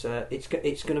 But it's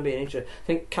going to be an interesting. I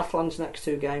think Catalan's next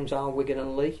 2 games are Wigan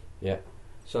and Leigh. Yeah.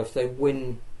 So if they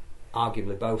win,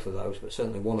 arguably both of those, but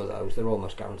certainly one of those, they're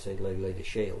almost guaranteed League Leaders'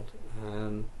 Shield.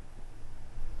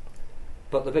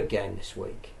 But the big game this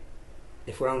week,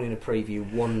 if we're only going to preview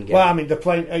one game... Well, I mean, they're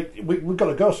playing... we've got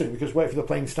to go soon because wait for the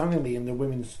playing Stanley in the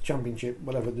Women's Championship,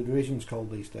 whatever the division's called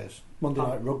these days. Monday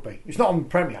Night Rugby. It's not on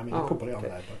Premier, I mean, they could put it on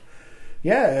there, but...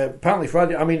 Yeah, apparently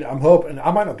Friday. I mean, I'm hoping... I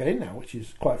might not get in now, which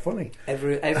is quite funny.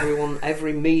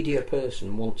 Every media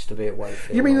person wants to be at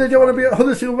Wakefield. You mean they don't want to be at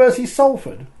Huddersfield versus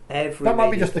Salford? That might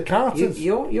be just the Carters.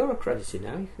 You're accredited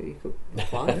now. You could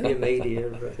apply for your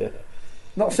media.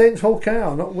 Not Saints Hull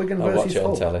Car, not Wigan I'll versus watch it on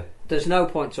Hull. telly. There's no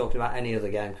point talking about any other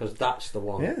game because that's the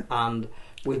one. Yeah. And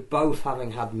with both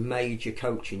having had major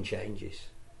coaching changes,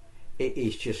 it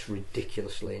is just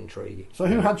ridiculously intriguing. So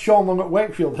who had Sean Long at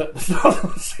Wakefield at the start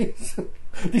of the season?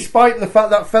 Despite the fact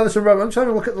that Featherstone Road... I'm just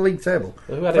having a look at the league table.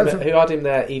 Who had him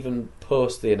there even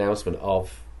post the announcement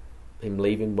of him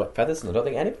leaving Featherstone? I don't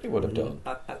think anybody would have done.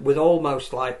 With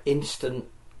almost like instant...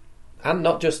 And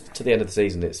not just to the end of the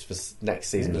season, it's for next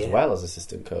season as well as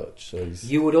assistant coach. So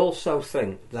you would also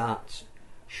think that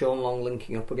Sean Long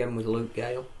linking up again with Luke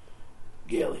Gale.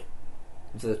 Gailey.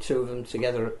 The 2 of them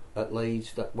together at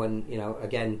Leeds, that when,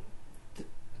 again,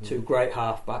 2 great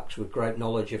halfbacks with great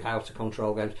knowledge of how to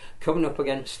control games, coming up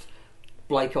against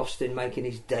Blake Austin making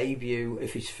his debut,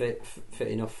 if he's fit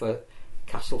enough for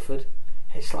Castleford.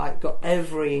 It's like got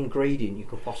every ingredient you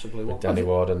could possibly want. Danny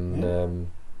Ward and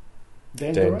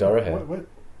Dane Durham. Dorahan.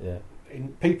 Yeah.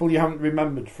 In people you haven't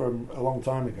remembered from a long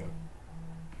time ago.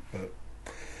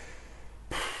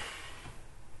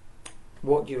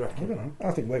 What do you I reckon? don't know.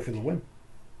 I think Wakefield will win.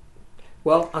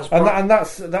 Well,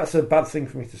 that's a bad thing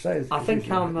for me to say. I think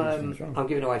I'm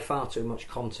giving away far too much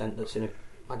content that's in a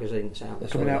magazine that's out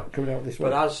this coming out this week.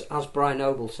 But as Brian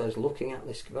Noble says, looking at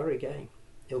this very game,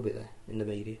 he'll be there in the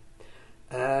media.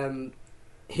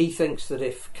 He thinks that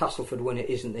if Castleford win, it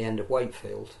isn't the end of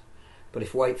Wakefield, but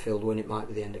if Wakefield win, it might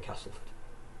be the end of Castleford.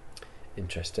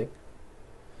 Interesting.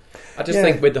 I just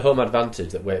think with the home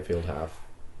advantage that Wakefield have,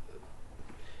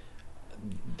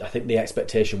 I think the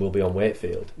expectation will be on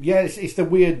Wakefield. Yeah, it's the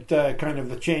weird kind of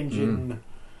the change in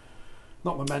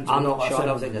not momentum. I'm not sure. I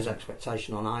don't think there's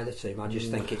expectation on either team. I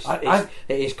just think it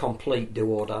is complete do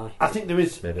or die. I think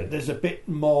there's a bit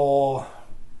more,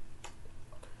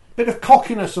 bit of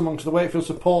cockiness amongst the Wakefield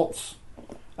supports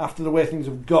after the way things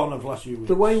have gone of the last few weeks.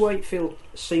 The way Wakefield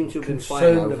seem to have been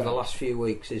playing over the last few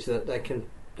weeks is that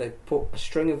they put a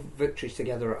string of victories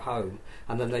together at home,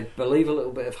 and then they believe a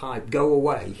little bit of hype, go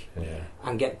away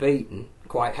and get beaten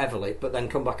quite heavily, but then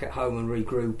come back at home and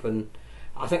regroup. And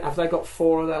I think, have they got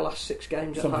 4 of their last 6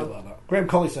 games at home? Something like that. Graham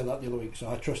Colley said that the other week, so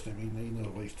I trust him. He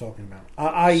knows what he's talking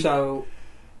about. So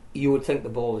you would think the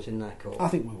ball is in their court? I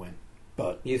think we win.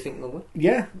 But you think they'll win?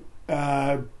 Yeah,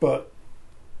 but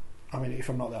I mean, if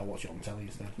I'm not there, I'll watch it on telly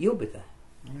instead. You'll be there.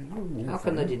 How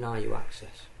can they deny you access?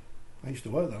 I used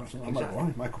to work there. That's not exactly.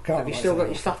 why. Michael Carter. Have you still got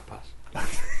your staff pass?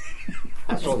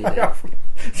 That's all you do.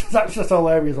 That's just all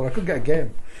areas where I could get a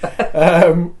game.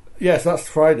 Yes, that's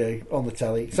Friday on the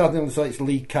telly. Saturday on the telly, it's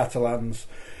League Catalans.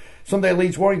 Sunday,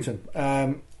 Leeds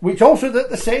Warrington. Which also at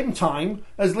the same time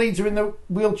as Leeds are in the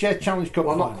Wheelchair Challenge Cup.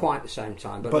 Well, final. not quite the same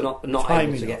time, but not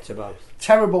able to get to both.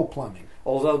 Terrible planning.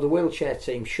 Although the wheelchair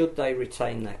team, should they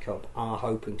retain their cup, are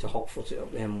hoping to hot-foot it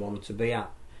up the M1 to be at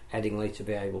Headingley to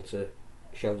be able to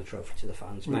show the trophy to the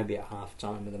fans, maybe at half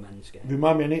time with the men's game.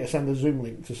 Remind me, I need to send a Zoom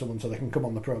link to someone so they can come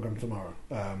on the programme tomorrow.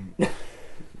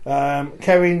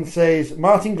 Kevin says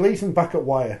Martin Gleeson back at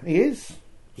Wire. He is. So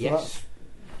yes.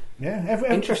 Yeah.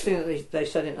 Interesting that they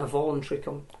said in a voluntary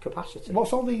capacity.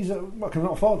 What's all these? What can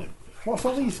not afford him? What's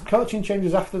all these coaching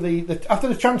changes after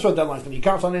the transfer deadline? You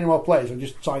can't sign any more players, or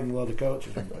just sign a load of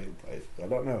coaches and players. I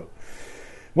don't know.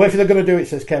 Wait for they're going to do it,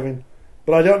 says Kevin.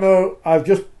 But I don't know. I've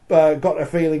just got a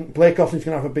feeling Blake Austin's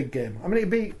going to have a big game. I mean, it'd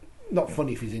be not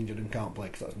funny if he's injured and can't play,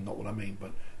 because that's not what I mean.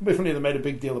 But it'd be funny if they made a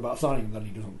big deal about signing him, then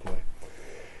he doesn't play.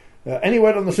 Any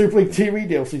word on the Super League TV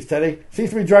deal, says Teddy?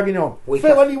 Seems to be dragging on.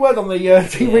 Phil, any word on the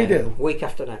TV deal? Week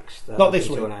after next. Not this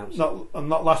week.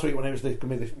 Not last week when it was going to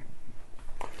be this.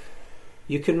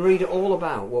 You can read all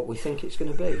about what we think it's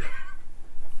going to be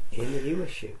in the new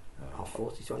issue of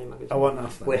 4020 magazine. I won't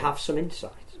ask that. We have some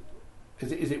insight.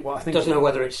 Is it what I think? Doesn't know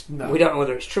whether it's. No. We don't know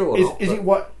whether it's true or not. Is it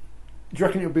what? Do you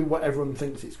reckon it'll be what everyone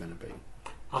thinks it's going to be?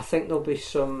 I think there'll be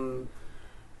some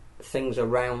things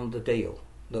around the deal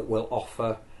that will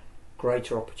offer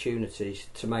greater opportunities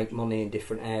to make money in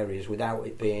different areas without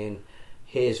it being,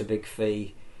 here's a big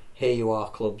fee, here you are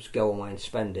clubs, go away and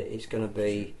spend it. It's going to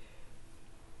be,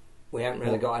 we haven't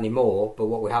really got any more, but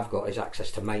what we have got is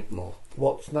access to make more.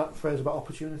 What's that phrase about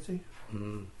opportunity?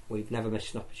 We've never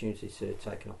missed an opportunity to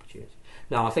take an opportunity.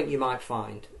 Now, I think you might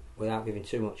find, without giving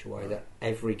too much away, that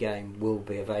every game will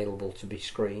be available to be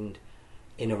screened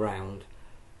in a round,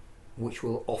 which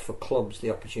will offer clubs the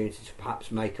opportunity to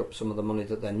perhaps make up some of the money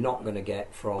that they're not going to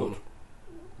get from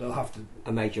They'll have to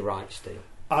a major rights deal.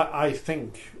 I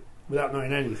think, without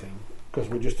knowing anything, because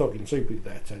we're just talking Super League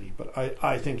there, Teddy, but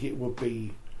I think it would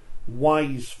be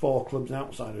wise for clubs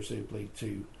outside of Super League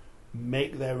to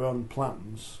make their own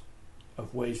plans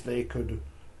of ways they could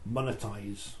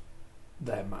monetise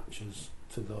their matches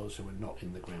to those who are not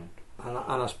in the ground.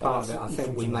 And as part of it, I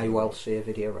think we may well see a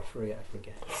video referee at every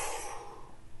game.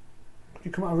 You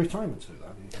come out of retirement to do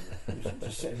that.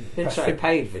 Just sitting. It's a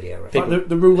paid video referee.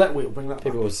 The roulette wheel, bring that back.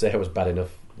 People would say I was bad enough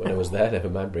when I was there, never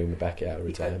mind bringing me back out of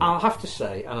retirement. I'll have to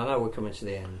say, and I know we're coming to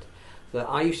the end, that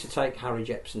I used to take Harry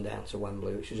Jepson down to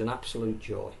Wembley, which was an absolute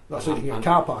joy. That's so you can get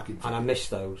car parking. And I miss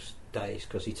those days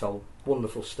because he told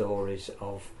wonderful stories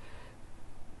of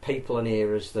people and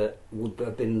eras that would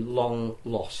have been long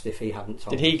lost if he hadn't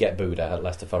told. Did he get booed out at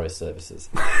Leicester Forest Services?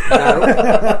 No,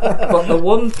 but the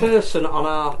one person on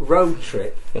our road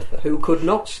trip who could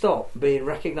not stop being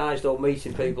recognised or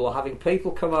meeting people or having people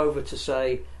come over to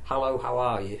say hello, how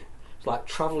are you? It's like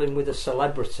travelling with a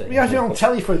celebrity. We had it on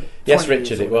telly for yes,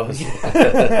 Richard, it was.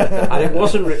 And it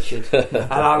wasn't Richard,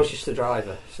 and I was just the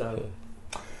driver. So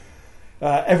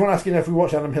everyone asking if we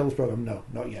watch Adam Hill's programme. No,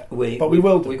 not yet. We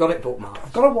will do. We got it bookmarked.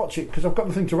 I've got to watch it because I've got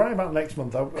nothing to write about next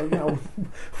month. We've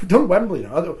done Wembley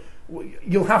now.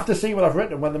 You'll have to see what I've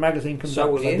written when the magazine comes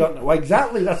out. Will you? I don't know. Well,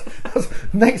 exactly. That's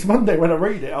next Monday when I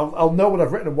read it. I'll know what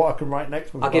I've written and what I can write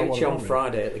next month. I'll give it to you on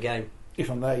Friday at the game. If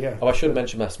I'm there, yeah. Oh, I should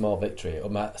mention my small victory, or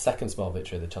my second small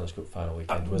victory of the Challenge Cup final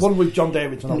weekend was one with John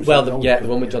Davidson. Well, the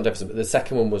one with John Davidson, but the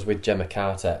second one was with Gemma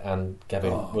Carter and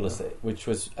Gavin Willis, which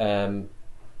was.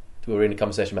 We were in a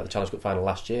conversation about the Challenge Cup final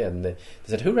last year, and they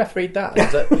said, "Who refereed that?" And I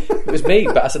was like, it was me,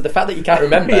 but I said the fact that you can't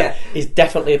remember is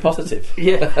definitely a positive.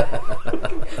 Yeah,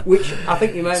 which I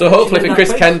think you may. So hopefully for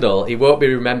Chris Kendall, he won't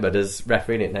be remembered as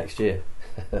refereeing it next year.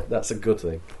 That's a good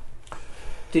thing.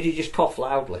 Did you just cough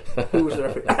loudly? Who was the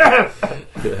referee?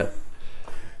 Yeah.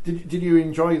 Did you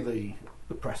enjoy the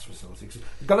press facilities?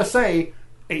 I've got to say,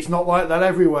 it's not like that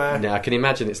everywhere. No, I can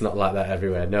imagine it's not like that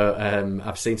everywhere. No,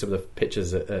 I've seen some of the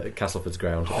pictures at Castleford's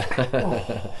ground.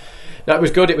 No, it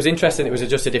was good. It was interesting. It was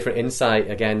just a different insight.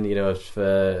 Again,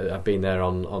 I've been there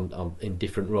on in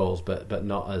different roles, but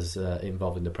not as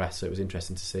involved in the press. So it was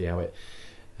interesting to see how it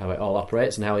all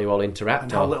operates and how you all interact.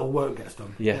 And how little work gets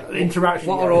done. Yeah. Interaction.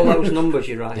 What are all those numbers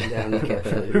you're writing down?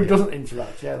 Who doesn't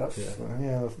interact? Yeah,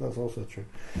 that's also true.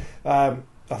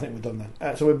 I think we're done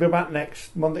then. So we'll be back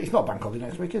next Monday. It's not bank holiday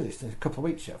next week, is it? It's a couple of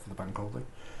weeks yet for the bank holiday.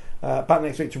 Back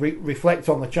next week to reflect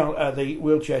on the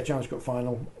Wheelchair Challenge Cup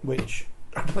final, which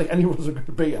I don't think any of us are going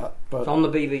to be at. But it's on the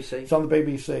BBC. It's on the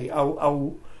BBC.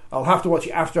 I'll have to watch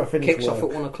it after I finish Kicks work. Off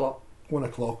at 1 o'clock. 1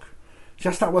 o'clock. See,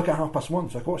 I start work at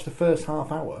 1:30, so I can watch the first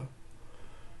half hour.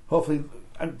 Hopefully,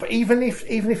 but even if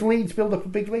Leeds build up a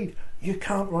big lead, you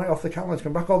can't write off the Cowlands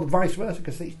come back, or vice versa,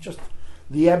 because it's just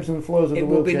the ebbs and flows of the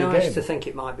wheelchair game. It would be nice to think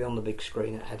it might be on the big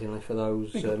screen at Headingley for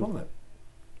those. I don't know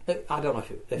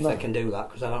if they can do that,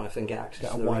 because I don't know if they can get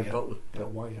access to the red button. Get a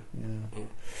wire, yeah.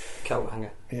 Coat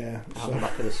hanger. Yeah. Out the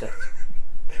back of the set.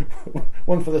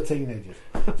 One for the teenagers.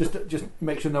 Just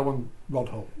make sure no one rod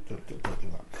hole. Don't do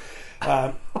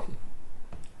that.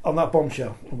 On that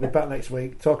bombshell, we'll be back next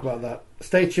week. Talk about that.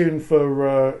 Stay tuned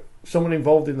for someone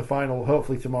involved in the final.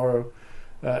 Hopefully tomorrow,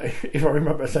 if I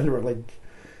remember, send her a link.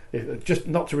 Just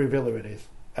not to reveal who it is,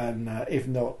 and if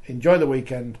not, enjoy the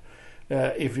weekend.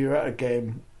 If you're at a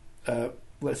game,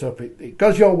 let's hope it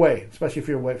goes your way, especially if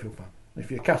you're a Wakefield fan.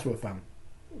 If you're a Castlewood fan,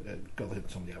 go listen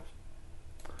to somebody else.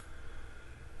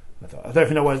 I don't know if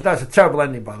you know what. That's a terrible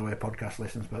ending, by the way, podcast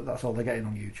listeners, but that's all they're getting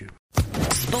on YouTube.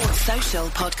 Sports Social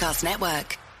Podcast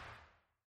Network.